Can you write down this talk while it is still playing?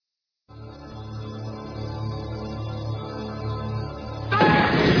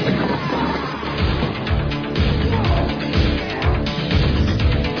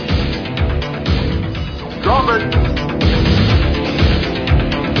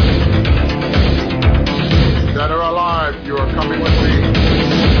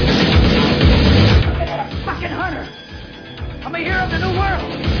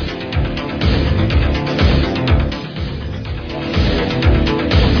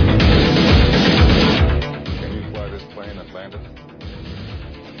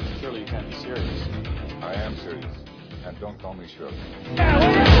truth.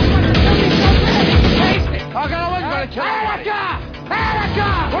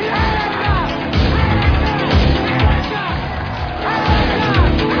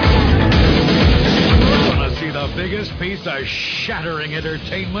 See the biggest piece of shattering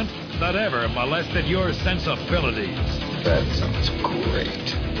entertainment that ever molested your sensibilities. That sounds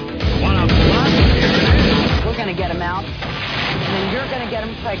great. Want a plot? Here it is. We're gonna get him out, and then you're gonna get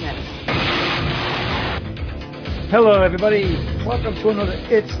him pregnant. Hello, everybody. Welcome to another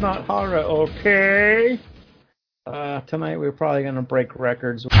It's Not Horror, okay? Tonight we're probably gonna break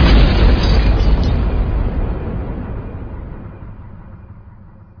records.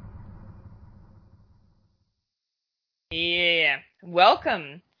 Yeah.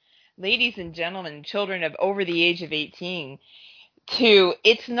 Welcome, ladies and gentlemen, children of over the age of 18, to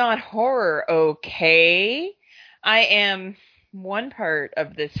It's Not Horror, okay? I am one part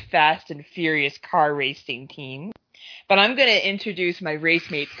of this fast and furious car racing team, but I'm going to introduce my race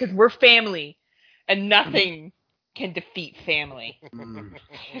mates because we're family, and nothing can defeat family.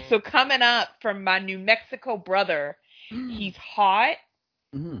 So coming up from my New Mexico brother, he's hot,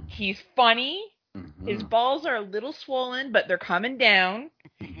 he's funny, his balls are a little swollen, but they're coming down,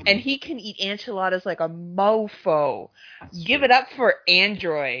 and he can eat enchiladas like a mofo. Give it up for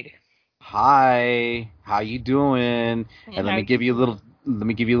Android. Hi, how you doing? And let me give you a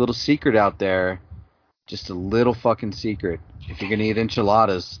little secret out there. Just a little fucking secret. If you're gonna eat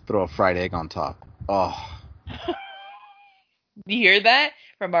enchiladas, throw a fried egg on top. Oh. You hear that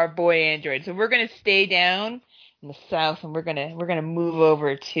from our boy Android? So we're gonna stay down in the south, and we're gonna move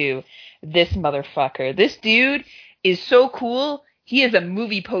over to this motherfucker. This dude is so cool. He has a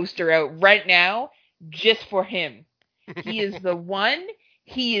movie poster out right now just for him. He is the one.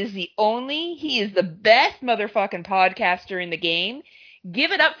 He is the only. He is the best motherfucking podcaster in the game.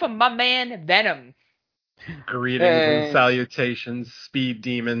 Give it up for my man Venom. Greetings and salutations, speed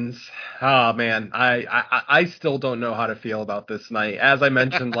demons. Oh man, I still don't know how to feel about this night. As I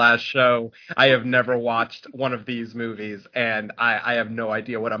mentioned last show, I have never watched one of these movies, and I have no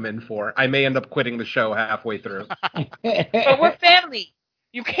idea what I'm in for. I may end up quitting the show halfway through. But we're family.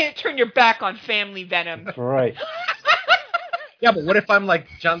 You can't turn your back on family, Venom. Right. Yeah, but what if I'm like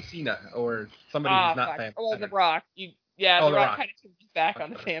John Cena or somebody who's not family? Oh, The Rock. The Rock kind of turned his back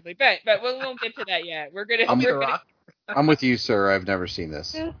on the family, but we won't get to that yet. I'm with you, sir. I've never seen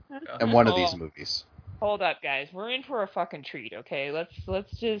this, and one of these movies. Hold up, guys. We're in for a fucking treat, okay?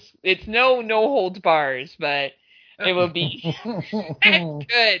 Let's just. It's no holds bars, but it will be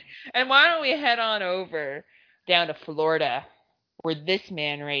good. And why don't we head on over down to Florida, where this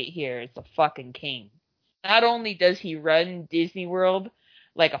man right here is the fucking king. Not only does he run Disney World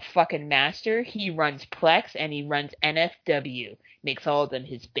like a fucking master, he runs Plex and he runs NFW. Makes all of them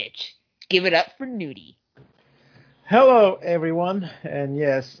his bitch. Give it up for Nudie. Hello, everyone. And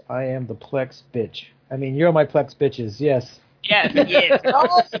yes, I am the Plex bitch. I mean, you're my Plex bitches, yes. Yes.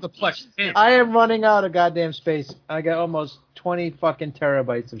 The Plex. I am running out of goddamn space. I got almost 20 fucking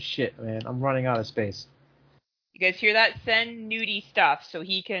terabytes of shit, man. I'm running out of space. You guys hear that? Send Nudie stuff so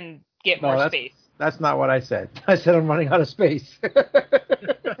he can get more space. That's not what I said. I said I'm running out of space. Send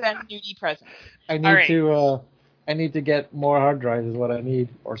Nudie presents. I need to get more hard drives is what I need,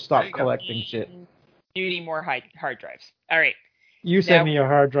 or stop collecting shit. Nudie more hard drives. All right. You send me your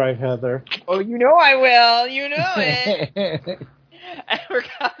hard drive, Heather. Oh, you know I will. You know it. And we're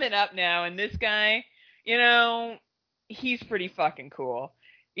coming up now, and this guy, he's pretty fucking cool.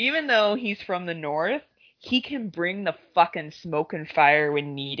 Even though he's from the north, he can bring the fucking smoke and fire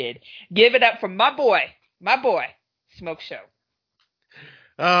when needed. Give it up for my boy, Smoke Show.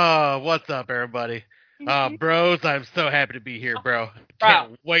 Oh, what's up, everybody? Bros, I'm so happy to be here, bro.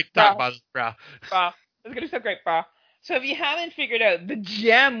 Can't wait to talk about this, bro. Bro, it's going to be so great, bro. So if you haven't figured out, the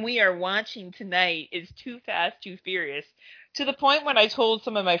gem we are watching tonight is Too Fast, Too Furious. To the point when I told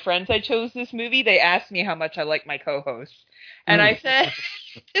some of my friends I chose this movie, they asked me how much I like my co-hosts. And I said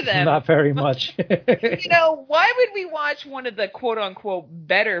to them... Not very much. Why would we watch one of the quote-unquote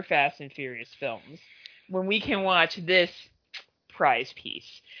better Fast and Furious films when we can watch this prize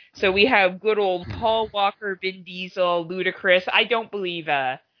piece? So we have good old Paul Walker, Vin Diesel, Ludacris. I don't believe...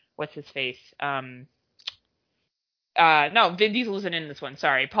 what's his face? No, Vin Diesel isn't in this one.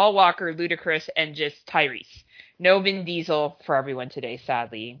 Sorry. Paul Walker, Ludacris, and just Tyrese. No Vin Diesel for everyone today,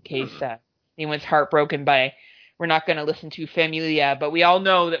 sadly, in case anyone's heartbroken by we're not going to listen to Familia, but we all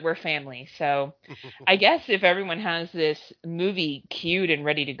know that we're family. So I guess if everyone has this movie queued and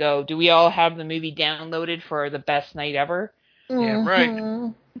ready to go, do we all have the movie downloaded for the best night ever? Yeah,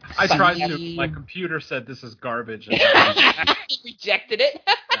 right. I tried to. My computer said this is garbage. Rejected it.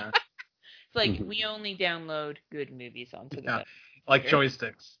 Yeah. It's like we only download good movies onto the like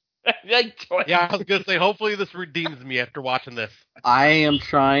joysticks. like joysticks. Yeah, I was gonna say. Hopefully, this redeems me after watching this. I am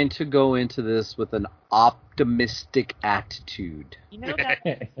trying to go into this with an optimistic attitude. You know that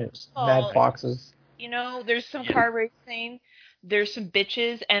Mad foxes. You know, there's some car racing, there's some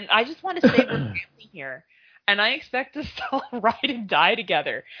bitches, and I just want to say we're family here. And I expect us to all ride and die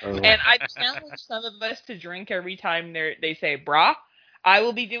together. Oh. And I've challenged some of us to drink every time they say brah. I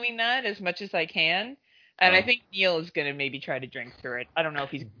will be doing that as much as I can. And I think Neil is going to maybe try to drink through it. I don't know if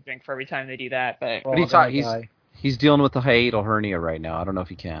he's going to drink for every time they do that. But he's dealing with a hiatal hernia right now. I don't know if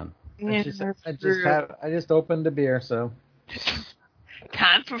he can. I just opened the beer, so.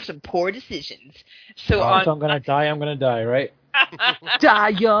 Time for some poor decisions. So if I'm going to die, I'm going to die, right? Die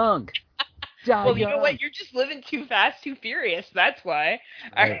young. Well, you know what? You're just living too fast, too furious. That's why.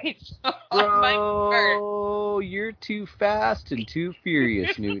 All right. So Bro, you're too fast and too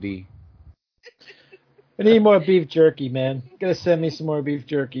furious, Nudie. I need more beef jerky, man. You gotta send me some more beef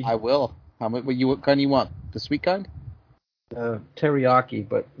jerky. I will. What kind you want? The sweet kind? Teriyaki,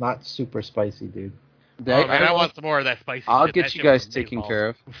 but not super spicy, dude. I want some more of that spicy. I'll get you guys taken care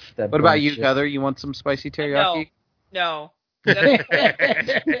of. What about you, Heather? You want some spicy teriyaki? No.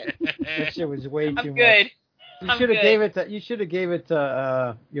 That shit was way too much. You should have gave it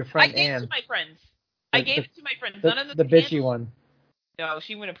to your friend Ann. I gave it to my friends. None of the bitchy one. No,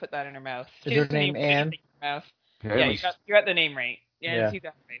 she wouldn't put that in her mouth. Is her name Ann? Yeah, you got the name right. Yeah.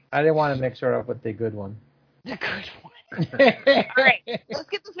 I didn't want to mix her up with the good one. The good one. All right, let's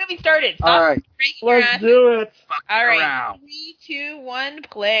get this movie started. All right, let's do it. All right, 3, 2, 1,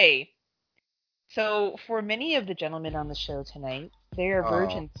 play. So, for many of the gentlemen on the show tonight, they are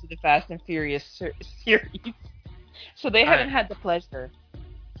virgins to the Fast and Furious series. So they haven't had the pleasure.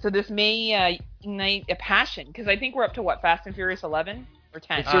 So this may ignite a passion, because I think we're up to, Fast and Furious 11 or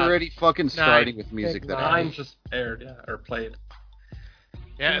 10? It's already fucking starting with music that 9 just aired, or played.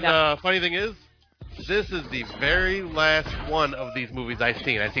 Yeah, and the funny thing is, this is the very last one of these movies I've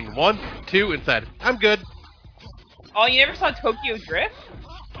seen. I've seen 1, 2, and said, I'm good. Oh, you never saw Tokyo Drift?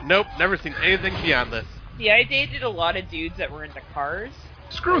 Nope, never seen anything beyond this. See, I dated a lot of dudes that were into cars.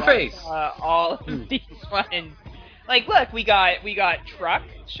 Screwface! All of these ones. Like, look, we got truck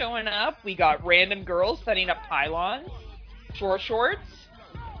showing up. We got random girls setting up pylons. Shorts.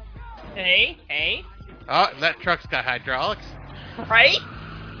 Hey. Oh, and that truck's got hydraulics. Right?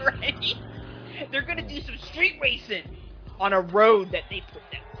 They're gonna do some street racing on a road that they put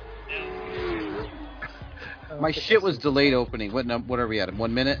down. My shit was delayed opening. What are we at?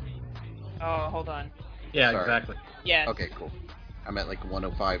 1 minute? Oh, hold on. Yeah, Sorry. exactly. Yes. Okay, cool. I'm at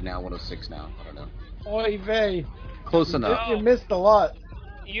 105 now, 106 now. I don't know. Oy vey. Close enough. You missed a lot.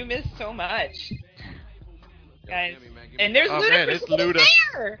 You missed so much. Guys. And there's Ludacris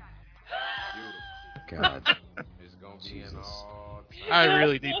there! God. Jesus. I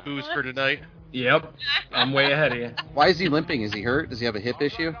really need booze for tonight. Yep. I'm way ahead of you. Why is he limping? Is he hurt? Does he have a hip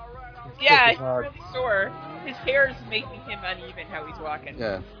issue? Yeah, he's really sore. His hair is making him uneven how he's walking.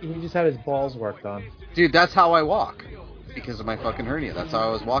 Yeah. He just had his balls worked on. Dude, that's how I walk. Because of my fucking hernia. That's how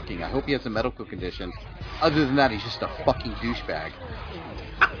I was walking. I hope he has a medical condition. Other than that, he's just a fucking douchebag.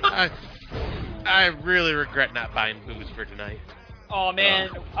 I really regret not buying booze for tonight. Oh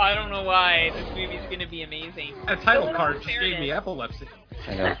man, I don't know why. This movie's gonna be amazing. That title card just gave me epilepsy.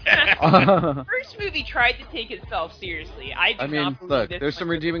 I know. The first movie tried to take itself seriously. I mean, look, there's some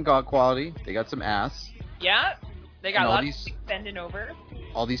redeeming quality. They got some ass. Yeah, they got lots of bending over.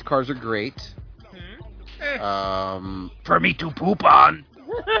 All these cars are great. Hmm? For me to poop on.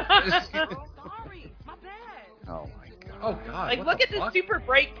 Oh my god. Oh god. Like, look at this super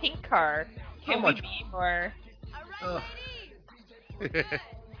bright pink car. Can we be more?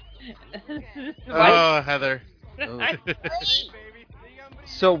 Oh, Heather. Oh.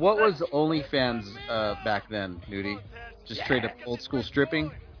 So what was OnlyFans back then, Nudie? Just straight up old school stripping?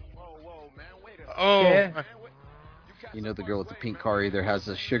 Oh. Yeah. You know, the girl with the pink car either has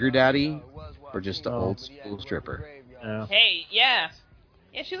a sugar daddy or just an old school stripper. Yeah. Hey, yeah.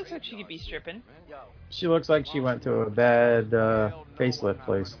 Yeah, she looks like she could be stripping. She looks like she went to a bad facelift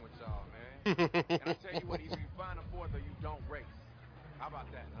place.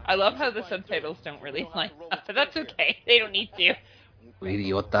 I love how the subtitles don't really line up, but that's okay. They don't need to.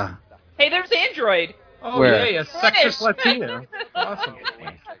 Idiota. Hey, there's Android. Oh, Where? yeah, a sexist Latino. Awesome.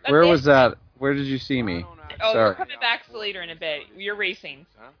 Where was that? Where did you see me? Oh, Sorry. we're coming back later in a bit. You're racing.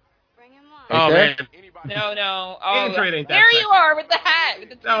 Oh, Right man. No. Oh, Android ain't that there you sexy. are with the hat. With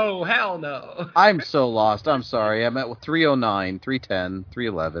the Oh, hell no. I'm so lost. I'm sorry. I'm at 309, 310,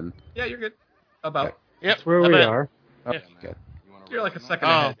 311. Yeah, you're good. About. Yep. That's where we are. Oh, Yeah. good. You're like a second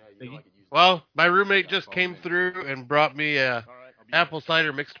ahead. Well, my roommate just came through and brought me apple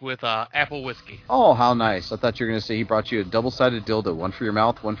cider mixed with apple whiskey. Oh, how nice. I thought you were going to say he brought you a double-sided dildo, one for your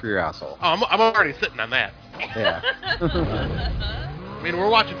mouth, one for your asshole. Oh, I'm already sitting on that. Yeah. I mean, we're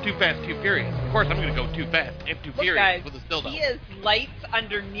watching Too Fast, Too Furious. Of course I'm going to go Too Fast and Too Furious guys, with a dildo. he has lights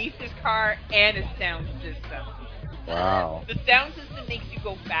underneath his car and a sound system. Wow. The sound system makes you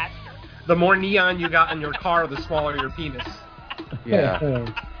go faster. The more neon you got in your car, the smaller your penis. Yeah.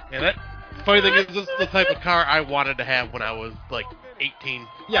 Yeah, that funny thing is, this is the type of car I wanted to have when I was like 18.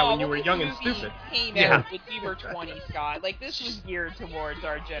 Yeah, when Oh, you were this young and movie stupid. Came Yeah. out when we were 20, Scott. Like, this was geared towards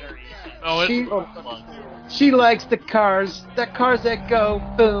our generation. Oh, She- come on. She likes the cars that go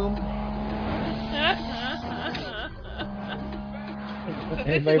boom.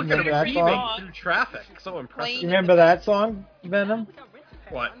 Anybody Look at remember him that weaving song? through traffic. So impressive. You remember that song, Venom?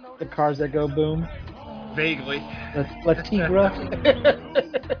 What? The cars that go boom. Vaguely. La Tigra.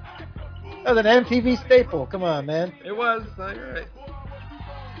 That was an MTV staple. Come on, man. It was. You're right.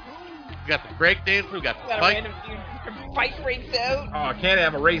 We got the break dance, we got the Got a fight. random dude, fight breaks out. Oh, can't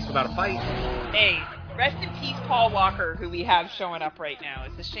have a race without a fight. Hey, rest in peace, Paul Walker, who we have showing up right now.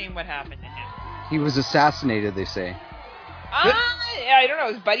 It's a shame what happened to him. He was assassinated, they say. Yeah, I don't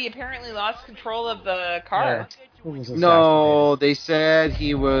know. His buddy apparently lost control of the car. Who was No, they said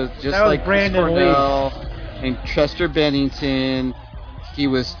he was just That was like Brandon Chris Cornell and Chester Bennington. He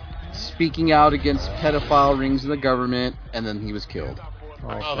was speaking out against pedophile rings in the government, and then he was killed.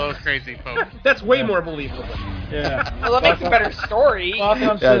 Oh, those crazy folks. That's way more believable. Yeah. Well, that makes a better story.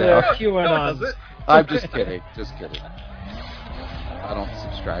 Welcome to Yeah, the no. No, QAnon. does it? I'm just kidding. Just kidding. I don't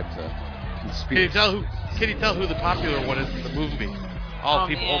subscribe to conspiracy. Can you tell who the popular one is in the movie? All Oh,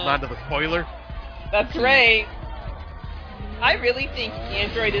 people man. holding on to the spoiler. That's right. I really think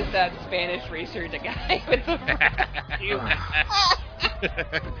Android is that Spanish racer, the guy with the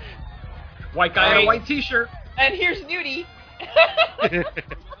White guy in Right. a white t-shirt. And here's Nudie.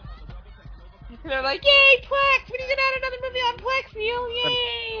 They're like, yay, Plex! We need to add another movie on Plex, Neil!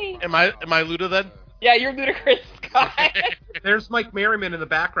 Yay! Am I Luda then? Yeah, you're ludicrous, Scott. There's Mike Merriman in the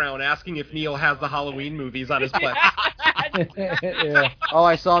background asking if Neil has the Halloween movies on his Plex. Yeah. Oh,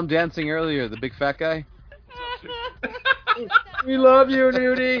 I saw him dancing earlier, the big fat guy. We love you,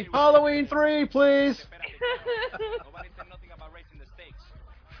 Nudie. Halloween 3, please.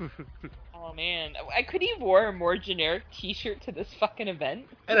 Oh man, could he wore a more generic T-shirt to this fucking event?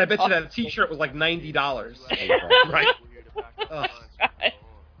 And I bet you that t-shirt was like $90. Right. Ugh.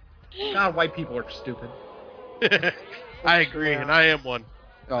 God, white people are stupid. I agree, and I am one.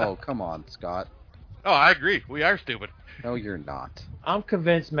 Oh, come on, Scott. Oh, I agree. We are stupid. No, you're not. I'm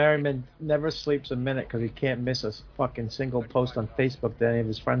convinced Merriman never sleeps a minute because he can't miss a fucking single post on Facebook that any of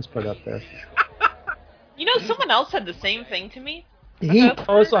his friends put up there. You know, someone else said the same thing to me. He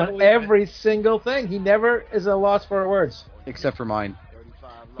posts on every single thing. He never is a loss for words. Except for mine.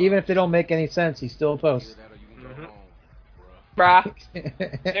 Even if they don't make any sense, he still posts. Brah.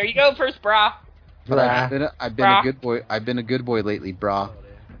 There you go, first brah. But I've been a Brah. good boy. I've been a good boy lately, brah.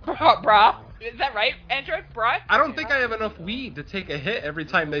 Brah. Is that right, Android? Brah? I don't think I have enough weed to take a hit every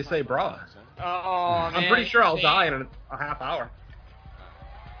time they say bra. Oh, man. I'm pretty sure I'll Same. die in a half hour.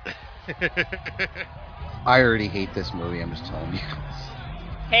 I already hate this movie. I'm just telling you.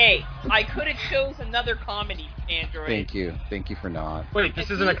 Hey, I could have chose another comedy, Android. Thank you. Thank you for not. Wait, this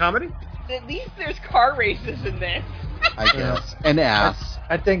isn't a comedy? At least there's car races in this. I guess. An ass.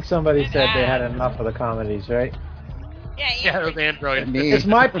 I think somebody said they had enough of the comedies, right? Yeah, it was Android. Me. It's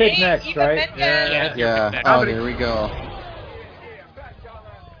my pick Hey, next, Eva right? Mendes. Yeah. Oh, there we go.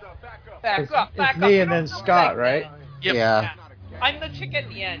 Back up, It's back me up. and then Scott, right? Yep. Yeah. I'm the chick at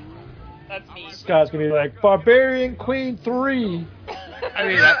the end. That's me. Scott's gonna be like Barbarian Queen 3. I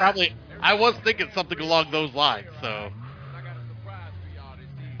mean, I was thinking something along those lines, so.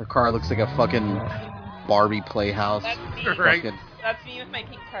 Her car looks like a fucking Barbie playhouse. That's me. Right. Fucking, That's me with my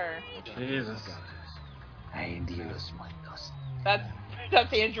pink car. Jesus. ay, Dios míos.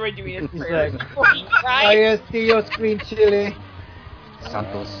 That's Android doing his He's prayer. like, Right? Ay, Dios, Queen Chile.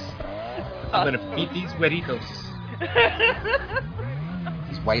 Santos. I'm gonna beat these hueritos.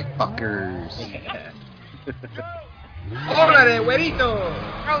 These white fuckers. Órale, huerito!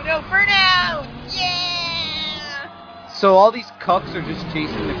 Oh no, burnout! Yeah! So all these cucks are just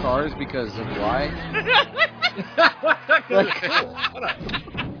chasing the cars because of why?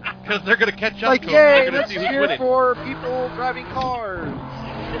 Because they're going to catch up Like, to them. They're yay, going to let's see who's cheer winning. for people driving cars.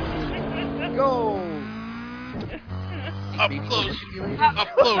 Go. Up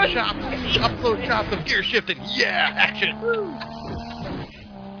close shots of gear shifting. Yeah, action.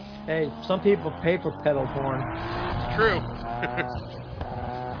 Hey, some people pay for pedal porn. True.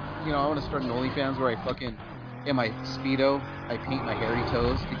 I want to start an OnlyFans where I fucking, in my Speedo, I paint my hairy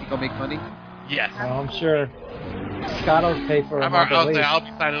toes. Do you think I'll make money? Yes. Oh, I'm sure. Scott will pay for a month at least. I'll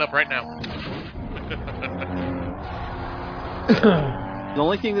be signing up right now. The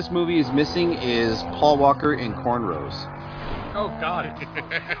only thing this movie is missing is Paul Walker in cornrows. Oh God.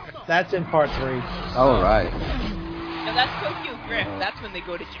 That's in part 3. Oh, right. No, that's Tokyo Drift. That's when they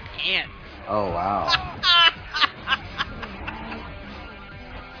go to Japan. Oh, wow.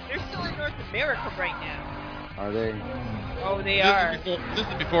 They're still in North America right now. Are they? Oh, they are. This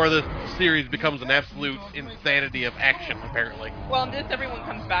is before the series becomes an absolute insanity of action, apparently. Well, in this, everyone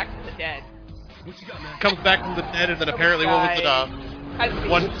comes back from the dead. Comes back from the dead, and then apparently, what was it?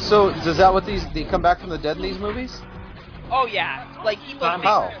 One. So, is that what they come back from the dead in these movies? Oh, yeah. Like, people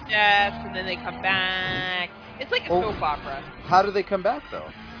How? face their deaths, and then they come back. It's like a soap opera. How do they come back, though?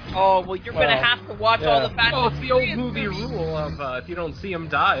 Oh, well, you're going to have to watch all the Fast Well, and it's the old Furious movie movies. rule of if you don't see them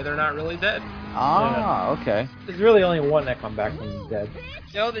die, they're not really dead. Ah, okay. There's really only one that come back from the dead.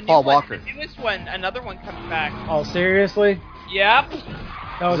 No, the new Paul one, Walker. the newest one, another one comes back. Oh, seriously? Yep.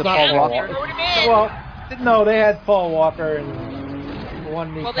 No, Is it's it not Paul Paul Walker? They wrote him in. Well, no, they had Paul Walker and the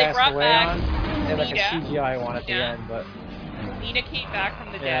one he Well, they passed brought away back on. They had like a Nita. CGI one at the Yeah. end, but Nina came back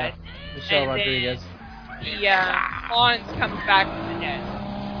from the yeah, dead. Michelle And Rodriguez. The Hans comes back from the dead.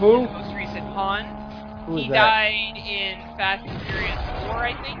 Who? The most recent Hans. Who is He that? died in Fast and Furious 4,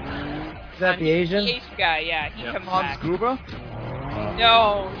 I think. Is that the Asian? The Asian guy, yeah. He comes Hans back. Gruber?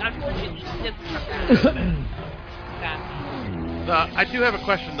 No, unfortunately, he doesn't come back. I do have a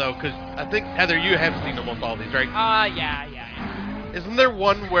question, though, because I think, Heather, you have seen almost all these, right? Yeah. Isn't there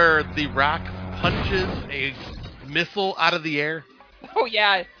one where The Rock punches a missile out of the air? Oh,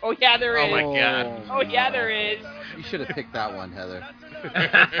 yeah, there is. Oh, my God. Oh, yeah, there is. You should have picked that one, Heather.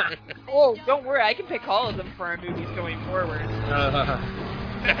 Oh, don't worry, I can pick all of them for our movies going forward.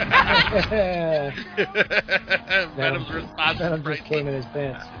 Venom's response. Venom just came in his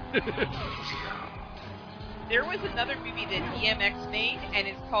pants. There was another movie that DMX made, and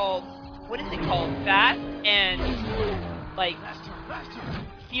it's called, what is it called? Fast and, like,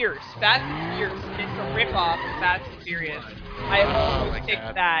 Fierce. Fast and Fierce. And it's a rip-off of Fast and Furious. I almost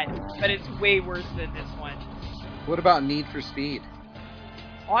picked that, but it's way worse than this one. What about Need for Speed?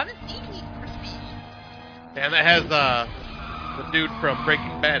 Honestly, Need for Speed. And that has the dude from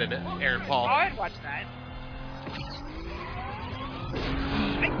Breaking Bad in it, Aaron Oh, Paul. I'd watch that.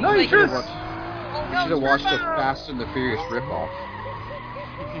 No, you should. Oh, You no, should have watched the Turbo! Fast and the Furious ripoff.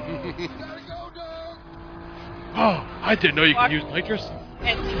 Oh, I didn't know you could use nitrous.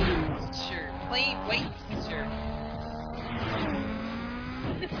 And sure, plain white t-shirt.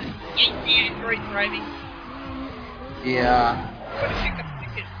 This is angry android driving. Yeah. What a pickup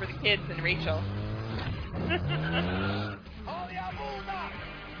ticket for the kids and Rachel.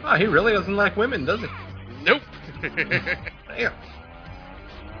 Oh, he really doesn't like women, does he? Nope. Damn.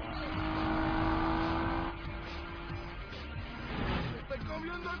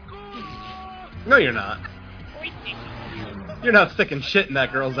 No, you're not. You're not sticking shit in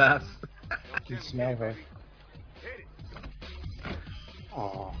that girl's ass. You smell her.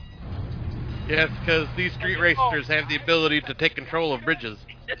 Oh. Yes, because these street racers have the ability to take control of bridges.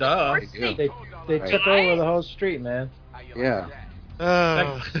 Duh. They took over the whole street, man. Yeah.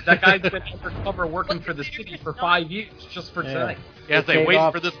 That guy's been undercover working for the city for 5 years just for tonight. Yes, they paid wait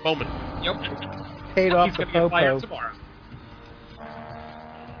off- for this moment. Yep. Paid off He's the gonna get fired popo. tomorrow.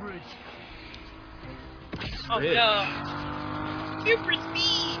 Oh Bridge. no. Super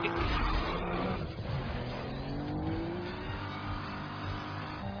speed.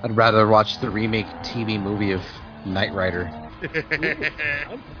 I'd rather watch the remake TV movie of Knight Rider.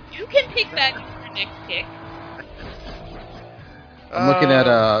 You can pick that as your next pick. I'm looking at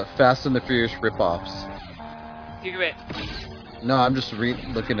Fast and the Furious ripoffs. Do it. No, I'm just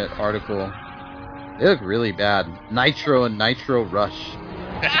looking at article. They look really bad. Nitro and Nitro Rush.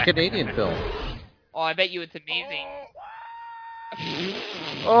 It's a Canadian film. Oh, I bet you it's amazing.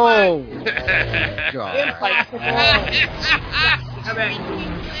 Oh, God.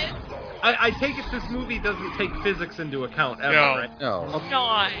 I take it this movie doesn't take physics into account ever, No. right? No. No.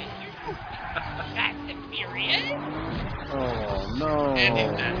 Fast and Furious? Oh, no.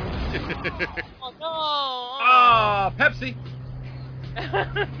 Oh no. Ah, Pepsi.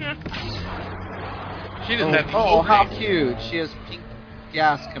 She doesn't have the Oh, how cute. She has pink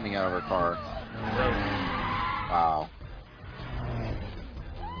gas coming out of her car. Wow.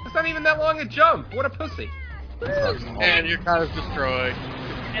 It's not even that long a jump. What a pussy. And your car is destroyed.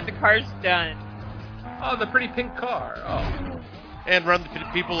 And the car's done. Oh, the pretty pink car. Oh. And run the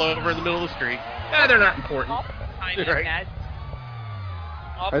people over in the middle of the street. Yeah, they're not important. Time Right. that.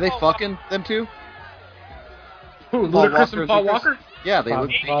 Are they fucking them two? Who, Paul Ludacris Walker and Paul Lucas? Walker? Yeah, they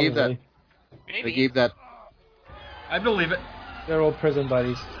gave that. Maybe. They gave that. I believe it. They're old prison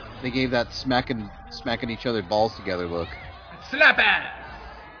buddies. They gave that smacking each other balls together look. Slap ass!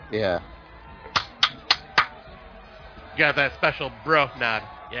 Yeah. Got that special bro nod.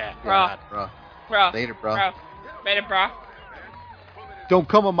 Yeah, Bro. nod. Bro. Bro. Later, bro. Later, bro. Don't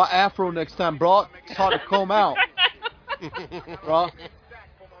come on my afro next time, bro. It's hard to comb out, bro.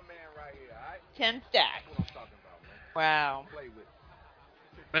 10 stack. Wow.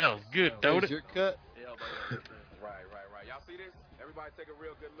 Smells good, don't There's it? your cut. Right. Y'all see this? Everybody take a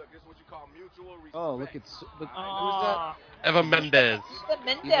real good look. This is what you call mutual respect. Oh, look at who's that? Aw. Eva Mendes. The Eva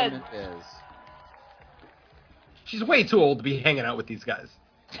Mendez. Mendes. She's way too old to be hanging out with these guys.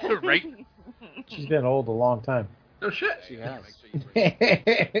 Right? She's been old a long time. No shit. She has.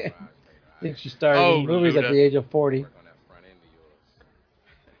 I think she started Oh, in movies Luda. at the age of 40.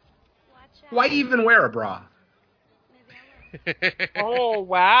 Why even wear a bra? Oh,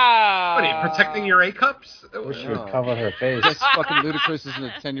 wow. What are you, protecting your A cups? Wish she No. would cover her face. This fucking Ludacris is in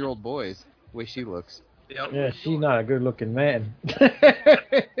a 10-year-old boy's. Way she looks. Yep. Yeah, she's not a good-looking man.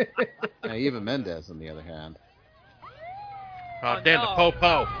 Now, Eva Mendes, on the other hand. Oh, damn, the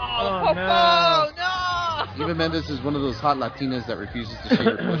po-po. Oh, Oh, Popo, no. no. Eva Mendes is one of those hot Latinas that refuses to shave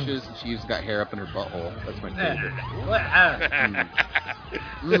her bushes, and she's got hair up in her butthole. That's my favorite.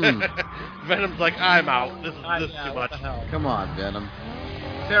 Venom's like, I'm out. This is Yeah, too what much. the hell? Come on, Venom.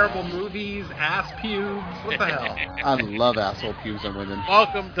 Terrible movies, ass pubes. What the hell? I love asshole pubes on women.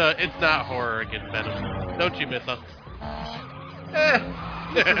 Welcome to It's Not Horror again, Venom. Don't you miss us?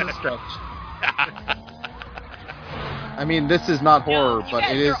 This is a stretch. I mean, this is not horror, You but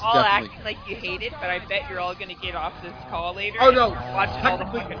guys it is are all definitely. acting like you hate it, but I bet you're all going to get off this call later. Oh, no. and watch all the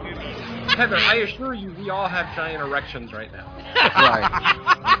fucking movies. Heather, I assure you, we all have giant erections right now.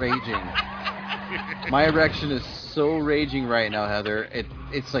 Right. Raging. My erection is so raging right now, Heather.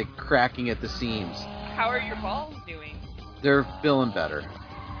 It's like cracking at the seams. How are your balls doing? They're feeling better.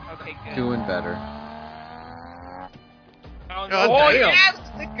 Okay, good. Doing better. Oh, Oh, no. damn. Yes,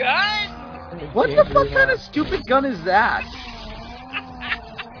 the gun! What the fuck kind of stupid gun is that?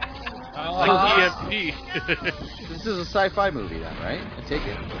 Like EMP. This is a sci-fi movie then, right? I take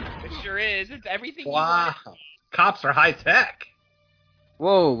it. It sure is. It's everything you Wow. want. Cops are high tech.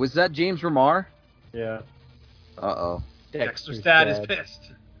 Whoa, was that James Remar? Yeah. Uh-oh. Dexter's dad is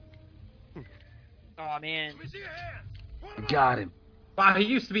pissed. Oh, man. Got him. Wow, he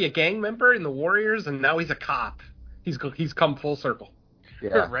used to be a gang member in the Warriors, and now he's a cop. He's come full circle.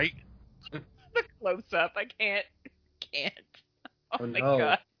 Yeah. Right? The close-up. I can't. Oh, Oh, my no.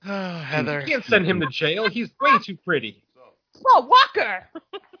 God. Oh, Heather. You can't send him to jail. He's way too pretty. Oh, Walker!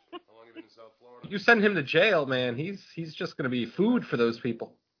 You send him to jail, man. He's just going to be food for those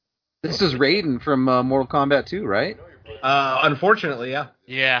people. This is Raiden from Mortal Kombat 2, right? Unfortunately, yeah.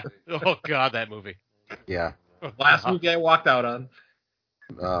 Yeah. Oh, God, that movie. Yeah. Last movie I walked out on.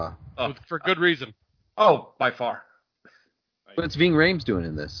 Uh, For good reason. Oh, by far. what's Ving Rhames doing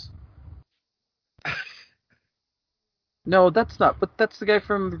in this? No, that's not. But that's the guy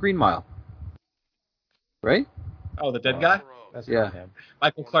from the Green Mile, right? Oh, the dead guy? That's Yeah. not him.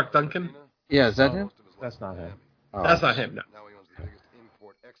 Michael Clark Duncan? Yeah, is that him? That's not him. Oh. That's not him, no.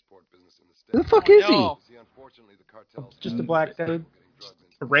 Who the fuck is No. Just a black dude.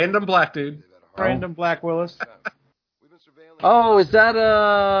 A random black dude. Random Black Willis. Oh, is that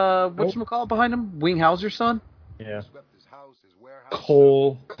whatchamacallit behind him? Wing Hauser's son? Yeah.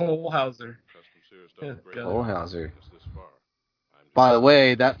 Cole Hauser. Yeah, Oh, Hauser. By the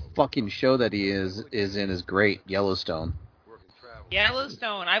way, that fucking show that he is in is great. Yellowstone,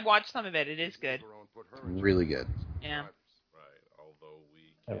 Yellowstone. I watched some of it. It is good. really good. Yeah.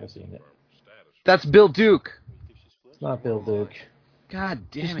 I haven't seen it. That's Bill Duke. It's not Bill Duke. God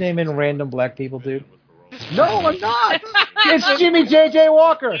Just damn it! naming random black people, dude. No, I'm not. It's Jimmy J.J.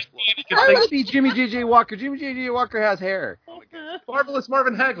 Walker. Why would it be Jimmy J.J. Walker? Jimmy J.J. Walker has hair. Marvelous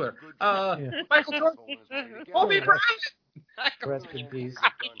Marvin Hagler. Michael Jordan. Kobe Bryant. Rest in peace.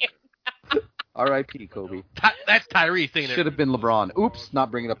 R.I.P. Kobe. That's Tyrese, ain't Should it? have been LeBron. Oops,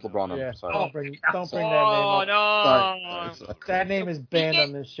 not bringing up LeBron. Yeah. I'm sorry. Don't bring Oh, that name up. no. Sorry. That name is banned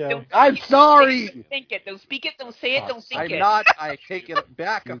on this show. Don't I'm speak it, sorry. Don't think it. Don't speak it. Don't say it. Don't think I'm it. not. I take it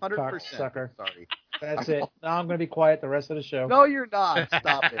back You 100%. cocksucker. Sorry. That's it. Now I'm going to be quiet the rest of the show. No, you're not.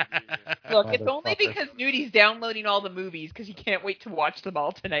 Stop it. Look, it's only Motherfucker. because Nudie's downloading all the movies because he can't wait to watch them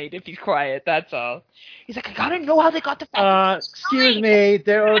all tonight if he's quiet, that's all. He's like, I gotta know how they got the Excuse me,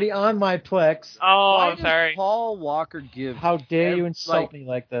 they're already on my Plex. Oh, Why I'm does sorry. Paul Walker give? How dare you insult like- me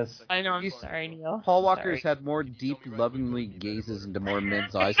like this? I know, I'm sorry, Neil. Paul Walker Sorry. has had more deep, lovingly gazes into more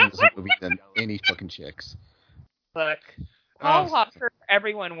men's eyes in this movie than any fucking chicks. Look, Paul Walker,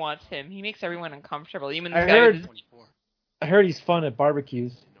 everyone wants him. He makes everyone uncomfortable. Even I this guy. heard- I heard he's fun at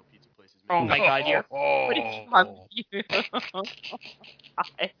barbecues. Oh my God, you're. What is wrong with you?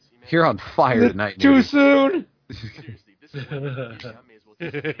 You're on fire tonight, Too Nudie. soon.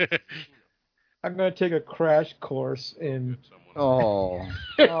 I'm going to take a crash course in... Oh.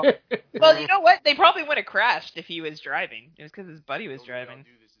 Well, you know what? They probably would have crashed if he was driving. It was because his buddy was driving.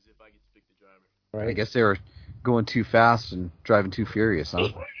 I Right. guess they were going too fast and driving too furious, huh?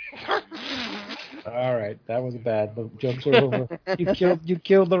 All right, that was bad. The jokes are over. You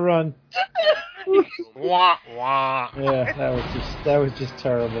killed the run. Wah, wah. Yeah, that was just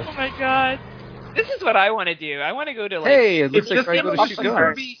terrible. Oh my God. This is what I want to do. I want to go to like. Hey, it If looks this like we're going to shoot demolition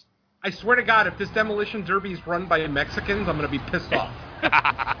guns. derby, I swear to God, if this demolition derby is run by Mexicans, I'm gonna be pissed off.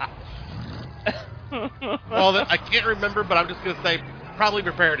 Well, I can't remember, but I'm just gonna say, probably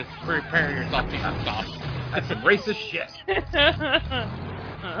prepare yourself to be soft. That's some racist shit.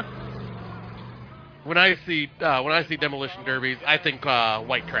 When I see demolition derbies, I think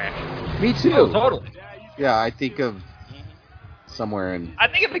white trash. Me too. Oh, totally. Yeah, I think of somewhere in... I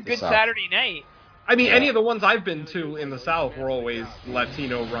think it's a good South. Saturday night. I mean, any of the ones I've been to in the South were always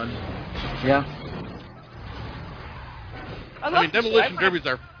Latino run. Yeah. I mean, demolition derbies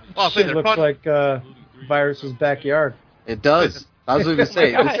are. Well, I'll say Shit they're looks fun. like Virus's backyard. It does. I was going to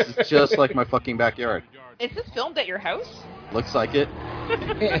say, Oh my this is just like my fucking backyard. Is this filmed at your house? Looks like it.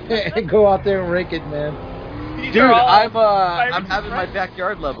 Go out there and rake it, man. These Dude, are all I'm Virus's having my friends?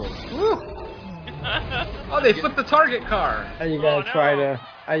 backyard levels. Oh, they flipped the Target car. Are you gonna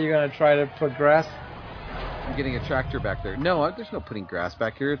try to put grass? I'm getting a tractor back there. No, there's no putting grass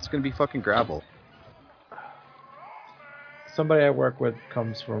back here. It's going to be fucking gravel. Somebody I work with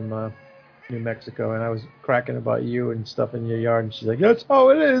comes from New Mexico, and I was cracking about you and stuff in your yard, and she's like, "That's how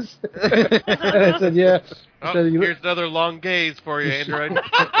it is." And I said, "Yeah." I Oh, said, here's another long gaze for you, Android.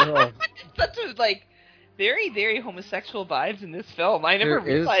 Oh. Such a like very, very homosexual vibes in this film. I never There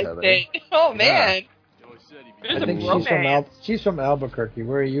is, realized Heather. it. Oh man. I There's think a she's from Albuquerque.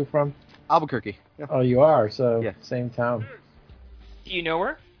 Where are you from? Albuquerque. Yeah. Oh, you are. So Yeah. same town. Do you know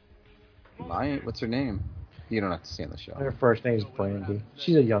her? What's her name? You don't have to say on the show. Her first name's Brandy.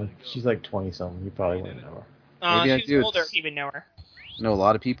 She's like 20 something. You probably wouldn't know her. Maybe I She's do. older if you even know her. I know a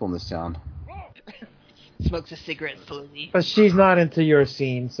lot of people in this town. Smokes a cigarette slowly. But she's not into your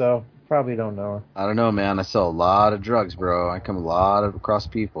scene, so probably don't know her. I don't know, man. I sell a lot of drugs, bro. I come across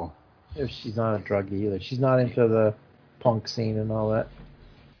people. If she's not a druggie either. She's not into the punk scene and all that.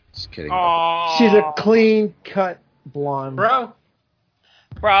 Just kidding. Aww. She's a clean cut blonde. Bro,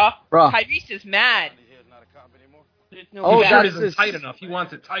 Bruh. Bruh. Tyrese is mad. There's no Oh, his shirt bad. isn't tight enough. He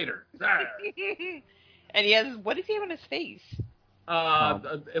wants it tighter. And he has, what does he have on his face?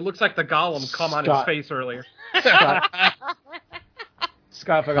 It looks like the Gollum come on his Scott. face earlier.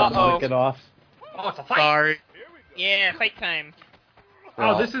 Scott forgot to Uh-oh. lick it off. Oh, it's a fight. Sorry. Yeah, fight time.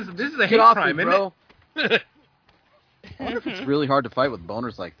 Oh, this is a Get hate off crime, me, isn't bro. it? I wonder if it's really hard to fight with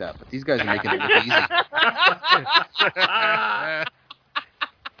boners like that, but these guys are making it easy.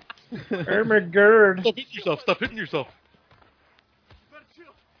 Irma Gerd. Stop hitting yourself. Stop hitting yourself.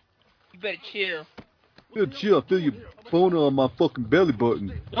 You better chill. Good chill. I feel your boner on my fucking belly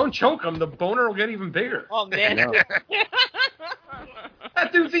button. Don't choke him. The boner will get even bigger. Oh, man. No.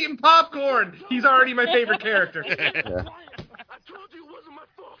 That dude's eating popcorn. He's already my favorite character. Yeah.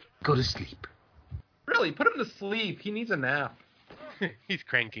 Go to sleep. Really, put him to sleep. He needs a nap. He's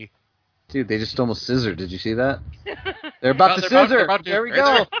cranky. Dude, they just almost scissored. Did you see that? They're about to They're scissor. about to. There we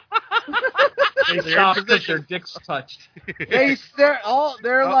Right go. They stopped because their dicks touched. They're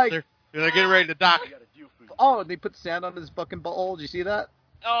like, They're getting ready to dock. oh, they put sand on his fucking butthole. Did you see that?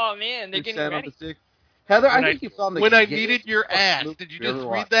 Oh, man, they're Put getting sand on ready. his dick. Heather, When I think you found the When I gayest needed your fucking ass. movie Did you ever just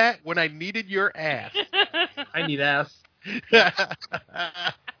read watched. that? When I needed your ass. I need ass.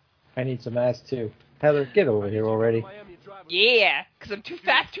 I need some ass too. Heather, get over here already. Yeah, because I'm too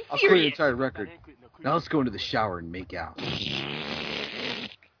fast, too I'll clear the furious. entire record. Now let's go into the shower and make out.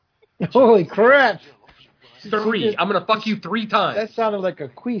 Holy crap! 3. I'm gonna fuck you 3 times. That sounded like a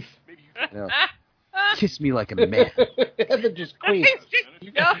queef. Yeah. Kiss me like a man. Heather just queefed.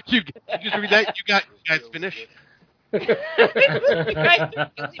 You just read that? You guys finished?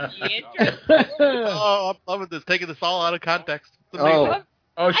 Oh, I'm loving this. Taking this all out of context. It's amazing.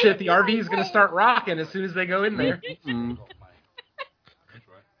 Oh shit! The RV is gonna start rocking as soon as they go in there. Mm-hmm.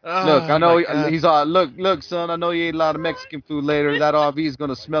 Oh, Look, I know my God. he's all. Look, son. I know you ate a lot of Mexican food later. That RV is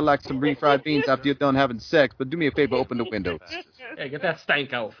gonna smell like some refried beans after you're done having sex. But do me a favor, open the windows. Hey, get that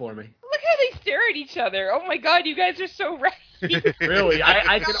stank out for me. Look how they stare at each other. Oh my God, you guys are so right. Really,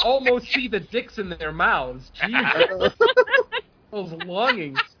 I can almost see the dicks in their mouths. Jesus. Those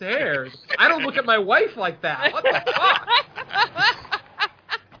longing stares. I don't look at my wife like that. What the fuck?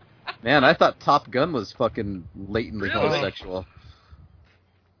 Man, I thought Top Gun was fucking latently Really? homosexual.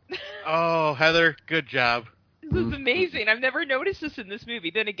 Oh, Heather, good job. This is amazing. I've never noticed this in this movie.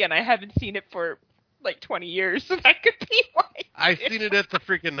 Then again, I haven't seen it for like 20 years, so that could be why. I seen it at the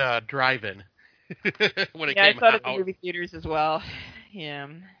freaking drive-in when it Yeah, I came saw it out. at the movie theaters as well. Yeah.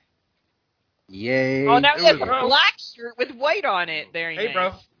 Yay. Oh, now It he has was- a black shirt with white on it. Very Hey, nice.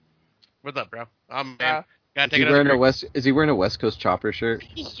 bro. What's up, bro? I'm Bro. man. Gotta Is take he another wearing a drink. Is he wearing a West Coast Chopper shirt?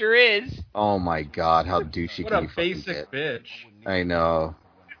 He sure is. Oh my God, how douchey What can a you fucking basic get? bitch. I know.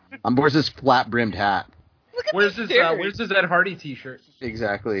 Where's his flat brimmed hat? Look at Where's this his Ed Hardy t-shirt?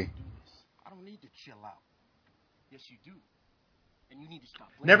 Exactly. I don't need to chill out. Yes, you do. And you need to stop.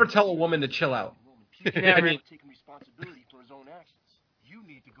 Never tell a woman to chill out. Never. I mean, taking responsibility for his own actions. You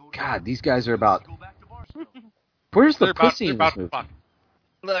need to go. God, these guys are about. Where's the They're about, pussy they're in about this to movie? fuck.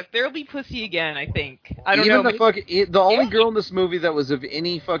 Look, there'll be pussy again, I think. I don't Even know. the only girl in this movie that was of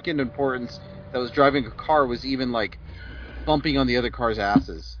any fucking importance that was driving a car was even like bumping on the other car's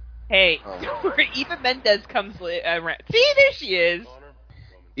asses. Hey, Oh. Eva Mendes comes around. See, there she is.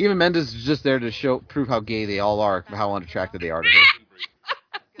 Even Mendes is just there to prove how gay they all are, how unattractive they are to her.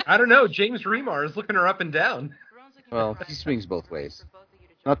 I don't know. James Remar is looking her up and down. Well, he swings both ways.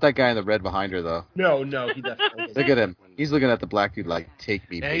 Not that guy in the red behind her though. No, he definitely Look at him. He's looking at the black dude like, take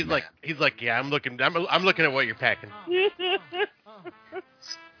me. Yeah, big he's man. like, yeah, I'm looking at what you're packing.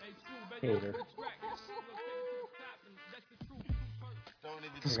 Hater.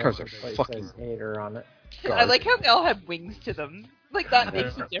 These cars are It fucking. says hater on it. I like how they all have wings to them. Like, that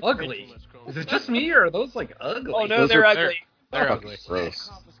makes They're it different. ugly. Is it just me, or are those like ugly? Oh, no, Those they're are- ugly. They're fucking ugly. gross.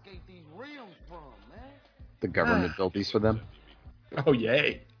 Confiscate these rims from, man. The government built these for them. Oh,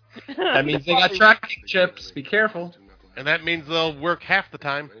 yay. That means they got tracking chips. Be careful. And that means they'll work half the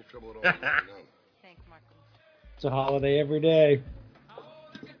time. It's a holiday every day.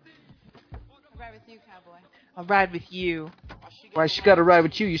 I'll ride with you. Why she got to ride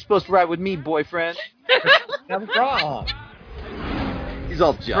with you? You're supposed to ride with me, boyfriend. Have a bra on. He's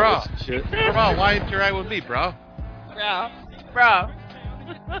all jealous Bro. and shit. Bro, why didn't you ride with me, bro? Bro.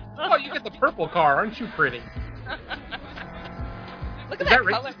 Oh, you get the purple car. Aren't you pretty? Look Is at that that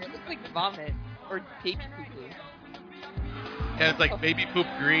color. It looks like vomit. Or baby poo-poo. And it's like baby poop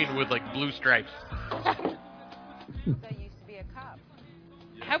green with like blue stripes.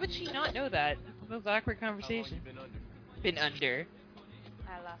 How would she not know that? Those awkward conversations. Been under.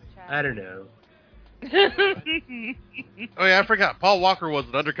 I don't know. Oh yeah, I forgot. Paul Walker was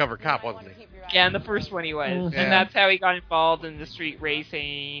an undercover cop, wasn't he? Yeah, in the first one he was. Yeah. And that's how he got involved in the street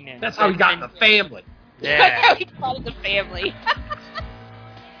racing. And That's how he got in the family. That's how Yeah. he got in the family.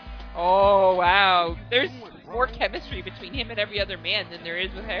 Oh, wow. There's more chemistry between him and every other man than there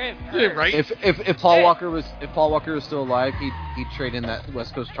is with him. Yeah, right? If Paul Walker was still alive, he'd trade in that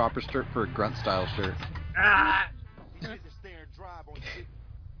West Coast Chopper shirt for a grunt style shirt. Ah!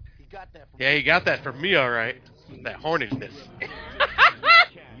 Yeah, he got that from me, all right. That horniness.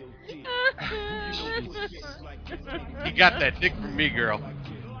 He got that dick from me, girl.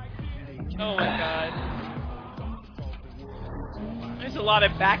 Oh my god. There's a lot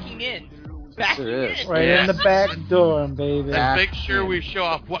of backing in. Backing There is. in. Right Yeah. in the back door, baby. Back Let's make sure in. we show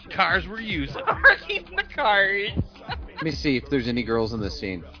off what cars we're using. Parking the cars. Let me see if there's any girls in this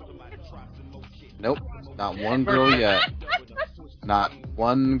scene. Nope, not one girl yet. Not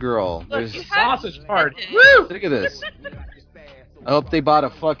one girl. Look, There's you have Sausage party. Woo! look at this. I hope they bought a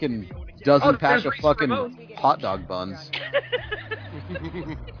fucking dozen Oh, pack there's of Reese fucking Ramon. hot dog buns.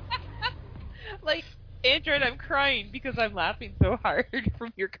 Like, Android, I'm crying because I'm laughing so hard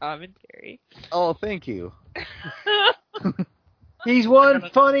from your commentary. Oh, thank you. He's one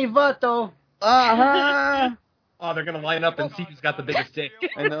funny vato. Uh-huh. Oh, they're gonna line up and see who's got the biggest dick.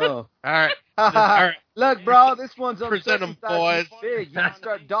 I know. All right. All right. Look, bro, this one's Present 'em, uncircumcised boys. and big. You can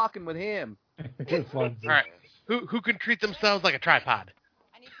start docking with him. Fun. All right. Who can treat themselves like a tripod?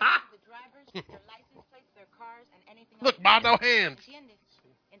 Look, Ma, no hands.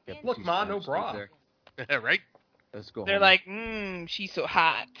 Look, Ma, no bra. Right? Let's go. They're home. like, she's so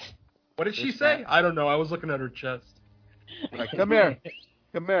hot. What did she This say? guy. I don't know. I was looking at her chest. Like, come here.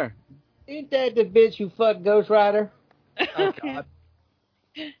 Come here. Ain't that the bitch who fucked Ghost Rider? Oh God.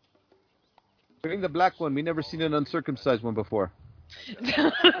 Bring the black one. We never seen an uncircumcised one before.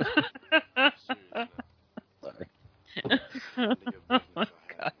 Sorry.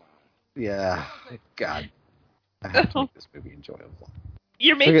 God. Yeah. God. I have to make this movie enjoyable.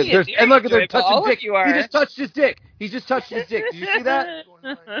 You're making it very and look at them enjoyable. touching All dick. of you are. He just touched his dick. He just touched his dick. Did you see that?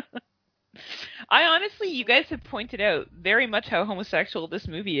 I honestly, you guys have pointed out very much how homosexual this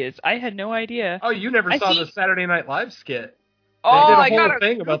movie is. I had no idea. Oh, you never saw the Saturday Night Live skit. Oh, did a I whole gotta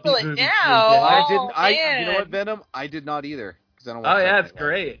thing about Google these it movies now. being gay. I didn't. Man. You know what, Venom? I did not either. Because I don't watch Oh yeah, Saturday it's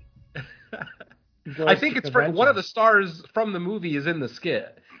Night great. I think it's one of the stars from the movie is in the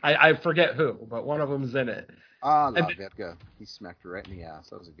skit. I forget who, but one of them's in it. Ah, Lavietka. He smacked her right in the ass.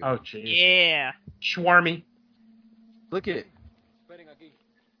 That was a good one. Oh jeez. Yeah. Schwarmy. Look at it.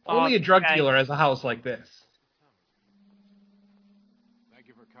 Only a drug dealer has a house like this. Thank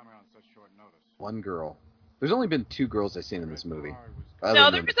you for coming on such short notice. One girl. There's only been 2 girls I've seen in this movie. No,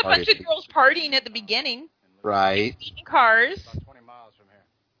 there was a bunch of girls partying at the beginning. Right. Eating cars. About 20 miles from here.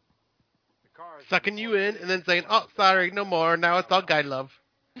 The car is Sucking you in and then saying, "Oh, sorry, no more. Now it's all guy love."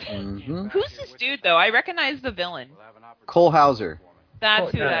 Mm-hmm. Who's this dude, though? I recognize the villain. Cole Hauser.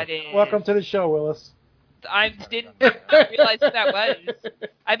 That's who that is. Welcome to the show, Willis. I didn't realize who that was.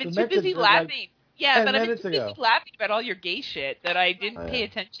 I've been You too busy mentioned it, like, laughing. Yeah, 10 but I've been minutes too busy ago. laughing about all your gay shit that I didn't Oh, pay yeah.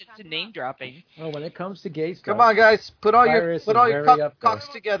 attention to name dropping. Well, when it comes to gay stuff, Come on, guys. Put all your Cyrus is very up cocks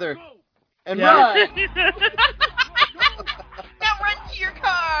there. together. And Yeah. run. Now run to your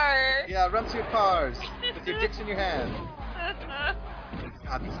car! Yeah, run to your cars with your dicks in your hand.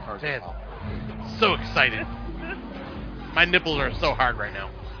 God, these cars Man. are awful. So excited. My nipples are so hard right now.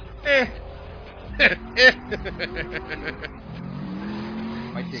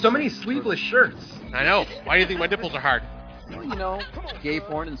 My dick's So many sleeveless shirts. I know. Why do you think my nipples are hard? Well, you know, gay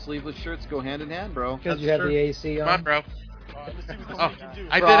porn and sleeveless shirts go hand in hand, bro. because you have true. the AC Come on, on. bro. Oh,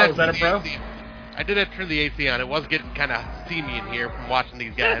 I Bro, did have is that to a turn bro? the AC. I did have to turn the AC on. It was getting kind of steamy in here from watching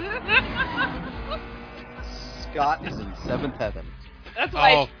these guys. Scott is in 7th heaven. That's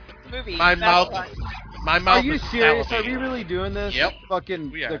why Oh, I picked this movie. my That's mouth. why. My mouth. Are you is serious? Are we salivating. really doing this? Yep.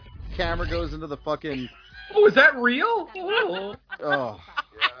 Fucking We are. the camera goes into the fucking. Oh, is that real? Oh. Oh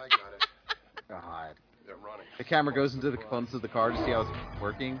Yeah, I got it. God. They're running. The camera goes into the components of the car to see how it's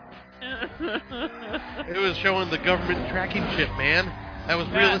working. It was showing the government tracking shit, man. That was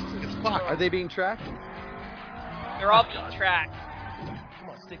realistic as fuck. Are they being tracked? They're all being tracked. Come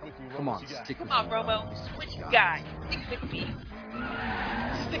on, stick with me. Come on, What you got? stick with Come on, me. Romo. Switch guy. Stick with me.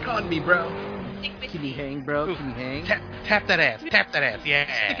 Stick on me, bro. Stick with Can you me. hang, bro? Can you hang? Tap that ass. Tap that ass. Yeah.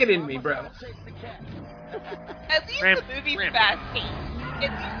 Stick it in me, bro. At least Ramp, the movie's ramp. fast paced.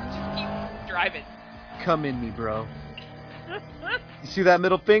 At least just keep driving. Come in me, bro. You see that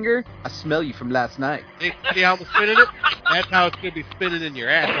middle finger? I smell you from last night. See how I'm spinning it? That's how it's gonna be spinning in your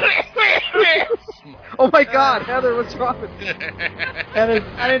ass. Oh my God, Heather, what's wrong with you? And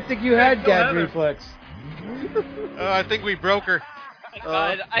I didn't think you had gag Heather. reflex. Oh, I think we broke her. My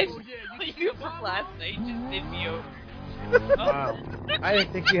God, I you from last night just did me over. Wow. I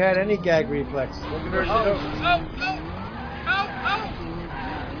didn't think you had any gag reflex. Look at her.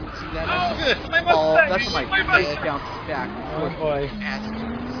 See that? My Oh, mustache. that's my my face mustache. bounces back. Oh boy.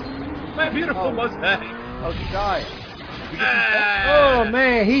 My beautiful mustache. Oh, she died. Oh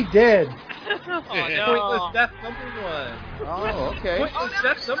man, he did. Oh Pointless no. death number 1. Oh, okay. Pointless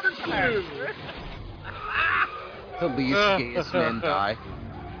death number 2. The least gayest men die.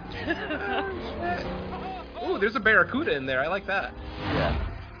 Ooh, there's a barracuda in there. I like that. Yeah.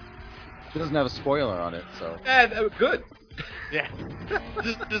 It doesn't have a spoiler on it, so. Good. Yeah.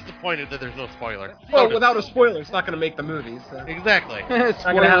 Just disappointed that there's no spoiler. Well, without a spoiler, it's not going to make the movie. So. Exactly. Not going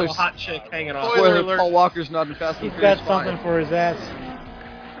to have a Spoilers. hot chick hanging off. Spoiler Spoiler, alert. Paul Walker's not in Fast and He's Furious got 5. something for his ass.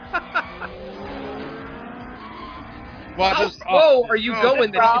 Well, How this- slow are you oh,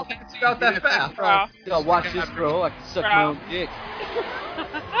 going that Bro. he can pass you out that fast? Bro. Yo, watch this, bro. I can suck my own dick.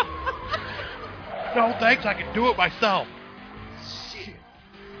 No, thanks. I can do it myself.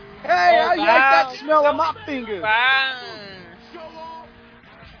 Hey, how you like wow. that smell of my finger? Wow.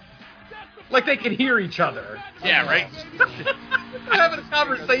 Like they can hear each other. Yeah, right. I'm having a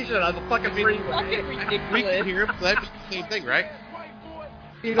conversation on the fucking mean, freeway. Fucking We can ridiculous. hear him. So that's the same thing, right?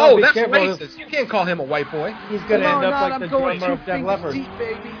 You gotta Oh, be that's careful. racist. You can't call him a white boy. He's gonna No, end up not, like I'm the going drummer 2 of Def fingers Leppard. deep,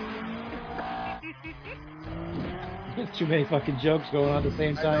 baby. Too many fucking jokes going on at the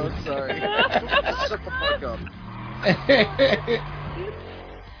same I know, time. sorry. Shut the fuck up.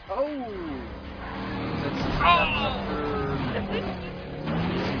 Oh.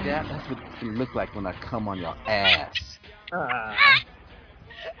 See that? That's what it's gonna look like when I come on your ass.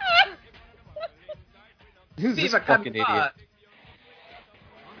 Who's this Steve, fucking idiot?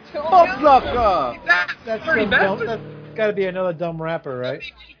 Oh, Blocker! That's pretty some dumb, bad. that's got to be another dumb rapper, right?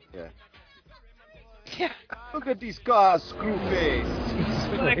 Yeah. Yeah. Look at these cars, screw face.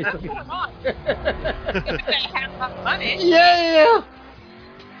 Like, what's going on? If they have enough money. Yeah.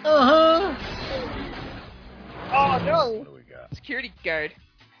 Uh huh. Oh no! What do we got? Security guard.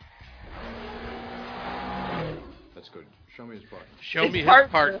 That's good. Show me his partner. Show His me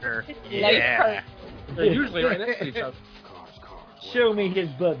partner. his partner. Life Yeah. partner. They're usually right next to each other. Cars. Show me his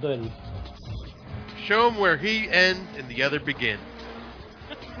butt, buddy. Show him where he ends and the other begins.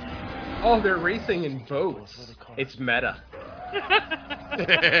 Oh, they're racing in boats. It's meta.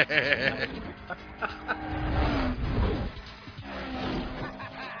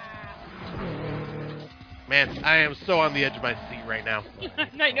 Man, I am so on the edge of my seat right now.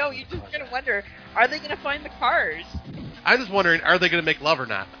 I know, you're just gonna wonder, are they gonna find the cars? I'm just wondering, are they going to make love or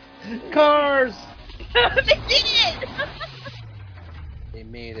not? Cars. They did it! They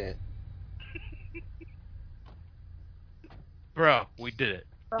made it. Bro, we did it.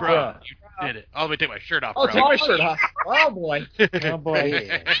 Bro, Bruh. you did it. Oh, let me take my shirt off, Oh, bro. take my shirt off. Oh, boy. Oh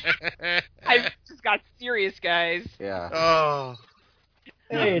boy. I just got serious, guys. Yeah. Oh.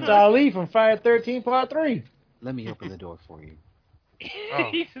 Hey, it's Ali from Fire 13 Part 3. Let me open the door for you.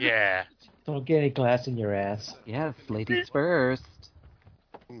 Oh, yeah. Don't get any glass in your ass. Yes, ladies first.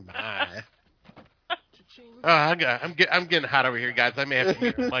 My. Oh, I'm getting hot over here, guys. I may have to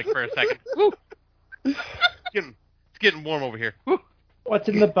mute the mic for a second. Woo. It's getting warm over here. Woo. What's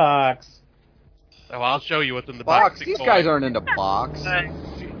in the box? Oh, I'll show you what's in the box. Box. These guys aren't into box. Aww,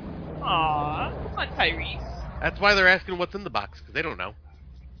 come on, Tyrese. That's why they're asking what's in the box, because they don't know.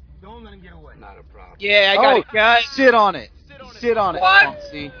 Don't let him get away. Not a problem. Yeah, I got it, guys. Sit on it. Sit on it. What?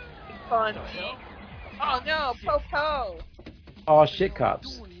 See? Fun. Oh no, Po-Po. Oh shit,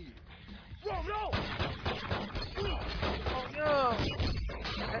 cops. Oh no.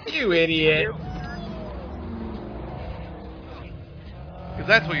 You idiot. Because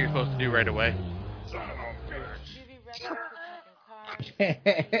that's what you're supposed to do right away.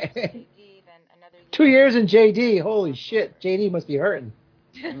 2 years in JD. Holy shit. JD must be hurting.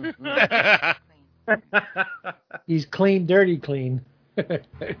 He's clean, dirty, clean.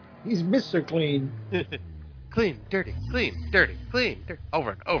 He's Mr. Clean. Clean, dirty, clean, dirty, clean, dirty.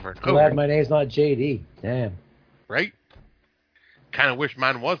 Over and over and over. Glad my name's not JD. Damn. Right? Kind of wish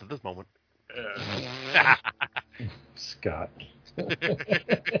mine was at this moment. Scott.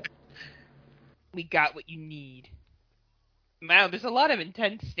 We got what you need. Wow, there's a lot of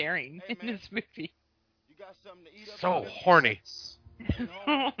intense staring in this movie. You got something to eat up So there? horny.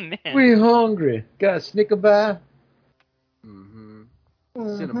 Oh man. We hungry. Got a Snicker bar? Mm-hmm.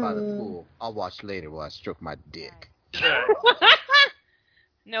 Sitting by the pool. I'll watch later while I stroke my dick.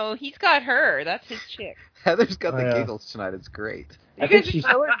 No, he's got her. That's his chick. Heather's got the Yeah. giggles tonight. It's great. You I think guys are she's-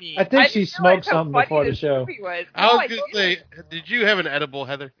 killing me. I think I she didn't realize smoked how something funny before the this show. movie was. I was No, going to didn't. say, did you have an edible,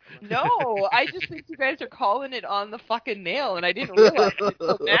 Heather? No, I just think you guys are calling it on the fucking nail, and I didn't realize it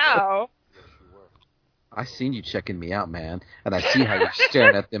until now. I seen you checking me out, man, and I see how you're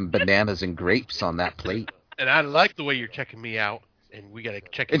staring at them bananas and grapes on that plate. And I like the way you're checking me out, and we got to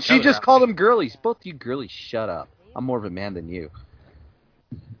check And each she other just out. called them girlies. Both you girlies, shut up. I'm more of a man than you.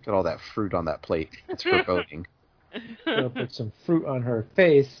 Got all that fruit on that plate. It's foreboding. Gonna put some fruit on her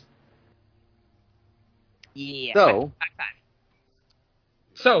face. Yeah. So,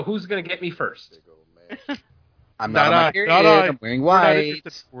 So, who's going to get me first? I'm not on Not my I, period. not I. I'm wearing We're not white.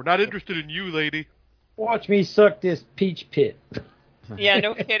 interested- We're not interested in you, lady. Watch me suck this peach pit. Yeah,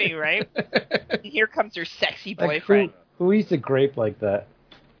 no kidding, right? Here comes her sexy Like, boyfriend. who eats a grape like that?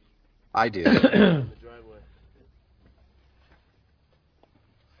 I do. The driveway.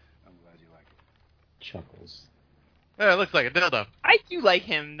 I'm glad you like it. Chuckles. Yeah, it looks like a dildo. I do like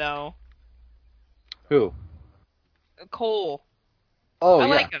him though. Who? Cole. Oh, I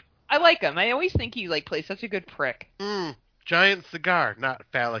yeah. like him. I like him. I always think he plays such a good prick. Giant cigar, not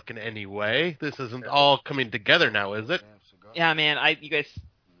phallic in any way. This isn't all coming together now, is it? Yeah, man. You guys.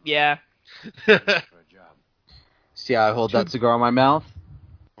 Yeah. For a job. See how I hold that cigar in my mouth?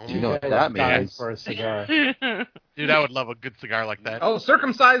 Mm. You know what Guys that dying means. for a cigar. Dude, I would love a good cigar like that. Oh,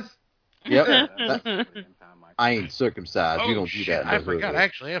 circumcised. Yep. That's That- the time I I ain't circumcised. We don't do shit, that. in I the forgot. hood. I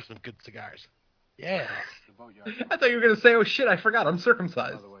actually have some good cigars. Yeah. the boatyard. I thought you were going to say, oh shit, I forgot, I'm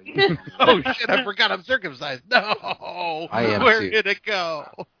circumcised. By the way, you- Oh shit, I forgot I'm circumcised. No. I am Where too. did it go?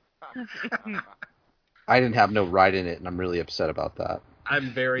 I didn't have no right in it, and I'm really upset about that.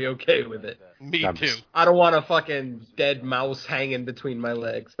 I'm very okay with it. Me I'm too. just- I don't want a fucking dead mouse hanging between my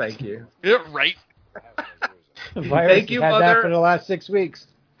legs. Thank you. Yeah, right. Virus Thank you, has had that Mother. for the last 6 weeks.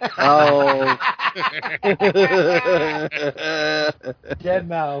 Oh. Dead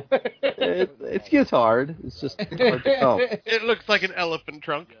now. It gets hard. It's just hard to tell. It looks like an elephant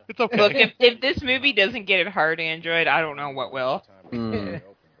trunk. It's okay. Look, if this movie doesn't get it hard, Android, I don't know what will. Mm.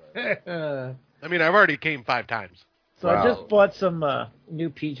 I mean, I've already came 5 times. So Wow. I just bought some new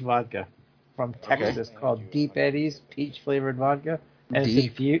peach vodka from Texas called Deep Eddies peach flavored vodka, and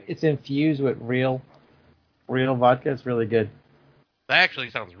it's infused with real vodka. It's really good. That actually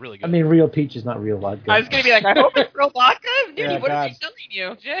sounds really good. I mean, real peach is not real vodka. I was gonna be like, I hope it's real vodka. Dude, Yeah, what God. are they telling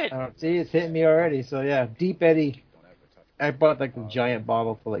you? Shit. See, it's hitting me already. So yeah, Deep Eddy. I bought like the giant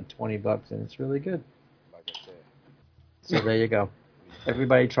bottle for like $20, and it's really good. So there you go.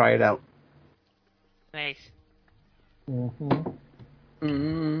 Everybody try it out. Nice.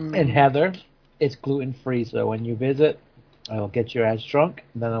 And Heather, it's gluten free, so when you visit, I will get your ass drunk,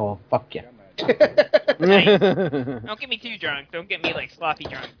 and then I will fuck you. Nice. Don't get me too drunk. Don't get me like sloppy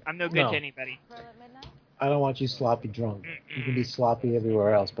drunk. I'm no good No. to anybody. I don't want you sloppy drunk. You can be sloppy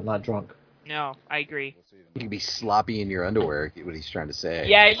everywhere else, but not drunk. No, I agree. You can be sloppy in your underwear, what he's trying to say.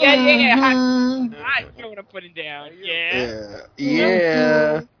 Yeah. Hot throwing a putting down. Yeah.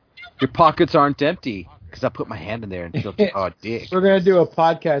 Yeah. Your pockets aren't empty, because I put my hand in there and feel dick. We're going to do a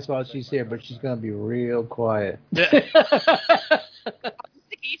podcast while she's here, but she's going to be real quiet. He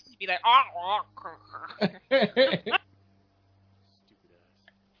used to be like, oh.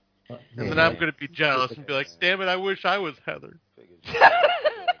 And then I'm going to be jealous and be like, damn it, I wish I was Heather.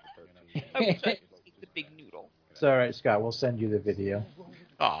 I wish I could eat the big noodle. It's all right, Scott. We'll send you the video.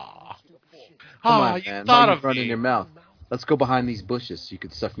 Aw. Come Aw, on, you man. thought Why you of running me. your mouth? Let's go behind these bushes so you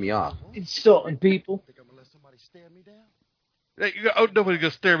could suck me off. Insulting people. Hey, nobody's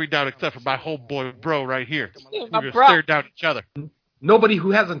going to stare me down except for my homeboy bro right here. We're My going to bro. stare down each other. Nobody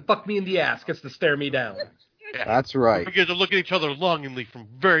who hasn't fucked me in the ass gets to stare me down. Yeah. That's right. We get to look at each other longingly from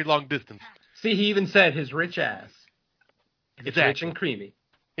very long distance. See, he even said his rich ass. It's rich Exactly. and creamy.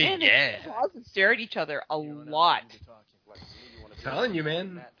 And Yeah. they pause and stare at each other a lot. Telling you,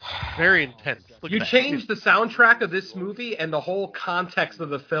 man. Very intense. Look You at that. change the soundtrack of this movie, and the whole context of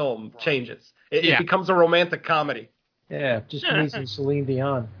the film changes. It Yeah. becomes a romantic comedy. Yeah, just me some Celine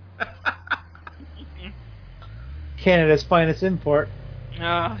Dion. Canada's finest import.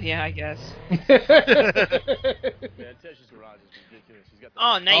 Oh, yeah, I guess. Man, Tesh's garage is ridiculous. She's got the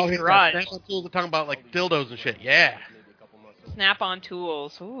Oh, nice he's got garage. Snap-on tools. They're talking about like dildos and shit. Yeah. Snap-on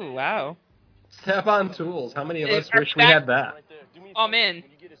tools. Ooh, wow. Snap-on tools. How many of us Are wish we we back? had that? I'm in.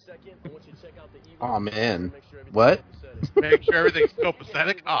 Oh, man. What? Make sure everything's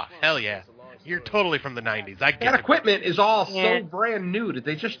copacetic. Oh, hell yeah. You're totally from the 90s. I get That it. equipment is all Yeah. so brand new. Did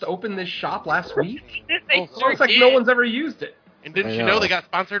they just open this shop last week? They It sure looks like did. no one's ever used it. And didn't I you know. know they got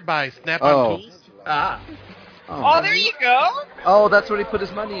sponsored by Snap-on Oh. Tools? Ah. Oh, there you go. Oh, that's what he put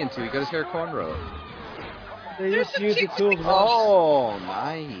his money into. He got his hair cornrowed. They There's just some use the chicks tools. with Oh,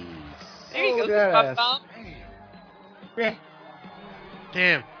 nice. There you Oh, go. yes. Bum.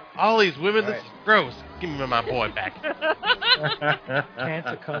 Damn. All these women, Right. this is gross. Give me my boy back. Pants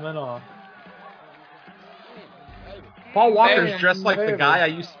are coming off. Paul Walker's Hey, dressed like the hey, guy I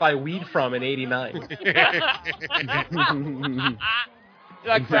used to buy weed from in '89.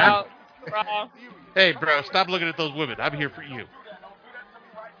 Like, bro. Hey, bro, stop looking at those women. I'm here for you.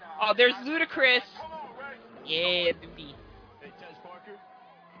 Oh, there's Ludacris. Yeah, baby. Hey, Tej Parker.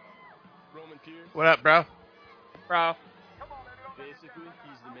 Roman Pierce. What up, bro? Bro. Basically,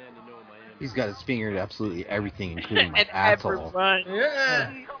 he's the man to know in Miami. He's got his finger in absolutely everything, including my And asshole. everyone.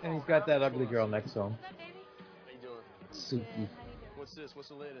 Yeah. And he's got that ugly girl next to him. How you doing? Suki. What's this? What's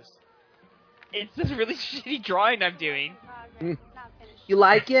the latest? It's this really shitty drawing I'm doing. You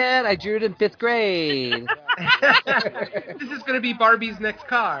like it? I drew it in 5th grade. This is going to be Barbie's next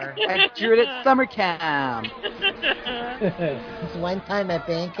car. I drew it at summer camp. This one time at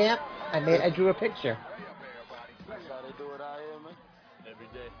band camp, I drew a picture. That's how they do it out here, man. Every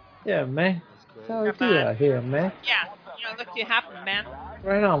day. Yeah, man. That's how we do out here, man. Yeah, you don't look too happy, man.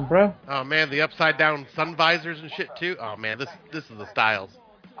 Right on, bro. Oh, man, the upside-down sun visors and shit, too. Oh, man, this is the styles.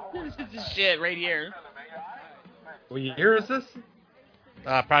 This is shit right here. What year is this?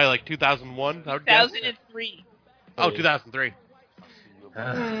 Probably like 2001, I would guess. 2003. Oh, 2003.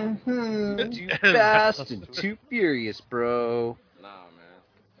 Too fast and too furious, bro. Nah, man.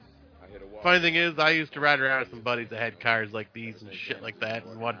 I hit a wall. Funny thing is, I used to ride around with some buddies that had cars like these and shit like that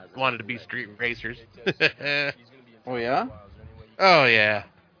and wanted to be street racers. Oh, yeah? Oh, yeah.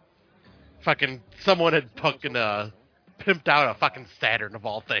 Fucking someone had fucking pimped out a fucking Saturn of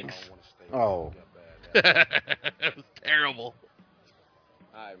all things. Oh. It was terrible.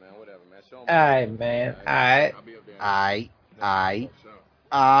 Alright, man, whatever, man. Show 'em. Alright, man. Alright. I'll be up there.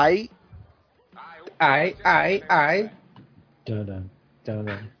 Aye. Dun dun dun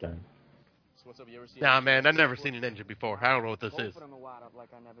dun dun. So what's up? You ever seen Nah, man, I've never seen an engine before. I don't know what this is. Both of them are wired up like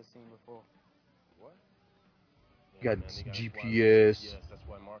I never seen before. What? You got man, they got GPS. Yes, that's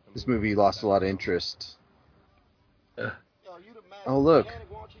why Markham This movie lost a lot of interest. Yo, you the master Oh, look. mechanic,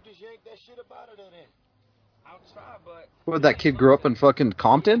 why don't you just yank that shit up out of there then? I'll try, but What, that kid grew up in fucking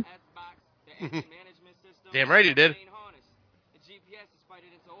Compton? Damn right he did.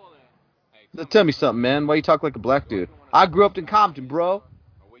 Now tell me something, man. Why you talk like a black dude? I grew up in Compton, bro. Or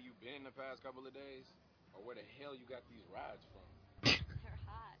where you been the past couple of days? Or where the hell you got these rides from? They're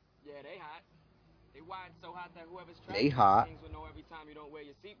hot. Yeah, they hot. They wired so hot that whoever's They hot. things will know every time you don't wear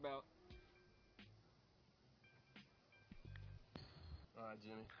your seatbelt. all right,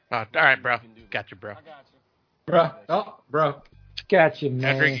 Jimmy. All right, bro. Got you, bro. I got you. Bro. Oh, bro. Got you, Gotta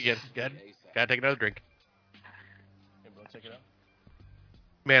man. drink again. Gotta take another drink. Hey, bro, check it out.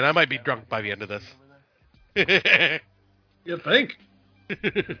 Man, I might be drunk by the end of this. You think? Yeah,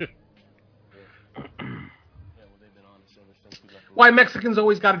 well, they've been honest ever since we left. Why Mexicans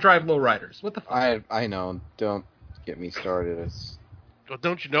always got to drive lowriders? What the fuck? I know. Don't get me started. It's... Well,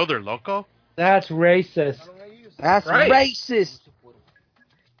 don't you know they're local? That's racist. That's Right. racist.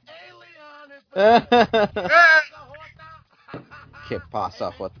 Que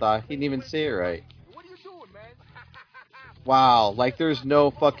pasa, Jota? He didn't even say it right. What are you doing, man? Wow, like there's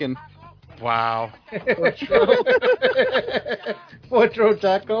no fucking... Wow. Otro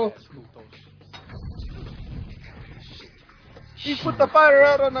taco. He put the fire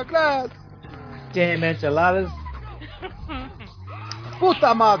out on the glass. Damn enchiladas.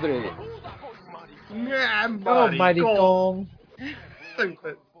 Puta madre. Yeah, Oh, mighty Kong.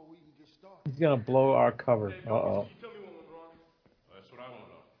 Stupid. He's gonna blow our cover. Uh-oh. That's what I want to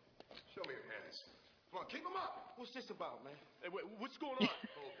know. Show me your hands. Come on, keep them up. What's this about, man? Hey, wait, what's going on?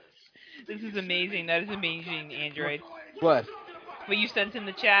 This is amazing. That is amazing, Android. What? What you sent in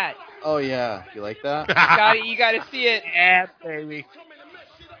the chat. Oh yeah, you like that? You gotta see it. Yeah, baby.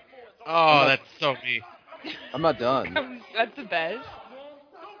 Oh, that's so me. I'm not done. That's the best.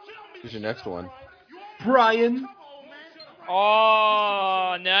 Here's your next one. Brian.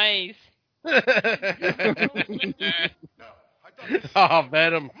 Oh, nice. Oh,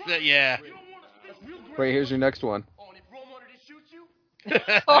 Venom. Yeah. Wait, here's your next one.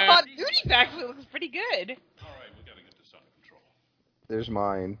 Oh, Duty actually looks pretty good. There's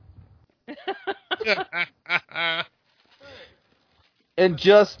mine. And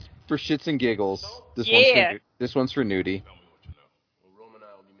just for shits and giggles, this one's for Nudie.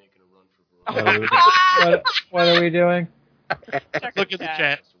 What are we doing? Look in the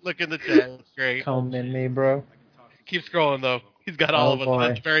chat. Look in the chat. It's great. Come in me, bro. Keep scrolling, though. He's got all of us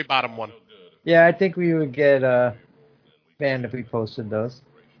on the very bottom one. Yeah, I think we would get banned if we posted those.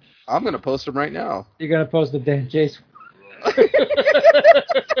 I'm going to post them right now. You're going to post the Dan Jason?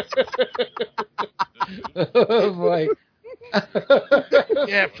 Oh, boy.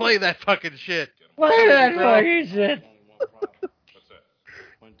 Yeah, play that fucking shit. Play that fucking shit.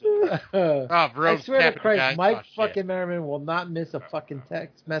 Oh, I Verone's swear to tapping Christ, guys. Mike Oh, shit. fucking Merriman will not miss a fucking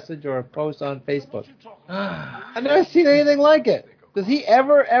text message or a post on Facebook. I've never seen anything like it. Does he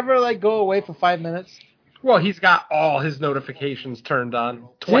ever like go away for 5 minutes? Well, he's got all his notifications turned on.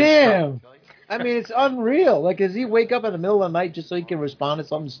 Twice. Damn. I mean, it's unreal. Like, does he wake up in the middle of the night just so he can respond to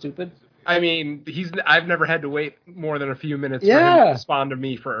something stupid? I mean, I've never had to wait more than a few minutes for him Yeah. to respond to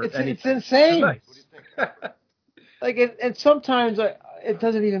me for anything. It's insane. Nice. Like, and sometimes it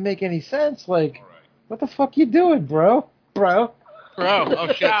doesn't even make any sense. Like, what the fuck you doing, bro? Bro. Oh,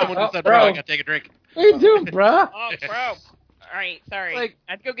 shit. Someone just said, Bro. bro, I gotta take a drink. What you doing, bro? Oh, bro. All right, sorry. Like-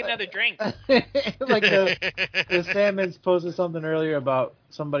 I have to go get another drink. Like the Salmons posted something earlier about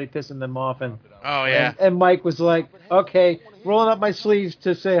somebody pissing them off, and Oh, yeah. and Mike was like, "Okay, rolling up my sleeves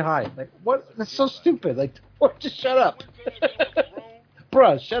to say hi." Like, what? That's so stupid. Like, what? Just shut up,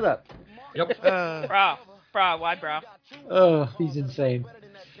 bruh. Shut up. Yep. Bro, why, bro? Oh, he's insane.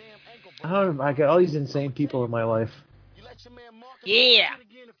 I got all these insane people in my life. Yeah,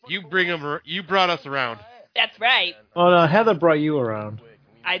 You brought us around. that's right. Oh no, Heather brought you around.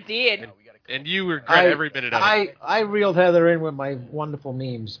 I did. And you regret every minute of it. I reeled Heather in with my wonderful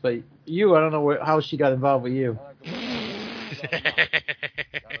memes, but you, I don't know how she got involved with you.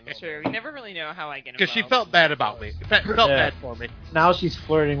 Sure, we never really know how I get involved. Because she felt bad about me. Felt Yeah. bad for me. Now she's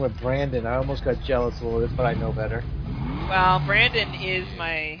flirting with Brandon. I almost got jealous a little bit, but I know better. Well, Brandon is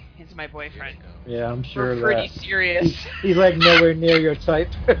my boyfriend. Yeah, I'm sure We're pretty that. serious. He's like nowhere near your type.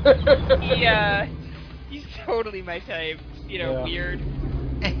 He's totally my type. Yeah. Weird.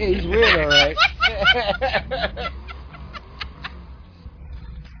 He's weird, all right.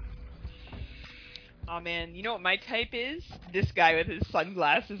 Oh man, you know what my type is? This guy with his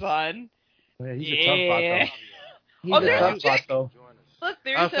sunglasses on. Yeah, he's a tough bot, though. He's Oh, a there's tough a chick. bot, though. Look,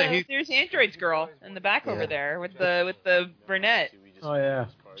 I'll there's say there's Android's girl in the back over there with the brunette. Oh yeah.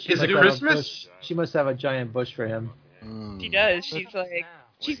 Is it must have a Christmas? bush- She must have a giant bush for him. She does.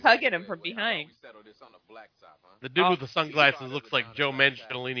 She's hugging him from behind. The dude with the sunglasses looks like Joe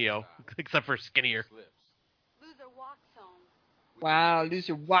Manganiello, except for skinnier. Wow,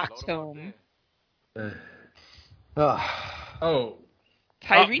 loser walks home. Oh.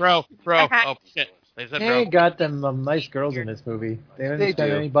 Tyrese. Bro. Oh, shit. They said They bro. ain't got them nice girls in this movie. They didn't They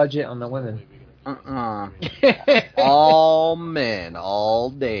spend do. any budget on the women. All men, all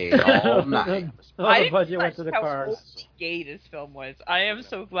day, all night. All I the didn't budget went realize to the how cars. openly gay this film was. I am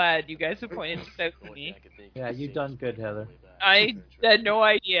so glad you guys have pointed this out to me. Yeah, you done good, Heather. I had no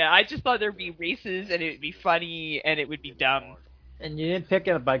idea. I just thought there'd be races and it would be funny and it would be dumb. And you didn't pick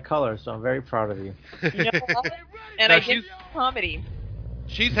it up by color, so I'm very proud of you. You know what? And No, I did comedy.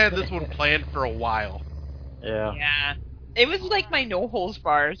 She's had this one planned for a while. Yeah. Yeah. It was like my no holes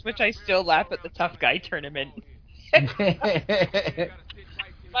bars, which I still laugh at the tough guy tournament.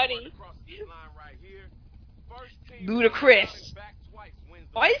 Funny. Ludicrous.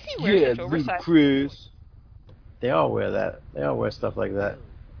 Why is he wearing such oversized? Chris. They all wear that. They all wear stuff like that.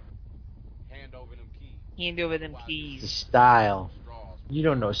 Hand over them The keys. style. You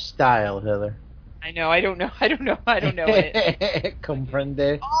don't know style, Heather. I know. I don't know it.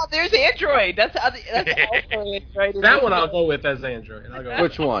 Comprende? Oh, there's Android. That's also Android. That one I'll go with as Android. I'll go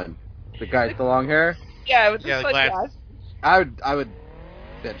Which one? The guy with the long hair? Yeah, with the Yeah, the sunglasses. I would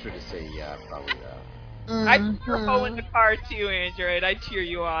venture to say yeah, probably that. I put your hoe in the car too, Android. I cheer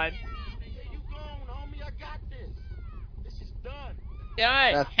you on.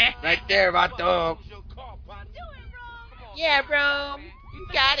 Done. That's right there, Vato. Yeah, bro. You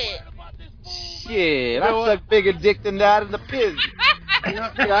got it. Shit, I suck bigger dick than that in the piz.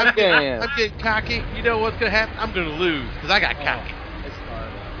 Goddamn. I'm getting cocky. You know what's gonna happen? I'm gonna lose because I got cocky.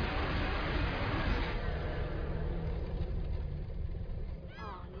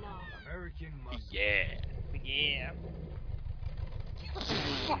 Yeah. Yeah.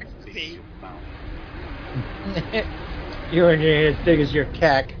 You're in your head as big as your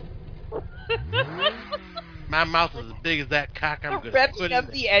cack. My mouth is as big as that cock. I'm gonna put Revving it up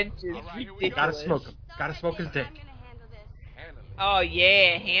in the engine. Ridiculous. Gotta smoke him. Gotta smoke his dick. Oh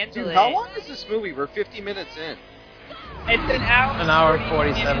yeah, handle Dude, it. how long is this movie? We're 50 minutes in. It's an hour. An hour and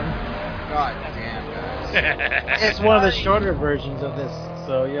 40 47. minutes. God damn, guys. It's one of the shorter versions of this,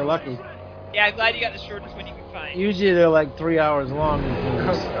 so you're lucky. Yeah, I'm glad you got the shortest one you could find. Usually they're like 3 hours long.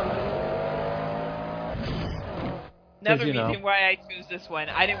 Another you know. reason why I chose this one.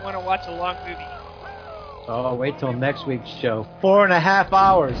 I didn't want to watch a long movie. Oh, wait till next week's show. 4.5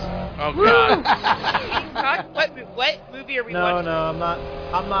 hours. Oh God. What movie are we No, watching? no,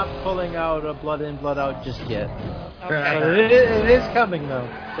 I'm not pulling out a Blood In, Blood Out just yet. But Okay. it is coming though,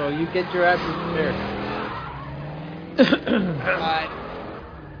 so you get your asses prepared. God.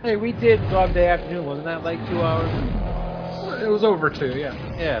 Hey, we did Dog Day Afternoon, wasn't that like 2 hours? It was over 2, yeah.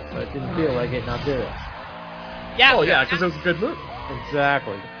 Yeah, but it didn't feel like it, now did it? Yeah. Oh, yeah, because it was a good movie.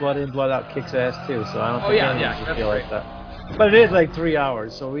 Exactly. Blood In, Blood Out kicks ass too, so I don't Oh, think yeah, any of yeah, us would that's feel right. like that. But it is like 3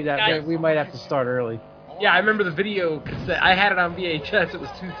 hours, so we Guys. might have to start early. Yeah, I remember the video cassette. I had it on VHS. It was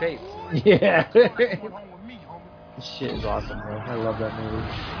 2 tapes. Yeah. This shit is awesome, man. I love that movie.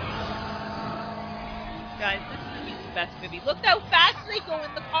 Guys, this movie's the best movie. Look how fast they go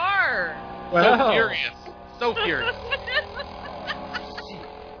in the car. So furious. So furious.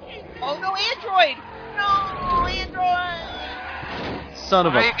 Oh no, Android! No, Android! Son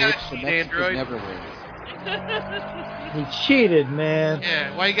of a Why you gotta bitch, the cheat, Mexican Android? never wins. He cheated, man.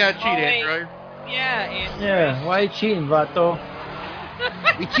 Yeah. Why you gotta cheat, Oh, wait. Android? Yeah, Android. Yeah, why you cheating, Vato?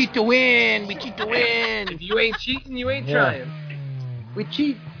 We cheat to win. We cheat to win. If you ain't cheating, you ain't Yeah. trying. We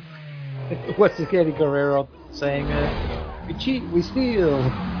cheat. What's the Eddie Guerrero saying, man? We cheat, we steal.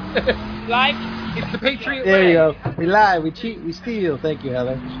 Live. It's the Patriot There way. you go. We lie, we cheat, we steal. Thank you,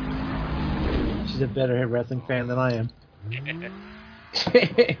 Heather. She's a better wrestling fan than I am.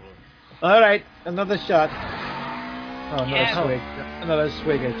 All right, another shot. Oh, another Yeah. swig. Another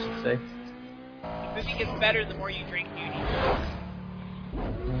swig, I should say. The movie gets better the more you drink, Judy.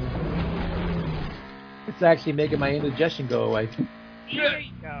 It's actually making my indigestion go away. There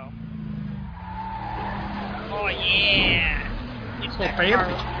you go. Oh yeah. It's that fancy. car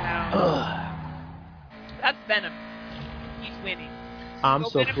down. That's Venom. He's winning. I'm Go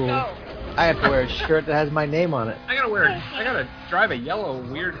so Venom, cool. go. I have to wear a shirt that has my name on it. I gotta drive a yellow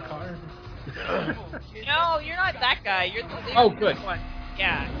weird car. No, you're not that guy. You're the Oh, good. one.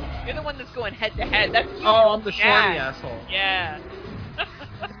 Yeah, you're the one that's going head to head. That's you. Oh, I'm the shorty Yeah. asshole. Yeah.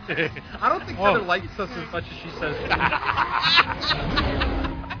 I don't think Heather likes us as much as she says.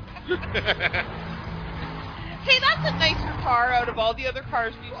 Hey, that's a nicer car out of all the other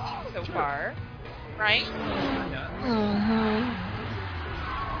cars we've seen so far, right?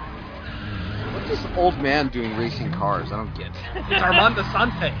 What's this old man doing racing cars? I don't get it. It's Armando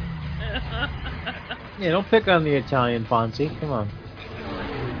Sante. Yeah, don't pick on the Italian Fonzie. Come on.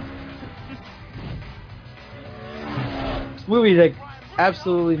 This movie like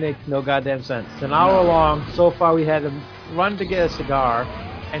absolutely makes no goddamn sense. It's an hour long. So far, we had to run to get a cigar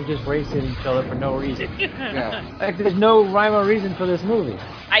and just race at each other for no reason. Yeah. Like, there's no rhyme or reason for this movie.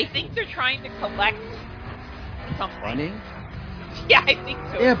 I think they're trying to collect something. Funny? Yeah, I think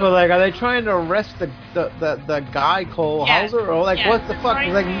so. Yeah, but like, are they trying to arrest the guy Cole Yes. Hauser, or like, Yes, what the they're fuck?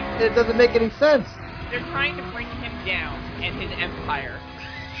 trying Like, to- it doesn't make any sense. They're trying to bring him down and his empire.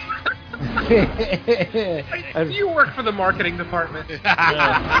 You work for the marketing department. Would I'm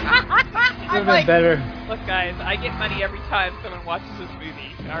have been like, better. look, guys, I get money every time someone watches this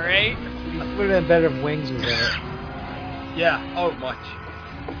movie. All right. Would have been better if Wings was in it. Yeah. Oh, much.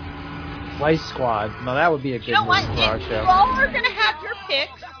 Vice Squad. Now that would be a good You know what? movie for our You show. all are gonna have your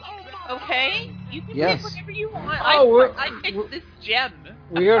picks, okay? You can Yes. pick whatever you want. Oh, I picked this gem.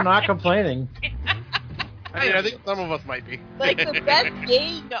 We are not complaining. I mean, I think some of us might be. Like the best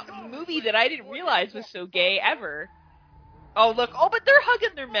gay movie that I didn't realize was so gay ever. Oh look! Oh, but they're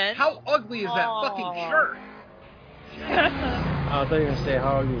hugging their men. How ugly is that fucking shirt? I thought you were gonna say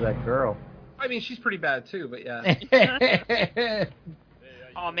how old is that girl? I mean, she's pretty bad too, but yeah.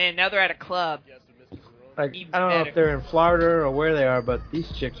 Oh man, now they're at a club. Like, Even I don't know better. if they're in Florida or where they are, but these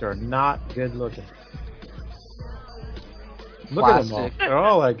chicks are not good looking. Look at them all. Plastic. They're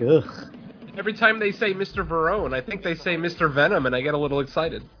all like, ugh. Every time they say Mr. Verone, I think they say Mr. Venom, and I get a little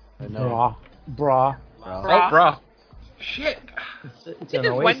excited. I know. Bra. Oh, brah. Shit. It's Look an at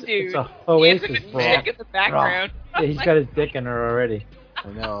this one Oasis. dude. It's a Dancing Oasis with bra. chick in the background. Yeah, he's got his dick in her already. I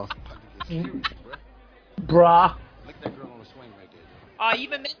know. Bra. Lick that girl on the swing right there.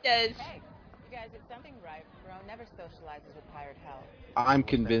 Eva Mendes. Hey, you guys did something right. Verone never socializes with hired help. I'm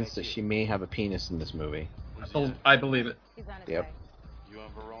convinced that she may have a penis in this movie. I believe it. He's on his Yep. way. You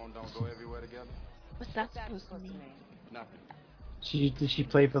and Verone don't go everywhere together? What's that What's that supposed to supposed to mean? mean? Nothing. Did she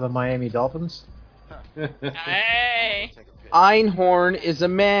play for the Miami Dolphins? Hey. Take a piss. Einhorn is a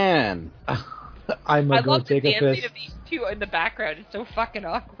man. I'm I gonna go love the take a dancing piss. of these two in the background. It's so fucking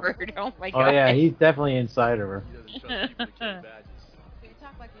awkward. Oh my Oh god. yeah, he's definitely inside of her. He doesn't trust people to carry badges. So you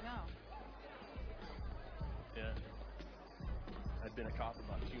talk like you know. Yeah. I'd been a cop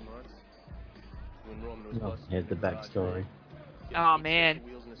about 2 months. When Roman was No, busted here's the in garage backstory. Oh, man.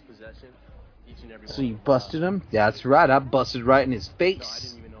 Wheels in his possession, each and every So one you of them. busted him? That's right, I busted right in his No, I face.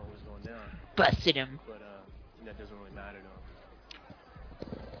 didn't even know what was going down. Busted him. But that doesn't really matter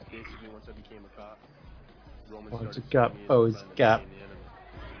though. Basically, once I became a cop, Roman Once started a cop, seeing me as always a friend cop. and the enemy.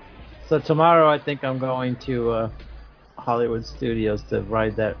 So tomorrow I think I'm going to Hollywood Studios to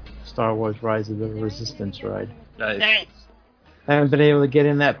ride that Star Wars Rise of the Resistance ride. Nice. I haven't been able to get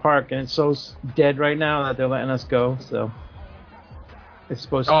in that park, and it's so dead right now that they're letting us go. So it's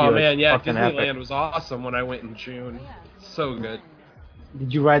supposed to be Oh like, man, yeah, fucking Disneyland epic. was awesome when I went in June. So good.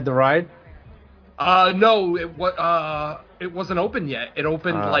 Did you ride the ride? No, it wasn't open yet. It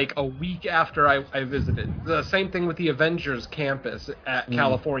opened like a week after I visited. The same thing with the Avengers campus at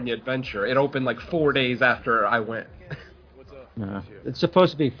California Adventure. It opened like 4 days after I went. It's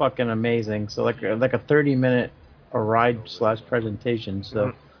supposed to be fucking amazing. So like a 30-minute ride / presentation.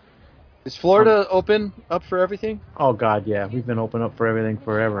 So Is Florida open up for everything? oh god, yeah, we've been open up for everything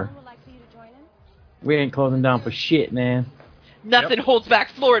forever. Would like for you to join him? We ain't closing down for shit, man. Nothing holds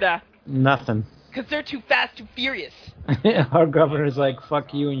back Florida. Nothing. Because they're too fast, too furious. Our governor's like,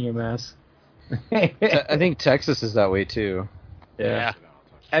 fuck you and your mess. I think Texas is that way too. Yeah.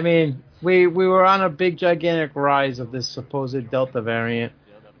 I mean, we were on a big, gigantic rise of this supposed Delta variant,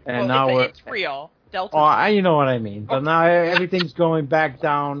 and now it's real. Delta. Oh, you know what I mean. But now everything's going back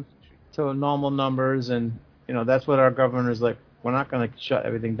down to normal numbers, and you know that's what our governor's like. We're not going to shut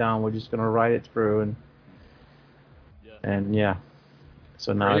everything down. We're just going to ride it through, and yeah.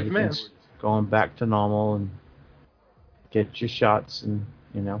 So now Brave man. everything's going back to normal, and get your shots, and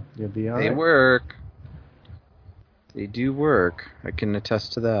you know you'll be all They right. work. They do work. I can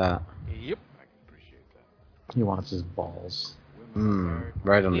attest to that. Yep. He wants his balls.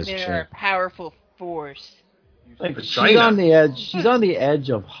 Right on his They're chin. a powerful force. Like she's Vagina. on the edge. She's on the edge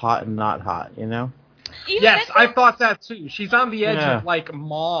of hot and not hot. You know. Even Yes, that- I thought that too. She's on the edge Yeah. of like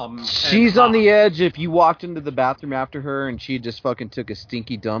mom. and She's on hot. the edge. If you walked into the bathroom after her and she just fucking took a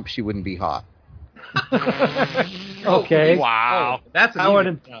stinky dump, she wouldn't be hot. Okay. Wow. Oh, that's an I easy-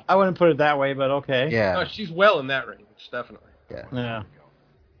 wouldn't. no. I wouldn't put it that way, but okay. Yeah. No, she's well in that range, definitely. Yeah.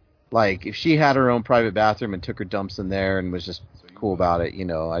 Like, if she had her own private bathroom and took her dumps in there and was just cool about it, you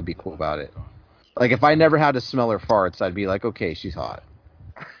know, I'd be cool about it. Like, if I never had to smell her farts, I'd be like, okay, she's hot.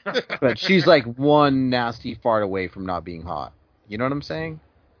 But she's like one nasty fart away from not being hot. You know what I'm saying?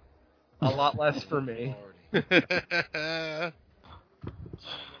 A lot less for me.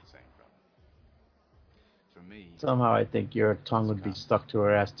 Somehow I think your tongue would be stuck to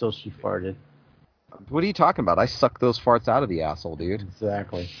her ass till she farted. What are you talking about? I suck those farts out of the asshole, dude.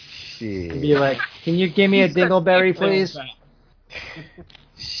 Exactly. Shit. Be like, can you give me a dingleberry, please?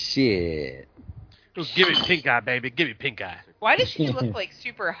 Shit. Just give me pink eye, baby. Give me pink eye. Why does she look like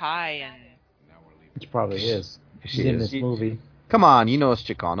super high and? She probably is. She She's in is. this movie. Come on, you know us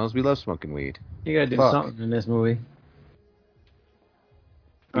Chicanos. We love smoking weed. You gotta do Fuck. something in this movie.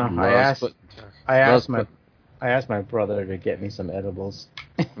 We I love asked. split- I asked love my my brother to get me some edibles.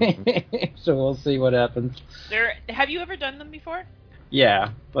 Mm-hmm. So we'll see what happens. Have you ever done them before?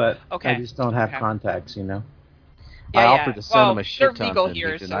 Yeah, but Okay. I just don't have Okay. contacts, you know. I offered to send him a shit they're ton legal and he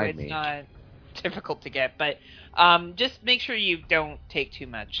here, so denied it's me. not difficult to get. But just make sure you don't take too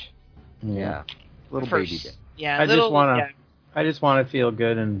much. Yeah. Little First- baby bit. Yeah, I little, just wanna. yeah. I just want to feel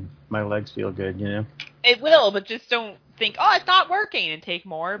good and my legs feel good, you know. It will, but just don't think, oh, it's not working, and take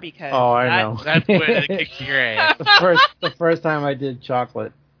more because. Oh, I know. That's when it kicks your ass. the first time I did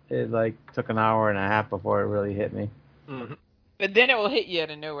chocolate, it like took an hour and a half before it really hit me. Mhm. But then it will hit you out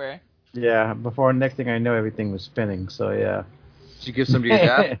of nowhere. Yeah, before next thing I know, everything was spinning. So yeah. Did you give some to your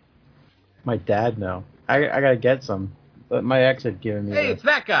dad? My dad, no. I gotta get some. But my ex had given me Hey, it's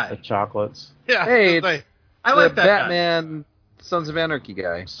that the guy. chocolates. Yeah. Hey, it's like, I like the that Batman Sons of Anarchy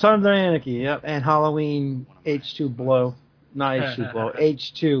guy. Sons of Anarchy, yep. And Halloween H2 Blow. Not H2 Blow.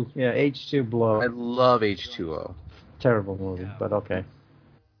 H2. Yeah, H2 I Blow. love H2O. Terrible movie, but okay.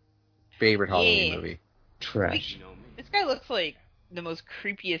 Favorite Halloween Yeah. movie. Trash. This guy looks like the most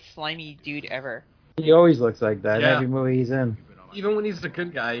creepiest, slimy dude ever. He always looks like that in Yeah. every movie he's in. guy. Even when he's a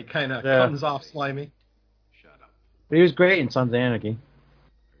good guy, he kind of Yeah. comes off slimy. But he was great in Sons of Anarchy.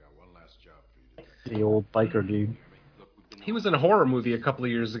 The old biker dude. He was in a horror movie a couple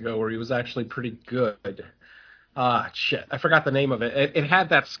of years ago where he was actually pretty good. Shit. I forgot the name of it. It had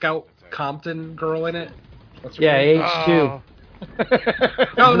that Scout Compton girl in it. What's her Yeah, name? H2.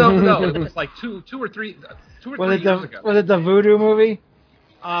 No. It was like two or three Was years it ago. the Voodoo movie?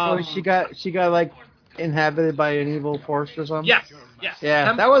 Um, Oh, she got like inhabited by an evil force or something. Yes.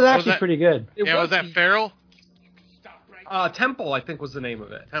 Yeah, that was actually that- pretty good. was that Farrell? Temple, I think, was the name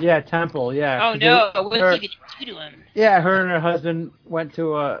of it. Yeah, Temple. Yeah. Oh 'cause no! they- What's her- he gonna do to him? Yeah, her and her husband went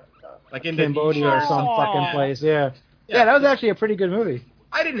to Like Cambodia or some Aw. fucking place. Yeah. Yeah, that was actually a pretty good movie.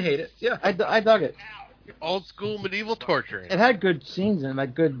 I didn't hate it. Yeah. I dug it. Old school medieval torturing. It had good scenes in it,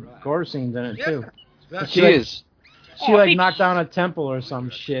 like good gore scenes in it too. Yeah. She like- is. She like knocked down a temple or some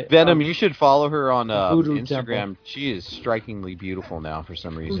shit. Venom, you should follow her on Voodoo Instagram. Temple. She is strikingly beautiful now for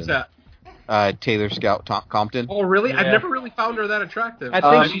some reason. Who's that? Taylor Scout Compton. Oh, really? I've Yeah. never really found her that attractive. I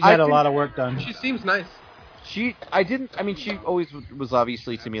think she's had I a think- lot of work done. She seems nice. She always was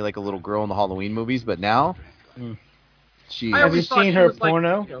obviously to me like a little girl in the Halloween movies, but now, she. I Have always you thought seen she her was like,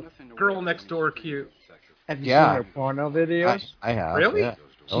 porno? you know, girl next door cute. Have you Yeah. seen her porno videos? I have. Really? Yeah.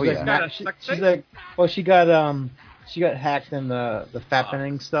 She's Oh like, yeah. Got a she's sex tape? like, well, she got hacked in the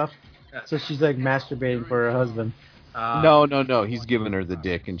fappening stuff, so she's like masturbating for her husband. No. He's giving her the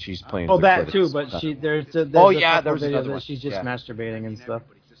dick, and she's playing. Oh, with that the too, clitoris. but there's a yeah, couple there was videos another that one. she's just Yeah. masturbating and stuff.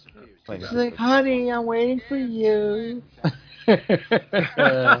 Playing She's with like, the honey, I'm waiting for you. Good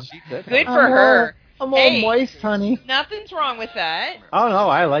I'm for her. I'm all Hey. moist, honey. Nothing's wrong with that. Oh no,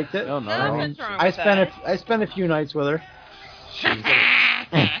 I liked it. No, no. Nothing's wrong I with spent that. I spent a few nights with her.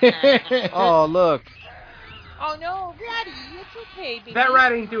 Oh look, Oh no, Ratty, it's okay, baby. That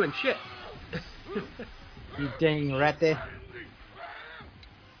rat ain't doing shit. You dang ratty.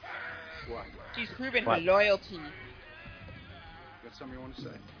 She's proven What? her loyalty. Got something you want to say?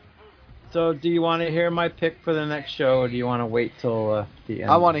 So, do you want to hear my pick for the next show, or do you want to wait till the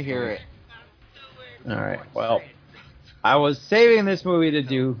end? I want to hear it. All right. Well, I was saving this movie to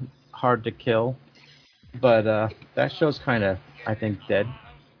do Hard to Kill, but that show's kind of, I think, dead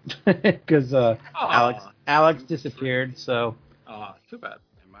because Alex disappeared. So Too bad.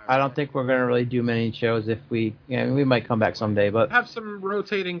 I don't think we're gonna really do many shows. If we might come back someday, but Have some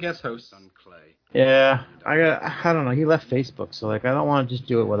rotating guest hosts. Yeah, I don't know. He left Facebook, so like I don't want to just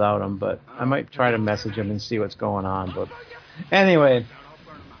do it without him, but I might try to message him and see what's going on. But anyway,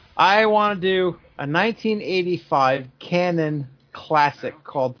 I want to do a 1985 canon classic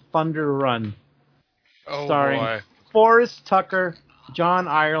called Thunder Run, Oh starring boy. Forrest Tucker, John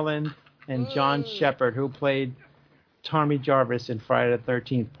Ireland, and John Shepard, who played Tommy Jarvis in Friday the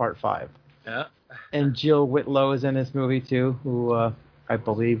 13th Part 5. Yeah. And Jill Whitlow is in this movie too, who I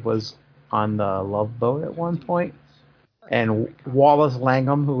believe was on the Love Boat at one point. And Wallace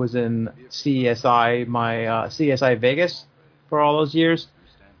Langham, who was in CSI, CSI Vegas for all those years.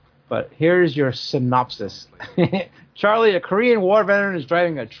 But here's your synopsis. Charlie, a Korean War veteran, is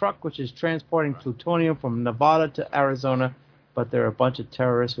driving a truck which is transporting plutonium from Nevada to Arizona, but there are a bunch of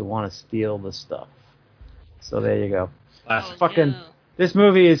terrorists who want to steal the stuff. So there you go. This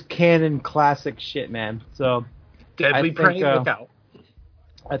movie is canon classic shit, man. So Deadly Prey, look out.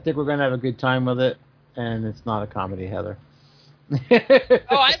 I think we're gonna have a good time with it, and it's not a comedy, Heather. Oh,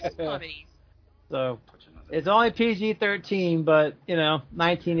 I love comedies. So it's only PG-13, but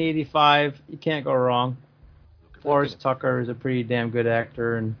 1985, you can't go wrong. Forrest Tucker is a pretty damn good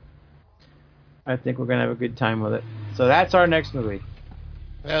actor, and I think we're gonna have a good time with it. So that's our next movie.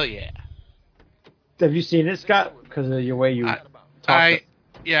 Hell yeah. Have you seen it, Scott? Because of your way you talk.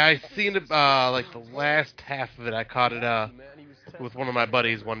 Yeah, I seen it like the last half of it. I caught it with one of my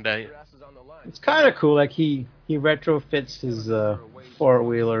buddies one day. It's kind of cool. Like he retrofits his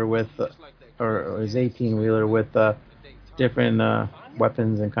 4-wheeler with, or his 18-wheeler with different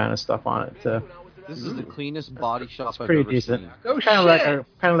weapons and kind of stuff on it. This is the cleanest body shop I've pretty ever decent. seen. Kind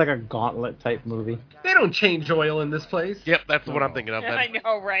of like a Gauntlet type movie. They don't change oil in this place. Yep, that's what I'm thinking of. I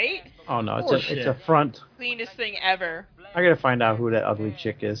know, right? Oh no, it's a front. Cleanest thing ever. I gotta find out who that ugly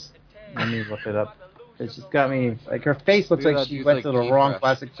chick is. Let me look it up. It's just got me like her face looks like she went to the wrong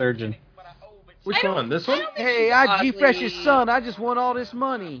plastic surgeon. Which one? This one? Hey, I G-Fresh your son. I just won all this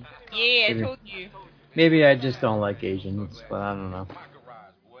money. Yeah, I told you. Maybe I just don't like Asians, but I don't know.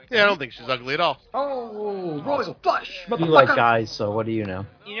 Yeah, I don't think she's ugly at all. Oh, royal flush. You like guys, so what do you know?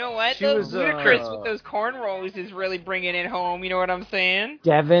 You know what? She Those was, Ludacris with those cornrows is really bringing it home. You know what I'm saying?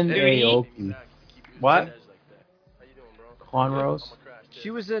 Devin Duty. Aoki. What? Cornrows? She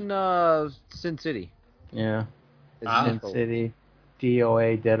was in Sin City. Yeah. Ah. Sin City.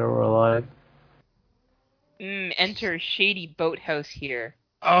 DOA, Dead or Alive. Enter Shady Boathouse here.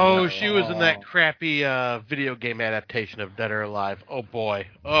 Oh, she was in that crappy video game adaptation of Dead or Alive. Oh boy.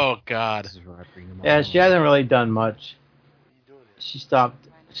 Oh god. Yeah, she hasn't really done much. She stopped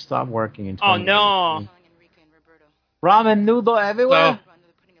working in 2018. Oh no. Ramen noodle everywhere? So,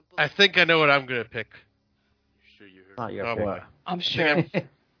 I think I know what I'm gonna pick. Not your Oh pick. boy. I'm sure.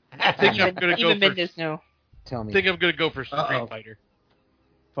 I think I'm gonna go Even for. Mendes know. Tell me. I think I'm gonna go for Street Fighter.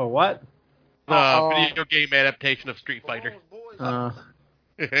 For what? Video game adaptation of Street Fighter.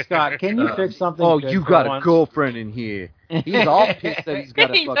 Scott, can you fix something? Oh, good you for got once? a girlfriend in here. He's all pissed that he's got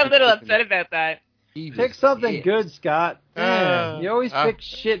a He's fucking a little girlfriend. upset about that. Pick something good, Scott. Man, you always pick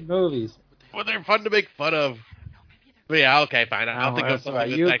shit movies. Well, they're fun to make fun of. But yeah, okay, fine. I'll think of That's something all right.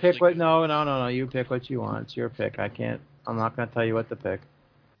 that's You actually pick what? good. No. You pick what you want. It's your pick. I'm not gonna tell you what to pick.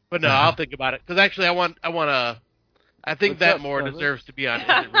 But no, I'll think about it. Because actually, I think What's that up, more brother? deserves to be on. Is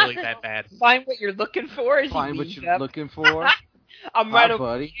it really that bad? Find what you're looking for. As Find you what leave you're up. looking for. I'm right over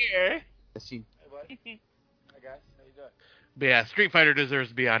buddy. here. But yeah, Street Fighter deserves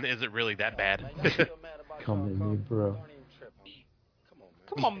to be on. Is it really that bad? Come with me, bro.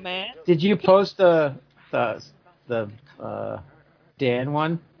 Come on, man. Did you post the Dan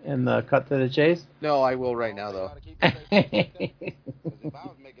one in the cut to the chase? No, I will right now, though.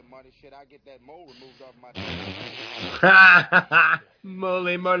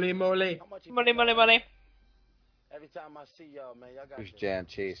 Molly. Money. Every time I see y'all, man, y'all got There's Jan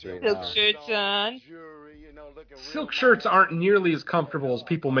Chase right Silk now. shirts on. Silk shirts aren't nearly as comfortable as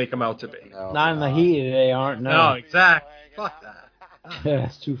people make them out to be. No. Not in the heat, they aren't. No, No, exactly. Fuck that.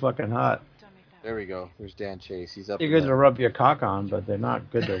 it's too fucking hot. There we go. There's Dan Chase. He's up. They're in good the- to rub your cock on, but they're not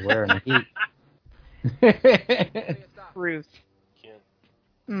good to wear in the heat. Ruth.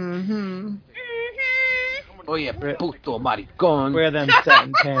 Mm-hmm. Oye, puto maricón. Wear them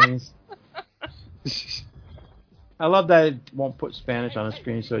satin panties. I love that it won't put Spanish on the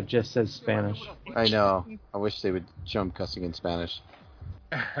screen, so it just says Spanish. I know. I wish they would show him cussing in Spanish.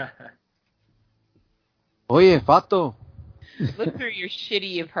 Oye, Fato. Look through your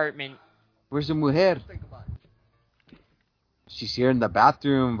shitty apartment. Where's the mujer? She's here in the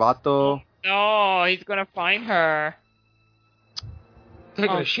bathroom, Vato. No, he's gonna find her.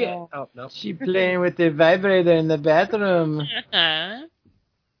 Taking Oh, a shit. no. Oh, no. She playing with the vibrator in the bathroom.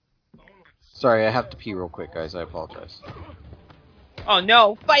 Sorry, I have to pee real quick, guys. I apologize. Oh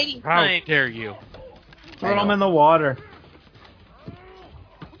no, fighting How time! dare you? Throw him in the water.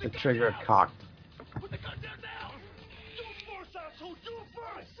 The trigger cocked.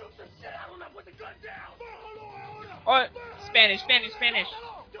 Oh, Spanish.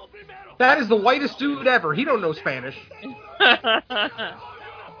 That is the whitest dude ever. He don't know Spanish.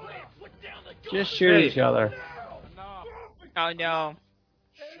 Just shoot each other. Oh no.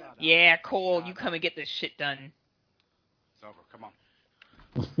 Yeah, Cole, you come and get this shit done. It's over. Come on.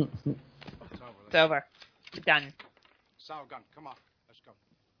 It's over. It's done. Sour gun. Come on. Let's go.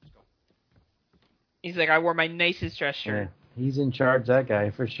 He's like, I wore my nicest dress shirt. Yeah, he's in charge, that guy,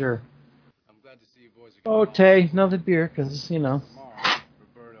 for sure. I'm glad to see you boys again. Oh, Tay, another beer, because,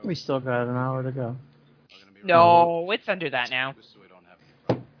 we still got an hour to go. No, it's under that now.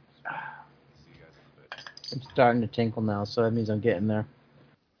 I'm starting to tinkle now, so that means I'm getting there.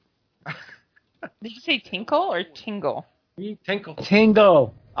 Did you say tinkle or tingle? Tinkle.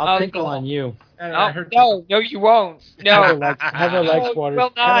 Tingle! I'll Oh, tinkle no. on you. No, you won't. No. Heather likes No, water.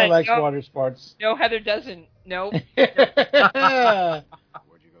 will not. Heather likes No. water sports. No, Heather doesn't. No.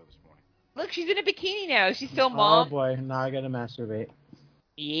 Look, she's in a bikini now. She's still Oh mom. boy, now I gotta masturbate.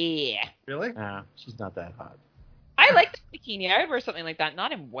 Yeah. Really? Nah, she's not that hot. I like the bikini. I would wear something like that.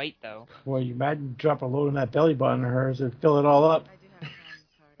 Not in white, though. Well, you imagine drop a load on that belly button of hers and fill it all up.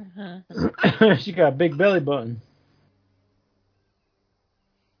 She got a big belly button.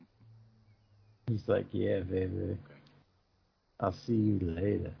 He's like, yeah, baby. I'll see you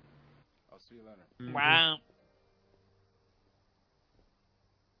later. I'll see you later. Wow.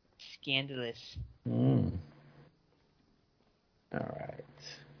 Scandalous. Mm. All right.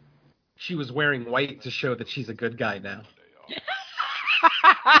 She was wearing white to show that she's a good guy now.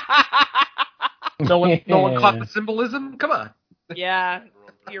 No one caught the symbolism? Come on. Yeah,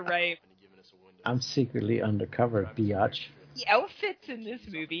 you're right. I'm secretly undercover, biatch. The outfits in this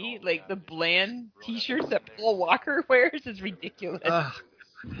movie, like the bland t-shirts that Paul Walker wears, is ridiculous.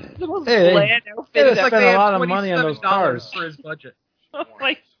 The most Hey, bland they outfits spent ever. a lot of money on those cars. for his budget. Oh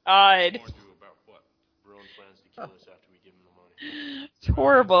my god. It's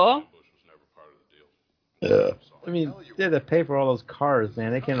horrible. I mean, they had to pay for all those cars,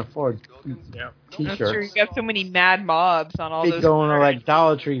 man. They can't afford That's t-shirts. true. You got so many mad mobs on all They those going to cars. like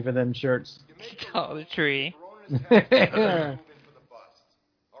Dollar Tree for them shirts. Dollar Tree.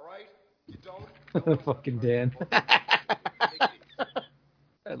 Fucking Dan. I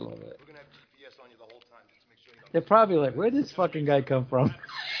love it. They're probably like, where'd this fucking guy come from?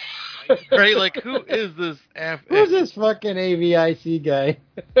 Right? Like, who is this? Who's this fucking AVIC guy?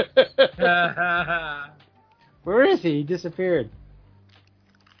 Where is he? He disappeared.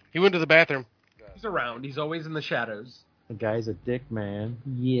 He went to the bathroom. He's around. He's always in the shadows. The guy's a dick, man.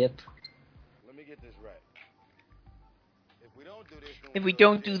 Yep. Let me get this right. If we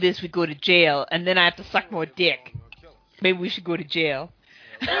don't do this, we go to jail, and then I have to suck more dick. Maybe we should go to jail.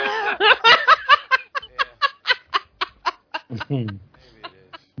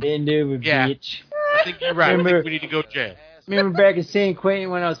 Bend over, Yeah. bitch. I think you're right. I think we need to go to jail. Remember back in San Quentin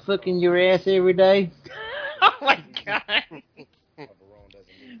when I was fucking your ass every day? Oh my god.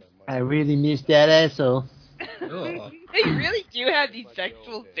 I really miss that asshole. They really do have these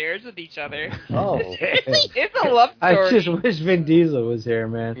sexual affairs with each other. Oh. It really is a love I story. just wish Vin Diesel was here,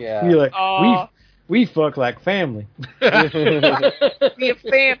 man. Yeah. You're like, Aw. we fuck like family. Be a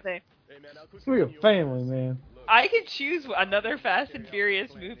family. We're a family, man. I could choose another Fast and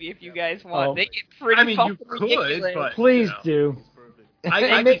Furious movie if you guys want. Oh. They get pretty I mean, you fucking could, ridiculous. but Please do.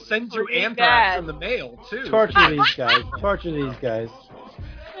 I Make- could send you pretty anthrax bad. in the mail too. Torture these guys. Torture these guys.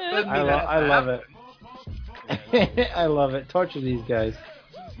 I love it. I love it. Torture these guys.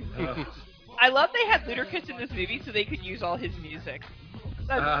 I love they had Ludacris in this movie so they could use all his music.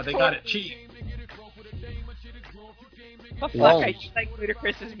 They got it cheap. The fuck, Wow. I just like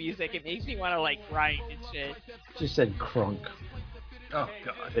Ludacris's music. It makes me want to like grind and shit. Just said crunk. Oh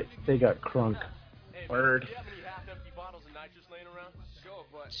god. They got crunk. Word.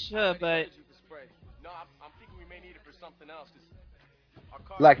 Sure, but No, I'm thinking we may need it for something else. 'Cause our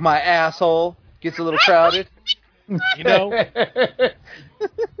car- Like my asshole gets a little crowded. You know?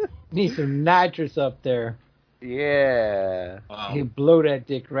 Need some nitrous up there. Yeah. You blow that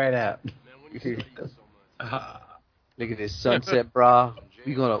dick right out. Look at this sunset, brah.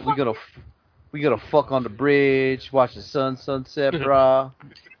 We gonna fuck on the bridge, watch the sunset, brah. I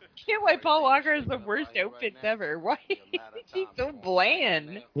can't why Paul Walker has the worst outfits ever. Why is he so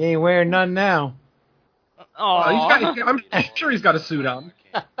bland? He ain't wearing none now. Oh, I'm sure he's got a suit on.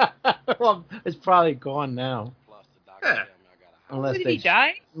 Well, it's probably gone now. Yeah. Unless Did he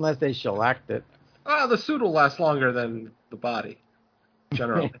die? Unless they shellacked it. The suit will last longer than the body,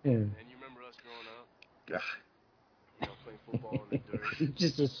 generally. And you remember us growing up? Yeah. You know, playing football in the dirt.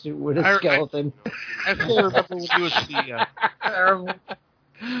 Just a suit with a skeleton. I still remember when he was the. Terrible.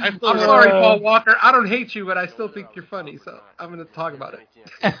 I still I'm remember, sorry, Paul Walker. I don't hate you, but I still think you're funny, so I'm going to talk about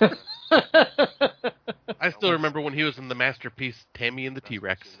it. I still remember when he was in the masterpiece Tammy and the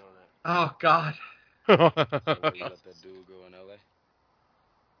T-Rex. Oh, God.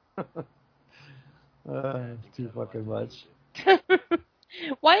 Too fucking much.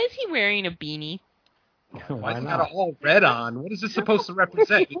 Why is he wearing a beanie? Why is he got all red on? What is this supposed to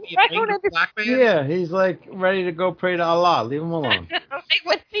represent? Is he I an don't angry black man? Yeah, he's like ready to go pray to Allah. Leave him alone. Like,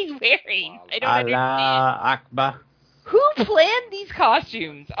 what's he wearing? I don't understand. Allah Akbar. Who planned these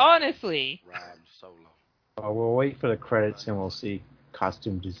costumes? Honestly. Oh, we'll wait for the credits and we'll see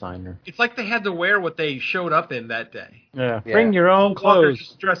costume designer. It's like they had to wear what they showed up in that day. Yeah, bring your own Walker clothes.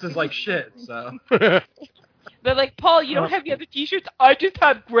 just dresses like shit, so. They're like, Paul, you don't have the other t-shirts? I just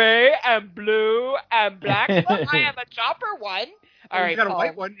have gray and blue and black. Well, I have a chopper one. All right, you got Paul, a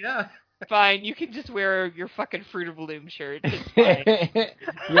white one, yeah. fine. You can just wear your fucking Fruit of the Loom shirt. It's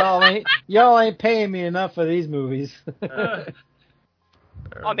fine. y'all ain't paying me enough for these movies.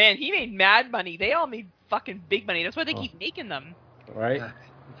 Oh, man, he made mad money. They all made fucking big money. That's why they keep making them. Right?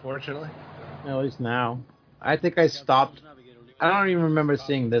 Unfortunately. At least now. I think I stopped. I don't even remember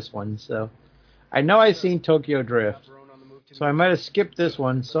seeing this one, so. I know I've seen Tokyo Drift. So I might have skipped this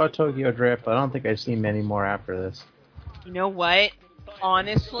one, saw Tokyo Drift, but I don't think I've seen many more after this. You know what?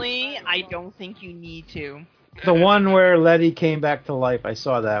 Honestly, I don't think you need to. The one where Letty came back to life, I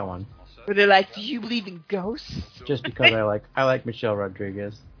saw that one. Where they're like, do you believe in ghosts? Just because I like Michelle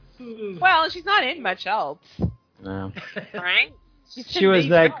Rodriguez. Well, she's not in much else. No. Right? She was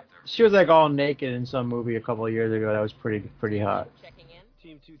like all naked in some movie a couple of years ago. That was pretty hot.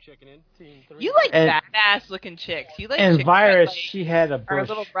 Team 2 checking in. Team 3. You like badass looking chicks. You like and chicks Virus, that, like, she had a are a bush.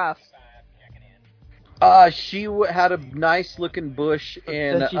 little rough. She had a nice looking bush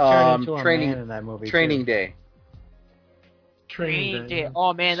in Then she turned into a man in that movie, Training too. Day. Training Day.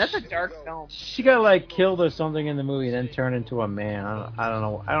 Oh man, that's a dark film. She got like killed or something in the movie, and then turned into a man. I don't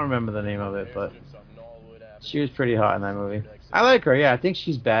know. I don't remember the name of it, but she was pretty hot in that movie. I like her. Yeah, I think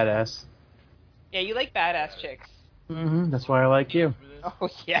she's badass. Yeah, you like badass chicks. That's why I like you. Oh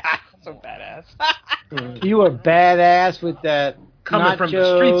yeah, so badass. You were badass with that Coming from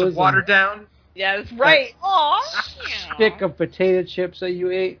the streets of Waterdown. Yeah, that's right. Aw. Stick of potato chips that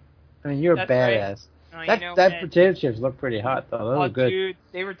you ate. I mean, you're That's badass. right. Oh, that you know that what? potato chips look pretty hot though. They look good. Dude,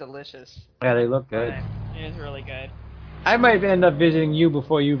 they were delicious. Yeah, they look good. It was really good. I might end up visiting you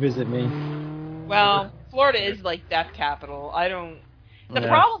before you visit me. Well, Florida is like death capital. I don't. The Yeah.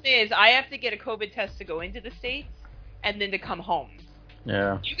 problem is, I have to get a COVID test to go into the States, and then to come home.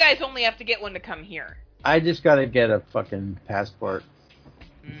 Yeah. You guys only have to get one to come here. I just gotta get a fucking passport.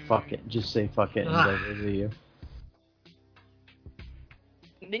 Fuck it. Just say fuck it and go visit you.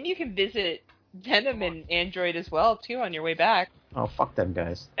 And then you can visit Venom and Android as well too on your way back. Oh, fuck them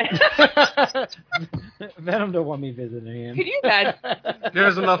guys. Venom don't want me visiting him. Could you imagine?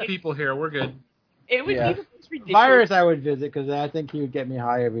 There's enough people here. We're good. It would Yeah. be the most ridiculous. Virus I would visit because I think he would get me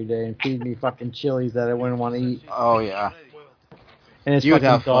high every day and feed me fucking chilies that I wouldn't want to eat. Oh yeah. And his You would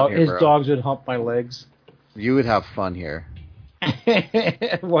fucking have fun here, his bro. dogs would hump my legs. You would have fun here.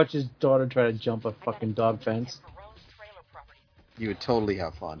 Watch his daughter try to jump a fucking dog fence. You would totally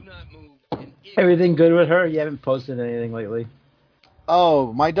have fun. Everything good with her? You haven't posted anything lately?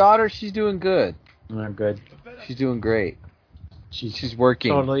 Oh, my daughter, she's doing good. I'm good. She's doing great. She's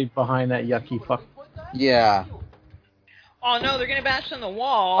working. Totally behind that yucky fuck. Yeah. Oh no, they're gonna bash on the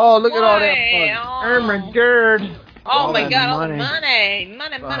wall. Oh, look at all that Why? fun. Oh. Ermagerd. Oh All my that god, all the money.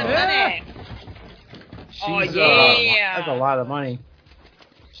 money. Money. Oh She's, yeah. That's a lot of money.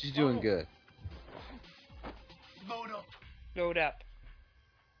 She's doing good. Load up.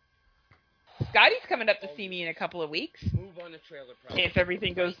 Scotty's coming up to see me in a couple of weeks. If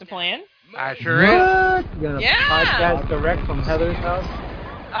everything goes to plan. I sure is. What? You gonna Yeah. podcast direct from Heather's house?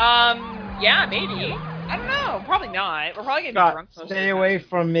 Yeah, maybe. I don't know. Probably not. We're probably gonna be Scott, drunk most of stay the away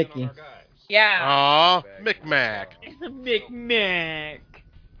from Mickey. time. Yeah. Aw, Micmac. Mick.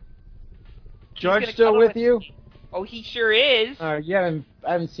 George gonna still cuddle with with you? Oh, he sure is. I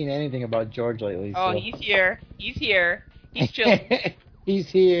haven't seen anything about George lately. Oh, so. he's here. He's here. He's chilling. He's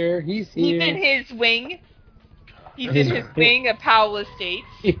here. He's He's in here. his wing. He's in his wing of Powell Estates.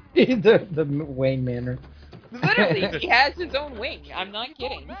 the Wayne Manor. Literally, he has his own wing. I'm not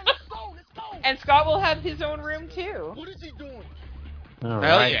kidding. And Scott will have his own room too. All Hell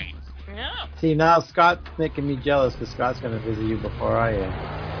right. yeah. No. See, now Scott's making me jealous because Scott's going to visit you before I am.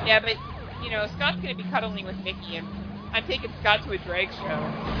 Yeah, but, Scott's going to be cuddling with Mickey, and I'm taking Scott to a drag show.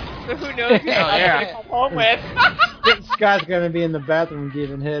 So who knows who I'm going to come home with. Scott's going to be in the bathroom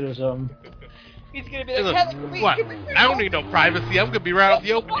giving head or something. He's going to be like, what? I don't need no privacy. I'm going to be right out in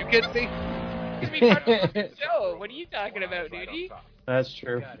the open. You kidding me? He's going to be part of the show. What are you talking about, dude? That's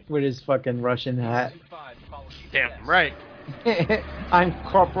true. With his fucking Russian hat. Damn right. I'm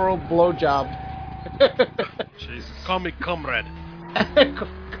Corporal Blowjob. Jesus. Call me comrade.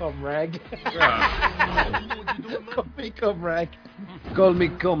 Comrag. Call me Comrag. Call me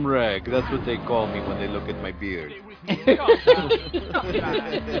Comrag. That's what they call me when they look at my beard.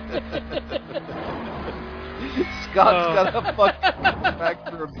 Scott's got a fucking back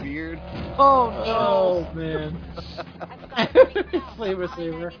for a beard. Oh no, man. Flavor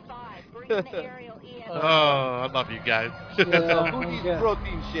saver. Oh, I love you guys. Yeah, who needs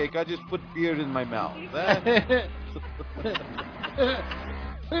protein shake? I just put beard in my mouth.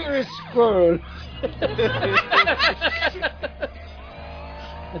 Where is squirrel?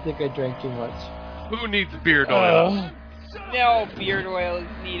 I think I drank too much. Who needs beard oil? No beard oil is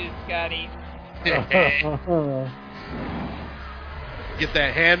needed, Scotty. Get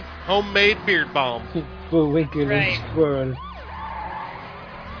that homemade beard balm. Wicked Right. squirrel.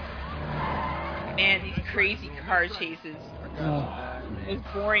 Man, these crazy car chases. Those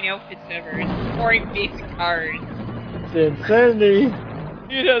boring outfits ever. It's boring basic cars. It's insanity.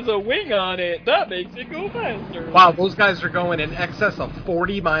 It has a wing on it. That makes it go faster. Wow, those guys are going in excess of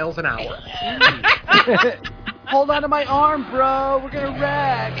 40 miles an hour. Hold on to my arm, bro. We're gonna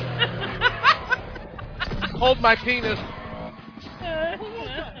wreck. Hold my penis.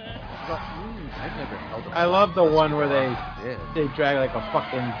 I've never held I love the one where they drag like a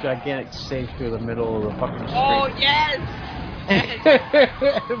fucking gigantic safe through the middle of the fucking street. Oh, yes!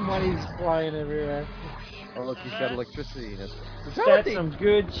 Money's flying everywhere. Oh, look, he's got electricity in it. That's some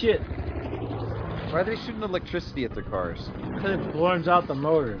good shit. Why are they shooting electricity at their cars? Because it burns out the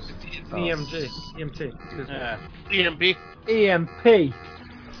motors. It's EMT. Excuse me. EMP. EMP.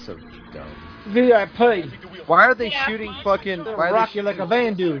 So dumb. VIP. Why are they shooting fucking... They'll Why are rock they you like a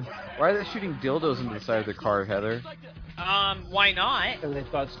van dude. Why are they shooting dildos into the side of their car, Heather? Why not? Because they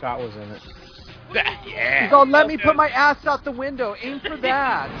thought Scott was in it. Yeah. He's all, let me put my ass out the window. Aim for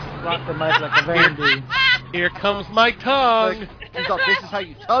that. Rock the mic like a van dude. Here comes my tongue. He's all, this is how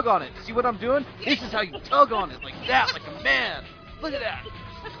you tug on it. See what I'm doing? This is how you tug on it. Like that, like a man. Look at that.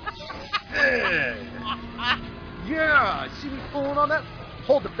 Yeah. See me pulling on that?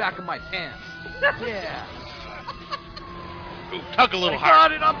 Hold the back of my pants. Yeah. Ooh, tug a little I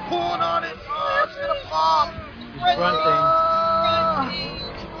hard. got it. I'm pulling on it. Oh, it's gonna pop. He's grunting.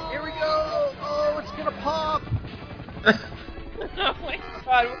 Here we go. Oh, it's gonna pop. Oh my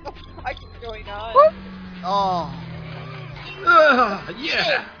god, what the fuck is going on? Oh.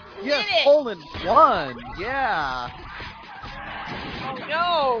 Yeah. Yes, hole in one. Yeah. Oh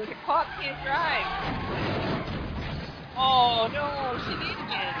no, the cop can't drive. Oh no,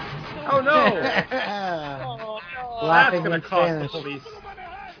 shenanigans. Oh no. Oh no. That's Laughing gonna in cost the Spanish. police.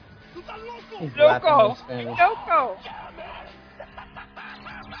 He's laughing Loco! in Spanish. Loco!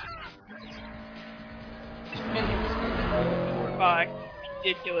 Fuck.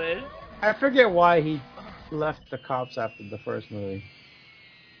 Ridiculous. I forget why he left the cops after the first movie.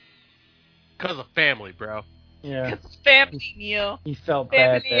 Because of family, bro. Yeah. It's family, Neil. He felt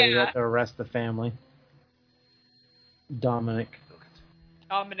bad Family, that he yeah. had to arrest the family. Dominic.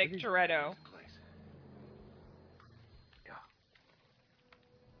 Dominic Toretto.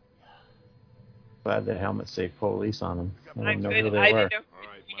 Glad the helmet saved police on him. I I'm didn't know good. who they I were. didn't know.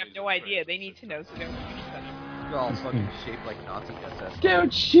 I have no idea. They need to know, so don't shoot them. They're all fucking shaped like Nazi SS.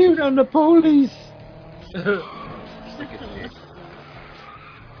 Don't shoot on the police!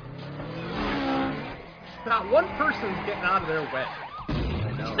 Not one person's getting out of their way.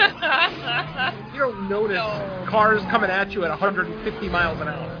 I know. You don't notice cars coming at you at 150 miles an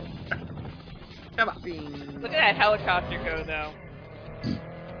hour. Come on. Look at that helicopter go, though.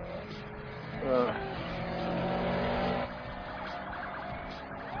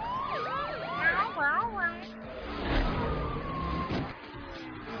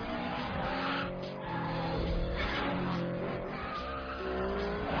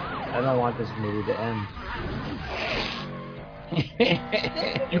 I don't want this movie to end.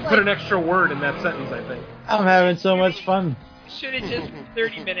 You put an extra word in that sentence, I think. I'm having so much fun. Should have just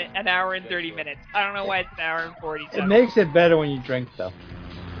been an hour and 30 minutes. I don't know why it's an hour and 47. It makes it better when you drink, though.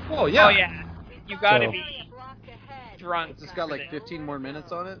 Oh, yeah. Oh, yeah. You gotta So- be drunk. It's just got like 15 more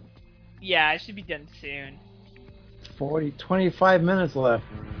minutes on it. Yeah, it should be done soon. 25 minutes left.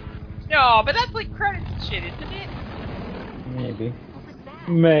 No, but that's like credits and shit, isn't it? Maybe.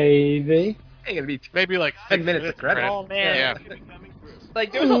 Maybe. Ain't gonna be Maybe like 10 minutes of credit. Oh man. Yeah.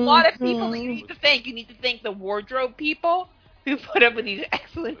 Like there's a lot of people that you need to thank. You need to thank the wardrobe people who put up with these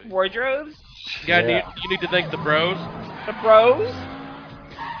excellent wardrobes. You need to thank the bros. The bros.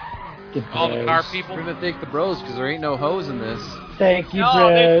 All the car people. We're gonna thank the bros because there ain't no hoes in this. Thank you, No,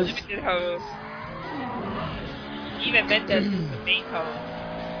 there's bros. limited hoes. Even Mendez is the main host.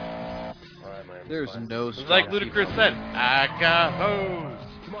 There's no. It's like Ludacris said, I got hoes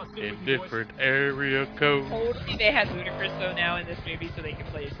in different area codes. Totally, they had Ludacris though now in this movie so they can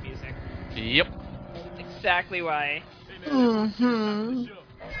play his music. Yep. That's exactly why. Mm-hmm.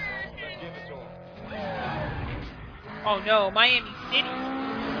 Oh no, Miami City.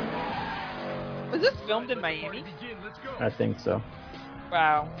 Was this filmed in Miami? I think so.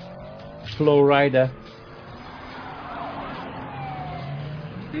 Wow. Florida.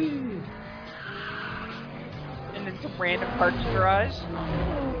 And then some random parking garage.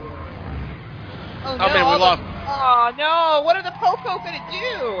 Oh no! Oh man, we lost. Oh no! What are the Popo gonna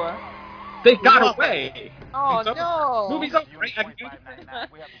do? They got away. Oh It's over. no! Movie's over.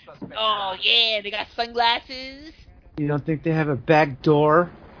 Oh yeah, they got sunglasses. You don't think they have a back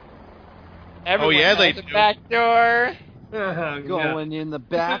door? Everyone yeah, they has a do. back door. Going in the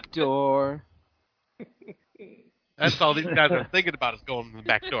back door. That's all these guys are thinking about is going in the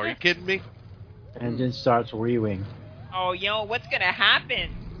back door. Are you kidding me? Engine starts re-wing. Oh, what's gonna happen?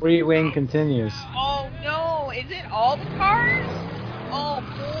 Re-wing continues. Oh no! Is it all the cars? Oh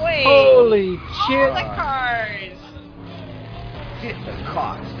boy! Holy shit! All the cars! Get the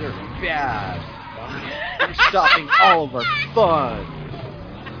cops. They're bad. They're stopping all of our fun.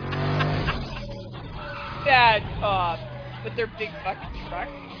 Bad cops with their big fucking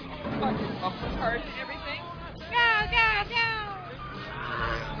trucks, fucking bumper cars and everything. Go, go, go!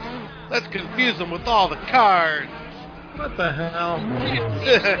 Let's confuse them with all the cars. What the hell?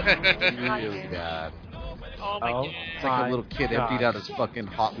 Really bad. Oh my god! It's like a little kid emptied out his fucking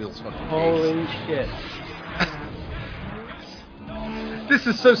Hot Wheels fucking case. Holy shit. This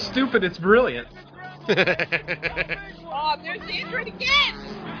is so stupid, it's brilliant. Oh, there's the Android again!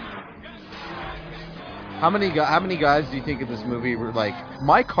 How many guys do you think in this movie were like,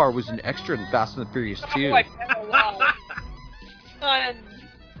 my car was an extra in Fast and the Furious 2? Oh, I bet a lot.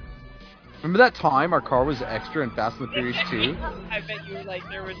 Remember that time our car was extra in Fast and the Furious 2? I bet you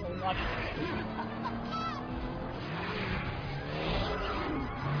there was a lot of.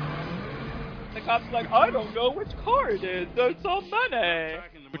 The cop's like, I don't know which car it is. There's so many.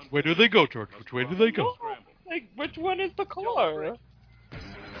 Which way do they go, George? Which way do they go? Like, which one is the car?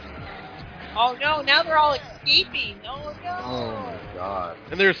 Oh no! Now they're all escaping. Oh no! Oh my god.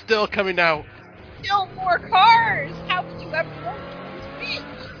 And they're still coming out. Still more cars. How would you ever know this bitch?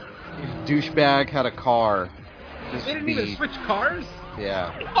 This douchebag had a car. This They didn't even beat. switch cars?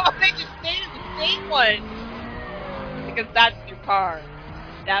 Yeah. Oh, they just stayed in the same one. Because that's your car.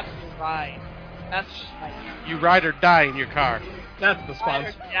 That's your ride. That's right. You ride or die in your car. That's the Ride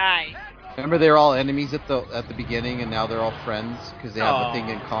or sponsor. die. Remember they were all enemies at the beginning, and now they're all friends because they have Aw. the thing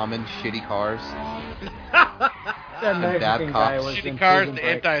in common: shitty cars. That bad Mexican guy cops. was Shitty in cars, Prison the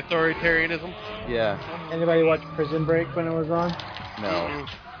Break. anti-authoritarianism. Yeah. Anybody watch Prison Break when it was on? No.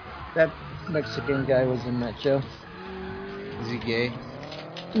 That Mexican guy was in that show. Is he gay?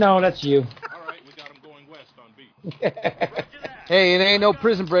 No, that's you. Hey, it ain't no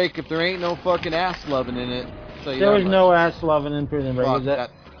Prison Break if there ain't no fucking ass loving in it. So There was no ass loving in Prison Break. Fuck It that.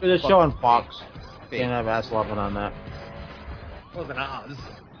 was a show on Fox. Fake. Can't have ass loving on that. Wasn't Oz.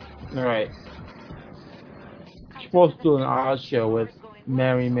 Right. Supposed to do an Oz show with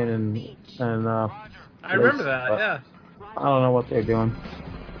Merriman and I remember Liz, that, but yeah. I don't know what they're doing.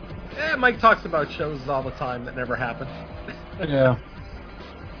 Yeah, Mike talks about shows all the time that never happen. Yeah.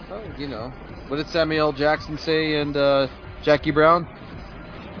 Oh, you know. What did Samuel L. Jackson say and Jackie Brown?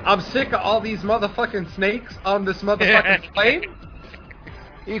 I'm sick of all these motherfucking snakes on this motherfucking plane.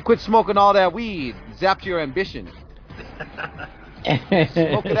 You quit smoking all that weed. Zapped your ambition.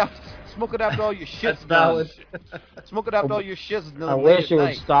 Smoke it out. Smoke it after all your shit's That's valid. done. Smoke it after all your shit's done. I late wish at it would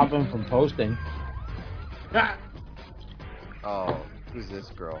night. stop him from posting. Oh, who's this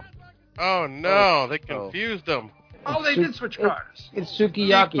girl? Oh no, they confused them. Oh, they did switch cars. It's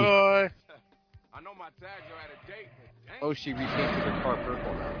Sukiyaki. Boy. I know my tags are at a date, but dang. Oh, she repainted her car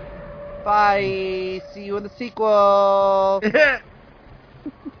purple now. Bye. See you in the sequel.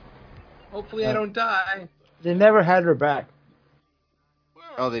 Hopefully I don't die. They never had her back.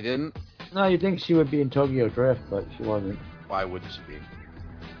 Oh, they didn't? No, you'd think she would be in Tokyo Drift, but she wasn't. Why wouldn't she be?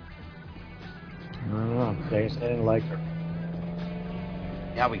 I don't know. I guess I didn't like her.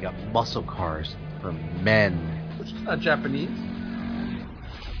 Now we got muscle cars for men. Which is not Japanese.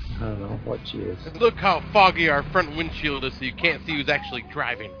 I don't know what she is. And look how foggy our front windshield is, so you can't see who's actually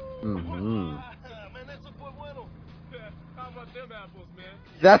driving. Mm-hmm.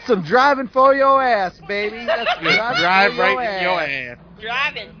 That's some driving for your ass, baby. That's some Drive for right in your ass.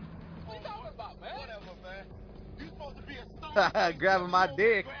 Driving. Grabbing my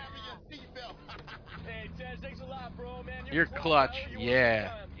dick. You're clutch.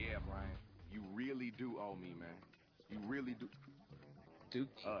 Yeah. Yeah, Brian. You really do owe me, man. You really do.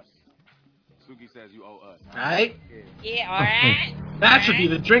 Us. Suki says you owe us. Alright? Yeah, alright. That should be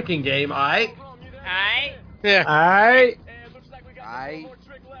the drinking game, alright? Alright. Yeah. Alright.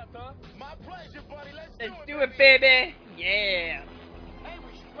 Let's do it, baby. Yeah.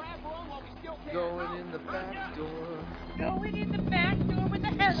 Going in the back door. Going in the back door with a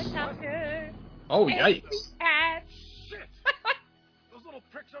helicopter. Oh, yikes. Those little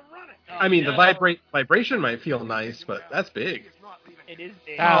pricks are running. I mean, the vibration might feel nice, but that's big. It is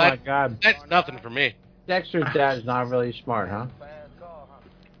big. Oh my God. That's nothing for me. Dexter's dad is not really smart, huh?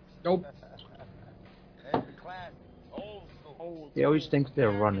 Nope. He always thinks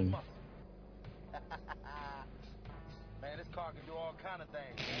they're running. Man, this car can do all kind of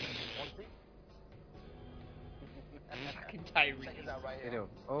things. Fucking Tyrese.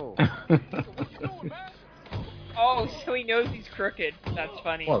 Oh. Oh, so he knows he's crooked. That's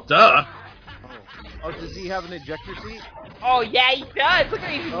funny. Well, duh. Oh, does he have an ejector seat? Oh, yeah, he does. Look at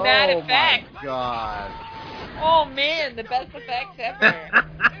these mad effects. Oh my God. Oh, man, the best effects ever.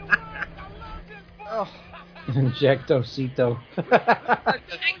 Oh. Injectocito.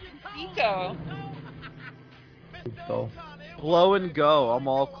 Injectocito. Blow and go. I'm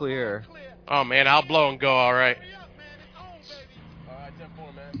all clear. Oh man, I'll blow and go. All right. Alright,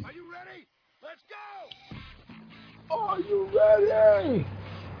 10-4, man. Are you ready? Let's go! Are you ready?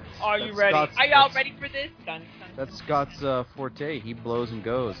 Are you That's ready? Scott's- Are y'all ready for this? Dun, dun. That's Scott's forte. He blows and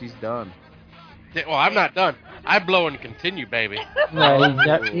goes. He's done. Yeah, well, I'm not done. I blow and continue, baby. No,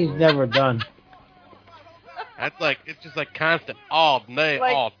 he's never done. That's like it's just like constant all night,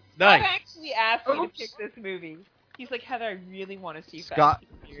 Like, all Scott night. actually asked me to pick this movie. He's like, Heather, I really want to see Scott- Fast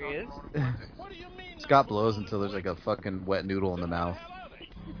and Furious. Scott blows until there's like a fucking wet noodle in the mouth.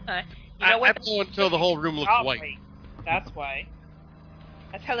 You know I what? blow until the whole room looks Oh, white. wait. That's why.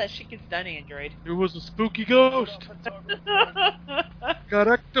 That's how that shit gets done, Android. There was a spooky ghost. Got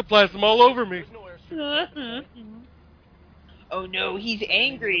ectoplasm all over me. Oh no, he's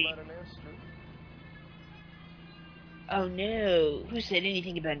angry. Oh no, who said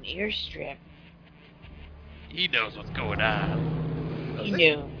anything about an airstrip? He knows what's going on. He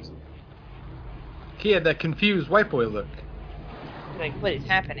knows. He had that confused white boy look. Like, what is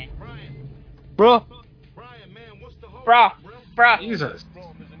happening? Bruh. Bruh. Jesus.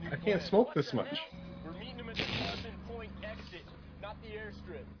 I can't smoke this much. We're meeting him at the Pleasant Point exit, not the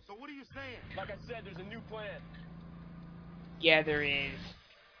airstrip. So what are you saying? Like I said, there's a new plan. Yeah, there is.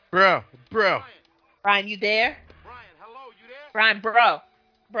 Bro. Brian, you there? Brian, hello, you there? Brian, bro,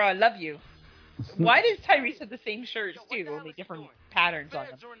 I love you. Why does Tyrese have the same shirts too, only different patterns on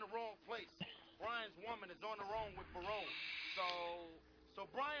them? Feds are in the wrong place. Brian's woman is on her own with Barone. So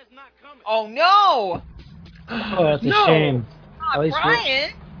Brian's not coming. Oh no! Oh, that's a shame. Not At least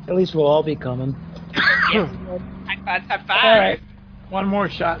Brian! At least we'll all be coming. High five, high five. All right, one more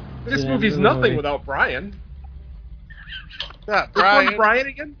shot. This Yeah, movie's really. nothing without Brian. Not Which one's Brian. Brian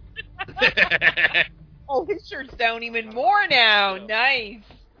again? Oh, his shirt's down even more now. Nice.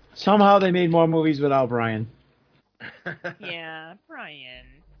 Somehow they made more movies without Brian. Yeah, Brian.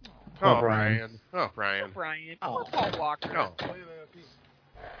 Oh, Brian. Brian. Brian. Oh. Paul Walker. No.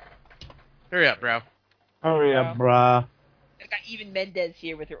 Hurry up, bro. Hurry up, brah. I got even Mendez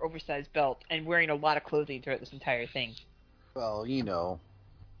here with her oversized belt and wearing a lot of clothing throughout this entire thing. Well, you know.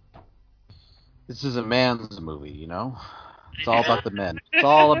 This is a man's movie, you know? It's all about the men. It's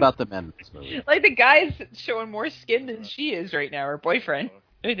all about the men in this movie. Like, the guy's showing more skin than she is right now, her boyfriend.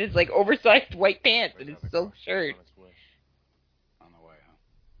 In his, like, oversized white pants and his silk shirt. On the way,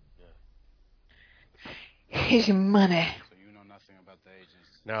 huh? Here's your money. So you know nothing about the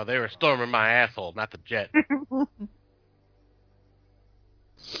agents. No, they were storming my asshole, not the jet.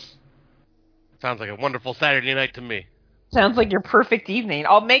 Sounds like a wonderful Saturday night to me. Sounds like your perfect evening.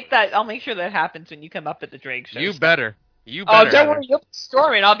 I'll make sure that happens when you come up at the Drake show. You better. You Oh, better. don't worry, you'll be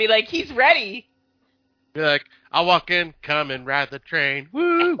storming. I'll be like, he's ready. Be like, I'll walk in, come and ride the train.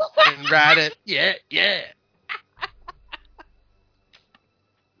 Woo! And ride it. Yeah, yeah.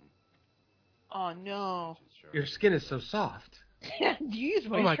 Oh, no. Your skin is so soft. Do you use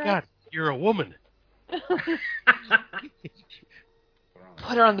Oh my god, you're a woman.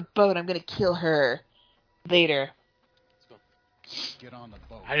 put her on the boat. I'm gonna kill her later. Get on the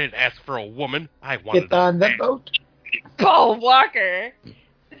boat. I didn't ask for a woman. I wanted Get on a the man. boat. Paul Walker.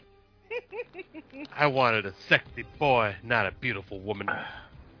 I wanted a sexy boy, not a beautiful woman.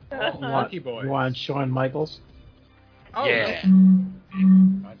 Lucky boy. You want Shawn Michaels? Oh, Yeah.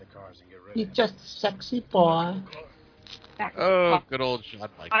 Hide the cars and get ready. He's just a sexy boy. Oh, good old Shawn I'm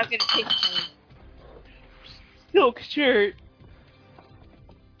Michaels. gonna take my silk shirt.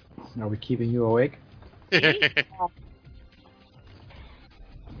 Are we keeping you awake?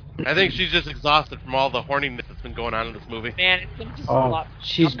 I think she's just exhausted from all the horniness that's been going on in this movie. Man, it's been just a Oh, lot.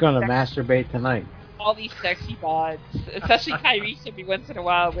 she's gonna masturbate tonight. All these sexy bods, especially Tyrese every once in a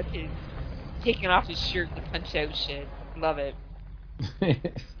while with his taking off his shirt to punch out shit. Love it.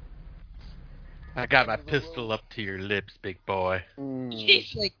 I got my pistol up to your lips, big boy.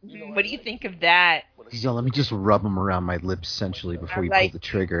 He's like, what do you think of that? He's let me just rub him around my lips essentially before you pull the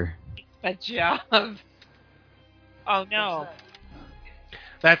trigger. A job. Oh no.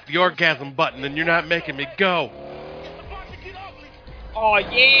 That's the orgasm button, and you're not making me go. Oh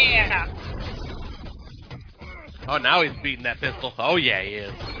yeah. Oh, now he's beating that pistol. Oh, yeah, he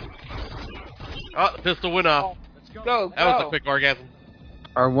is. Oh, the pistol went off. Go. That was a quick orgasm.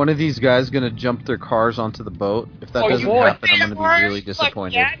 Are one of these guys going to jump their cars onto the boat? If that doesn't happen, I'm going to be really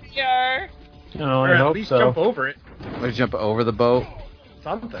disappointed. No, or I at hope least so. jump over it. Or jump over the boat?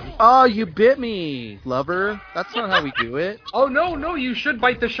 Something. Oh, you bit me, lover. That's not how we do it. Oh, no, you should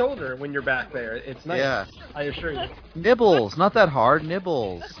bite the shoulder when you're back there. It's nice. Yeah. I assure you. Nibbles. Not that hard.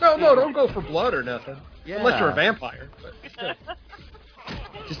 Nibbles. No, don't go for blood or nothing. Yeah. Unless you're a vampire. But still.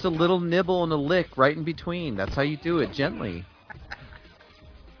 Just a little nibble and a lick right in between. That's how you do it, gently.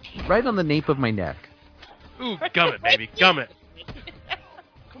 Right on the nape of my neck. Ooh, gum it, baby. Gum it.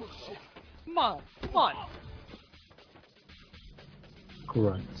 Come on.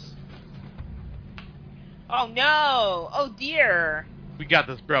 Grunts. Oh no. Oh dear. We got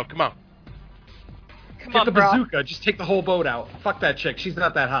this, bro. Come on. Come Get on, the bro. bazooka. Just take the whole boat out. Fuck that chick. She's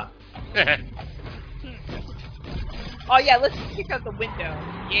not that hot. Oh yeah, let's kick out the window.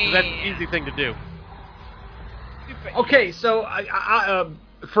 Yeah. That's an easy thing to do. Okay, so I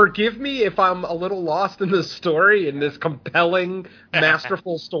forgive me if I'm a little lost in this story, in this compelling,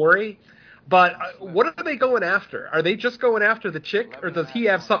 masterful story. But what are they going after? Are they just going after the chick, or does he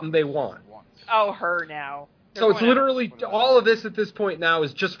have something they want? Oh, her now. So it's literally all of this at this point now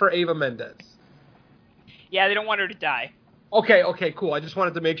is just for Eva Mendes. Yeah, they don't want her to die. Okay, cool. I just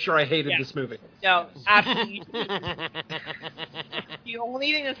wanted to make sure I hated this movie. No, absolutely. The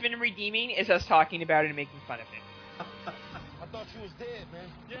only thing that's been redeeming is us talking about it and making fun of it. I thought you was dead, man.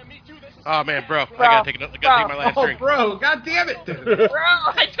 Yeah, me too. Oh, man, bro. I gotta take my last drink. Bro, god damn it, dude. Bro,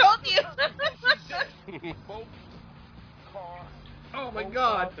 I told you. Oh my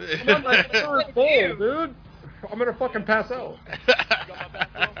god. I'm on my third bowl, dude. I'm gonna fucking pass out.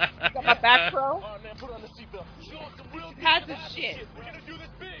 Got my back, bro. All right, man, put on the seatbelt. You on some real Pads of shit. We're gonna do this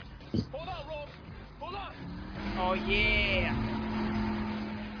big. Hold on, Rome. Hold on. Oh yeah.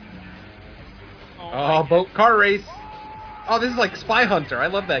 Oh, boat car race. Oh, this is like Spy Hunter. I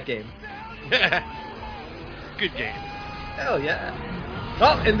love that game. Good game. Hell yeah.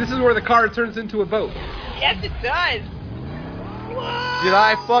 Oh, and this is where the car turns into a boat. Yes, it does. Did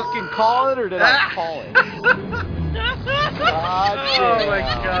I fucking call it, or did I call it? Oh my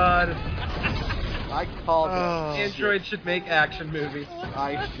god. I called it. Android should make action movies.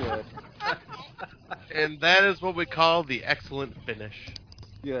 I should. And that is what we call the excellent finish.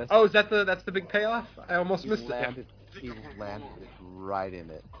 Yes. Oh, is that's the big payoff? I almost missed it. He landed right in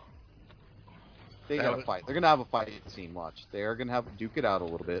it. They gotta fight. They're gonna have a fight scene. Watch. They're gonna have to duke it out a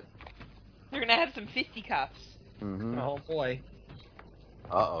little bit. They're gonna have some fisticuffs. Mm-hmm. Oh boy.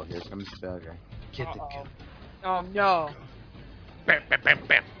 Uh-oh, here comes the bad guy. Get the kill. Oh no. Bam, bam, bam,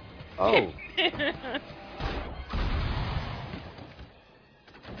 bam. Oh.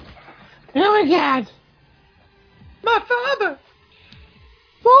 Oh my god! My father!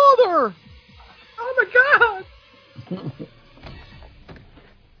 Father! Oh my god!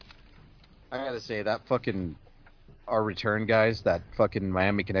 I gotta say, that fucking Our Return guys, that fucking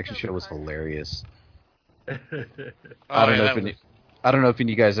Miami Connection show was hilarious. I don't know if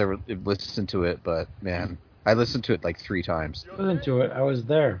you guys ever listened to it, but man, I listened to it like 3 times. Listen to it. I was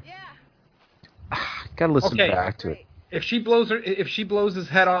there. Gotta listen back to it. If she blows his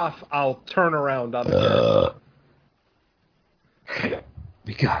head off, I'll turn around on the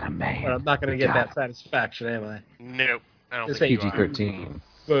We got him, man. But I'm not gonna get that satisfaction, am I? Nope. I don't This think ain't you are. PG-13.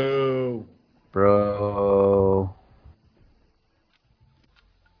 Boo. Bro.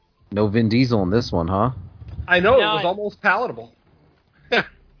 No Vin Diesel in this one, huh? I know, No, it was almost palatable.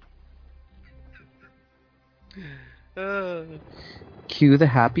 Cue the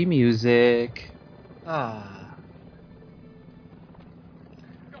happy music.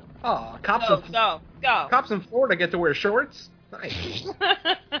 Cops Go. Cops in Florida get to wear shorts. Nice.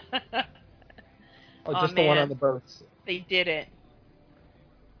 Just the one on the boats. They did it.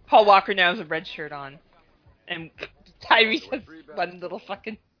 Paul Walker now has a red shirt on, and Tyrese has one little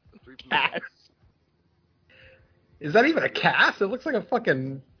fucking cast. Is that even a cast? It looks like a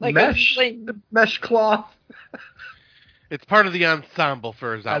fucking Like mesh cloth. It's part of the ensemble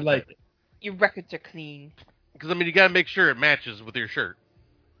for his outfit. I like it. Your records are clean. Because, I mean, you gotta make sure it matches with your shirt.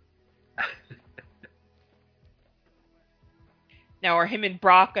 Now, are him and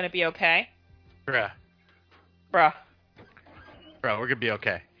Brock gonna be okay? Bruh, Bruh. we're gonna be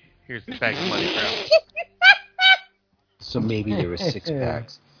okay. Here's the bag of money, bro. So maybe there were 6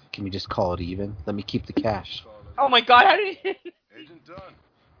 packs. Can we just call it even? Let me keep the cash. Oh my god, how did he... Agent Dunn.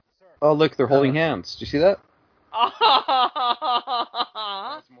 Oh, look, they're holding hands. Do you see that? That's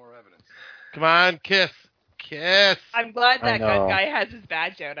more evidence. Come on, kiss. Kiss. I'm glad that know. guy has his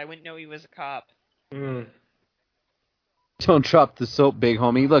badge out. I wouldn't know he was a cop. Don't drop the soap, big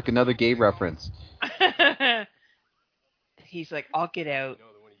homie. Look, another gay reference. He's like, I'll get out. You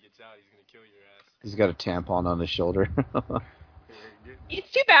know that when he gets out, he's gonna kill your ass. He's got a tampon on his shoulder. It's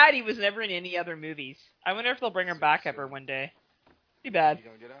too bad he was never in any other movies. I wonder if they'll bring him back ever one day. Too bad. You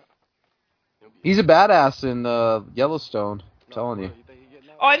gonna get out? He's a badass in Yellowstone. I'm telling you.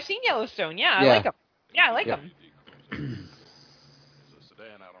 Oh, I've seen Yellowstone. Yeah, I like him. Yeah, I like him.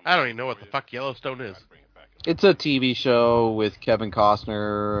 I don't even know what the fuck Yellowstone is. It's a TV show with Kevin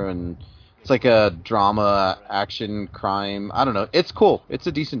Costner, and it's like a drama, action, crime. I don't know. It's cool. It's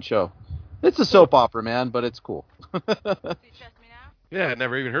a decent show. It's a soap opera, man, but it's cool. Yeah, I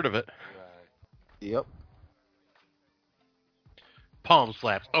never even heard of it. Yep. Palm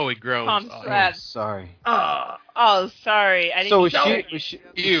slaps. Oh, he groans. Palm Oh, slaps. sorry. Oh, sorry. I didn't So know.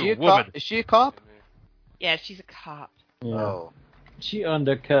 You, a woman. cop? Is she a cop? Yeah, she's a cop. Yeah. Oh. She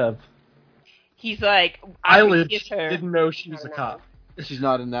undercover. He's like, I would kiss her. didn't know she was a cop. She's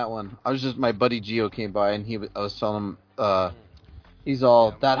not in that one. My buddy Gio came by, and I was telling him, he's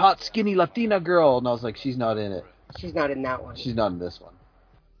all, that hot skinny Latina girl, and I was like, she's not in it. She's not in that one. She's not in this one.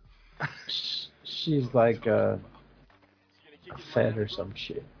 She's like fed or some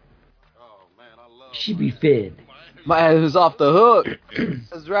shit. She be fed. My ass is off the hook.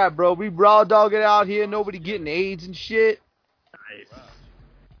 That's right, bro. We raw dogging out here. Nobody getting AIDS and shit.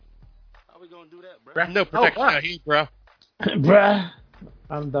 How we gonna do that, bro? No protection out here, bro. Bruh.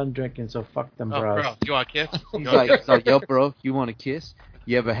 I'm done drinking, so fuck them, Oh, bros. bro, you want a kiss? He's like, yo, bro, you want a kiss?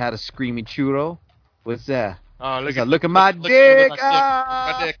 You ever had a screaming churro? What's that? Oh, He's like, look at my dick.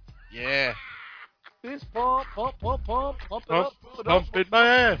 My dick. Yeah. Fist pump, pump, pump, pump, pump it up. Pump in my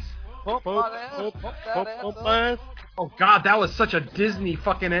ass. Pump my ass. Pump my ass. Oh god, that was such a Disney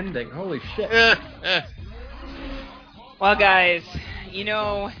fucking ending. Holy shit. Well, guys, you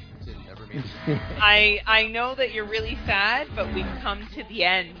know, I know that you're really sad, but we've come to the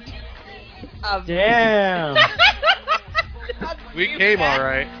end of. Damn. We came all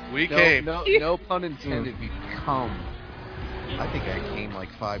right. We came. No pun intended. We come. I think I came like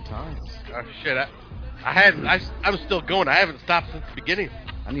 5 times. Oh shit! I'm still going. I haven't stopped since the beginning.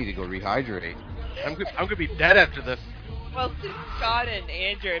 I need to go rehydrate. I'm gonna be dead after this. Well, since Scott and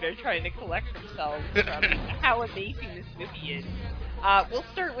Andrew are trying to collect themselves from how amazing this movie is, we'll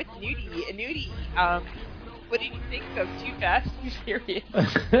start with Nudie. Nudie, what did you think of Too Fast and Furious?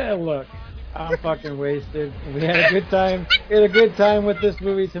 Look, I'm fucking wasted. We had a good time. We had a good time with this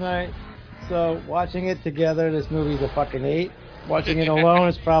movie tonight. So watching it together, this movie's a fucking 8. Watching it alone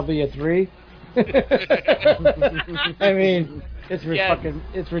is probably a 3. I mean, it's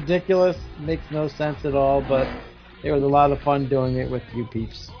ridiculous. Makes no sense at all. But it was a lot of fun doing it with you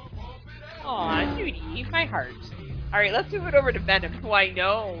peeps. Aw, Nudie, my heart. All right, let's move it over to Venom, who I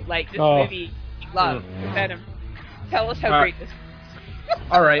know, like, this movie you love. Venom, tell us how great this is.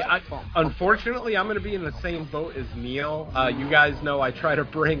 All right. Unfortunately, I'm going to be in the same boat as Neil. You guys know I try to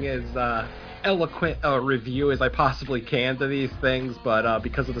bring as eloquent a review as I possibly can to these things, but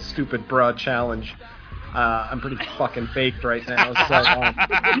because of the stupid bruh challenge, I'm pretty fucking baked right now. So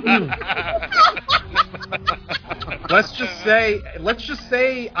let's just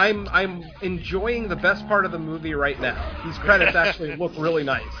say I'm enjoying the best part of the movie right now. These credits actually look really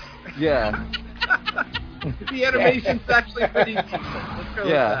nice. Yeah. The animation's actually pretty decent. Let's go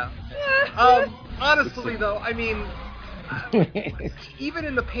with that. Honestly, though, I mean, even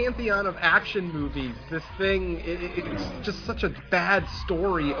in the pantheon of action movies, this thing, it's just such a bad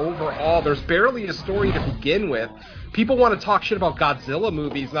story overall. There's barely a story to begin with. People want to talk shit about Godzilla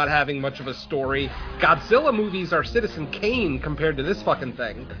movies not having much of a story. Godzilla movies are Citizen Kane compared to this fucking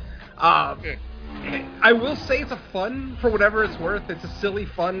thing. I will say it's a fun, for whatever it's worth, it's a silly,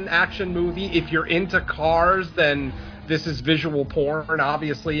 fun action movie. If you're into cars, then this is visual porn,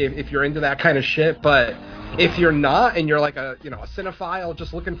 obviously, if you're into that kind of shit. But if you're not, and you're like a cinephile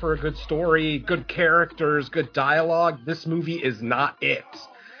just looking for a good story, good characters, good dialogue, this movie is not it.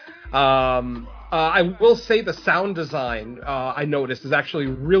 I will say the sound design, I noticed, is actually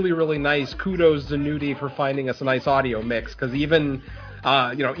really, really nice. Kudos to Nudie for finding us a nice audio mix, because even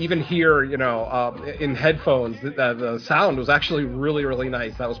here, in headphones, the sound was actually really, really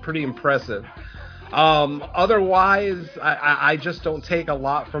nice. That was pretty impressive. Otherwise, I just don't take a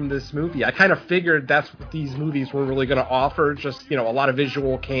lot from this movie. I kind of figured that's what these movies were really going to offer, just, a lot of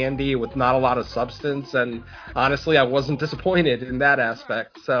visual candy with not a lot of substance, and honestly, I wasn't disappointed in that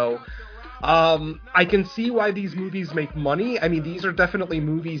aspect. So, I can see why these movies make money. I mean, these are definitely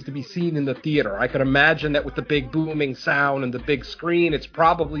movies to be seen in the theater. I could imagine that with the big booming sound and the big screen, it's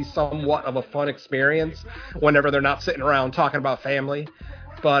probably somewhat of a fun experience whenever they're not sitting around talking about family.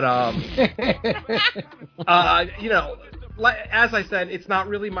 But, as I said, it's not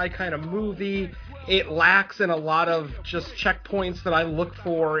really my kind of movie. It lacks in a lot of just checkpoints that I look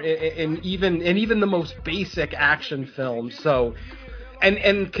for in even the most basic action films. So,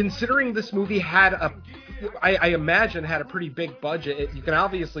 and considering this movie I imagine had a pretty big budget, you can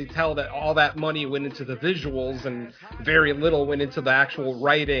obviously tell that all that money went into the visuals and very little went into the actual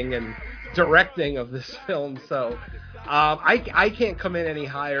writing and directing of this film. So, I can't come in any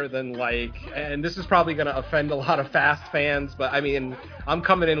higher than and this is probably going to offend a lot of Fast fans, but I mean, I'm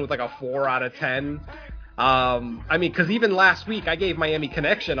coming in with like a 4 out of 10. Because even last week I gave Miami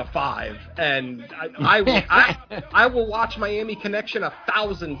Connection a 5, and I will watch Miami Connection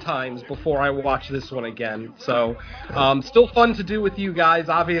 1,000 times before I watch this one again. So, still fun to do with you guys.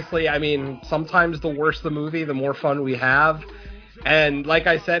 Obviously, I mean, sometimes the worse the movie, the more fun we have. And like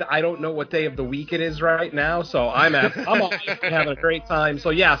I said, I don't know what day of the week it is right now, so I'm having a great time. So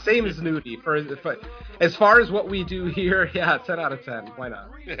yeah, same as Nudie. For as far as what we do here, yeah, 10 out of 10. Why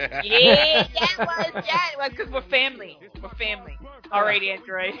not? Yeah, it was, because we're family. We're family. All right,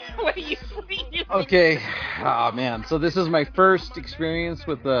 Android. What do you think? Okay. Oh, man. So this is my first experience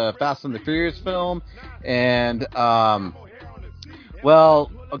with the Fast and the Furious film, and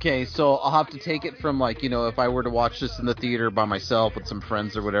okay, so I'll have to take it from, if I were to watch this in the theater by myself with some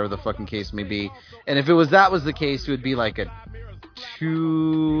friends or whatever the fucking case may be. And if that was the case, it would be like a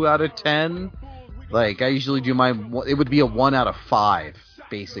 2 out of 10. I usually do it would be a 1 out of 5,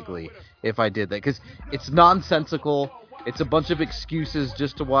 basically, if I did that. Because it's nonsensical. It's a bunch of excuses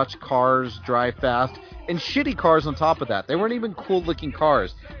just to watch cars drive fast. And shitty cars on top of that. They weren't even cool-looking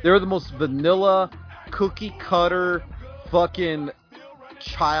cars. They were the most vanilla, cookie-cutter, fucking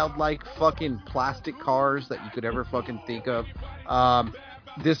childlike fucking plastic cars that you could ever fucking think of.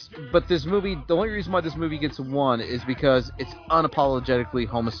 This movie, the only reason why this movie gets a 1 is because it's unapologetically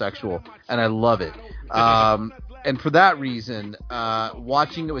homosexual, and I love it. And for that reason,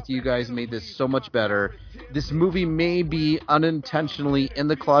 watching it with you guys made this so much better. This movie may be unintentionally in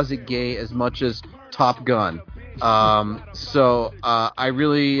the closet gay as much as Top Gun. So I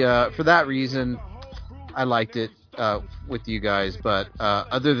really, for that reason, I liked it with you guys. But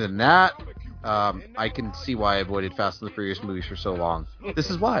other than that, I can see why I avoided Fast and the Furious movies for so long. This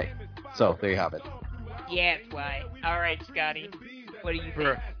is why. So there you have it. Yeah, it's why. All right, Scotty. What do you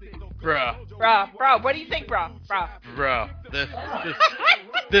think? Bro, what do you think, bro? This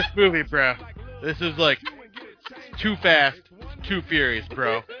movie, bro. This is too fast, too furious,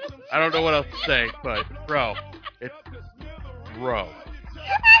 bro. I don't know what else to say, but bro.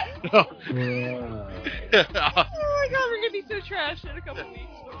 Oh my god, we're gonna be so trash in a couple of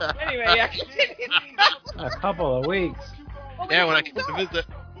weeks. Anyway, yeah. A couple of weeks. Yeah, when I come to visit.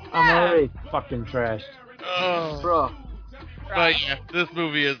 I'm already fucking trashed. Oh, bro. But yeah, this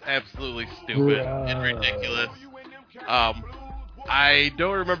movie is absolutely stupid and ridiculous. I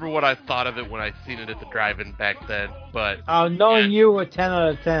don't remember what I thought of it when I seen it at the drive-in back then, but knowing you, a 10 out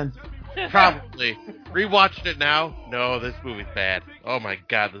of 10. Probably. Rewatching it now, no, this movie's bad. Oh my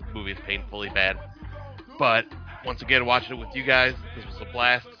god, this movie is painfully bad. But once again, watching it with you guys, this was a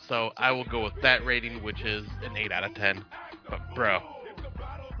blast. So I will go with that rating, which is an 8 out of 10. But bro.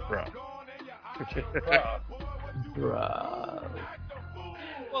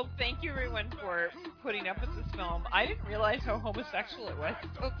 Well, thank you everyone for putting up with this film. I didn't realize how homosexual it was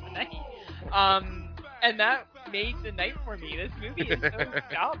until tonight. And that made the night for me. This movie is so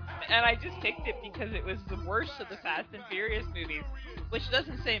dumb. And I just picked it because it was the worst of the Fast and Furious movies, which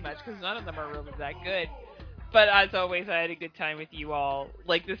doesn't say much because none of them are really that good. But as always, I had a good time with you all.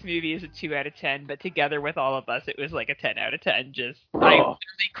 Like, this movie is a 2 out of 10, but together with all of us, it was like a 10 out of 10. Just, I literally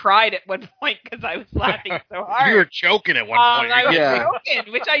cried at one point because I was laughing so hard. You were choking at one point. I was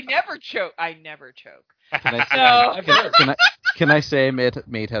choking, which I never choke. I never choke. Can I say I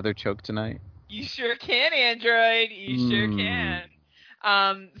made Heather choke tonight? You sure can, Android. You sure can.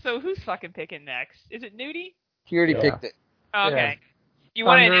 So who's fucking picking next? Is it Nudie? He already picked it. Okay. Yeah. You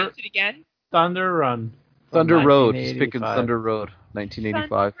want to announce it again? Thunder Run. Thunder Road. He's picking Thunder Road.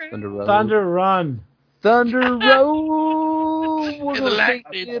 1985. Thunder Road. Thunder Run. Thunder Road. We're And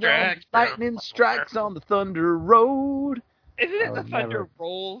the gonna lightning strikes on the Thunder Road. Isn't it the Thunder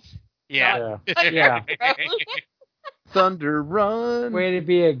Rolls? Yeah. Yeah. Thunder Run. Way to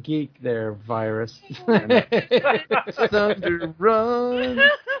be a geek there, Virus. Thunder Run.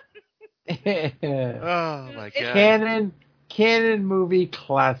 Oh my god. Canon movie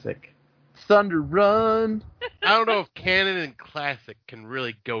classic. Thunder Run. I don't know if canon and classic can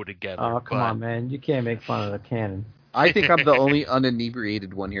really go together. Oh, come on, man. You can't make fun of the canon. I think I'm the only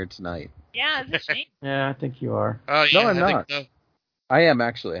uninebriated one here tonight. Yeah, it's a shame. Yeah, I think you are. Oh, yeah, No, I'm not. think so. I am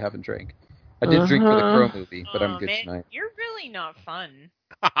actually. I haven't drank. I did drink for the Crow movie, but I'm good man, tonight. You're really not fun.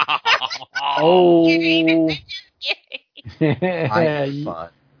 Oh. I'm fun.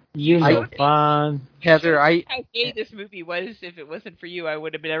 You know fun. Heather, how gay this movie was. If it wasn't for you, I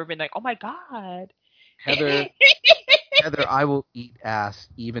would have never been like, oh my god. Heather, I will eat ass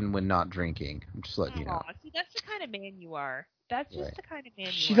even when not drinking. I'm just letting you know. See, that's the kind of man you are. That's just the kind of man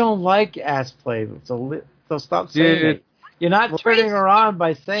you She are. don't like ass play, so stop saying it. You're not turning her on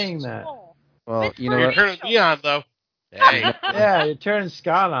by saying that. Well, you know You're what? turning me on, though. Hey. Yeah, you're turning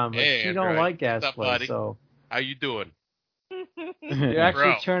Scott on, but Hey, she don't Andrew, like ass what's up, play, buddy? so How you doing? you're actually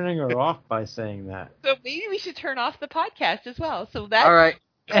Bro. turning her off by saying that. So maybe we should turn off the podcast as well. So that's All right.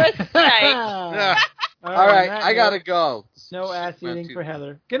 That's right. All right, I gotta go. No ass eating for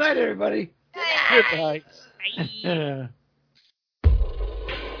Heather. Good night, everybody. Good night.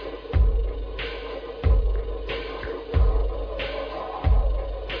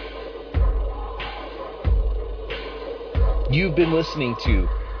 You've been listening to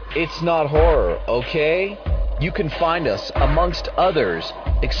It's Not Horror, okay? You can find us, amongst others,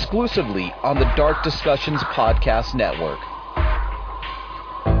 exclusively on the Dark Discussions Podcast Network.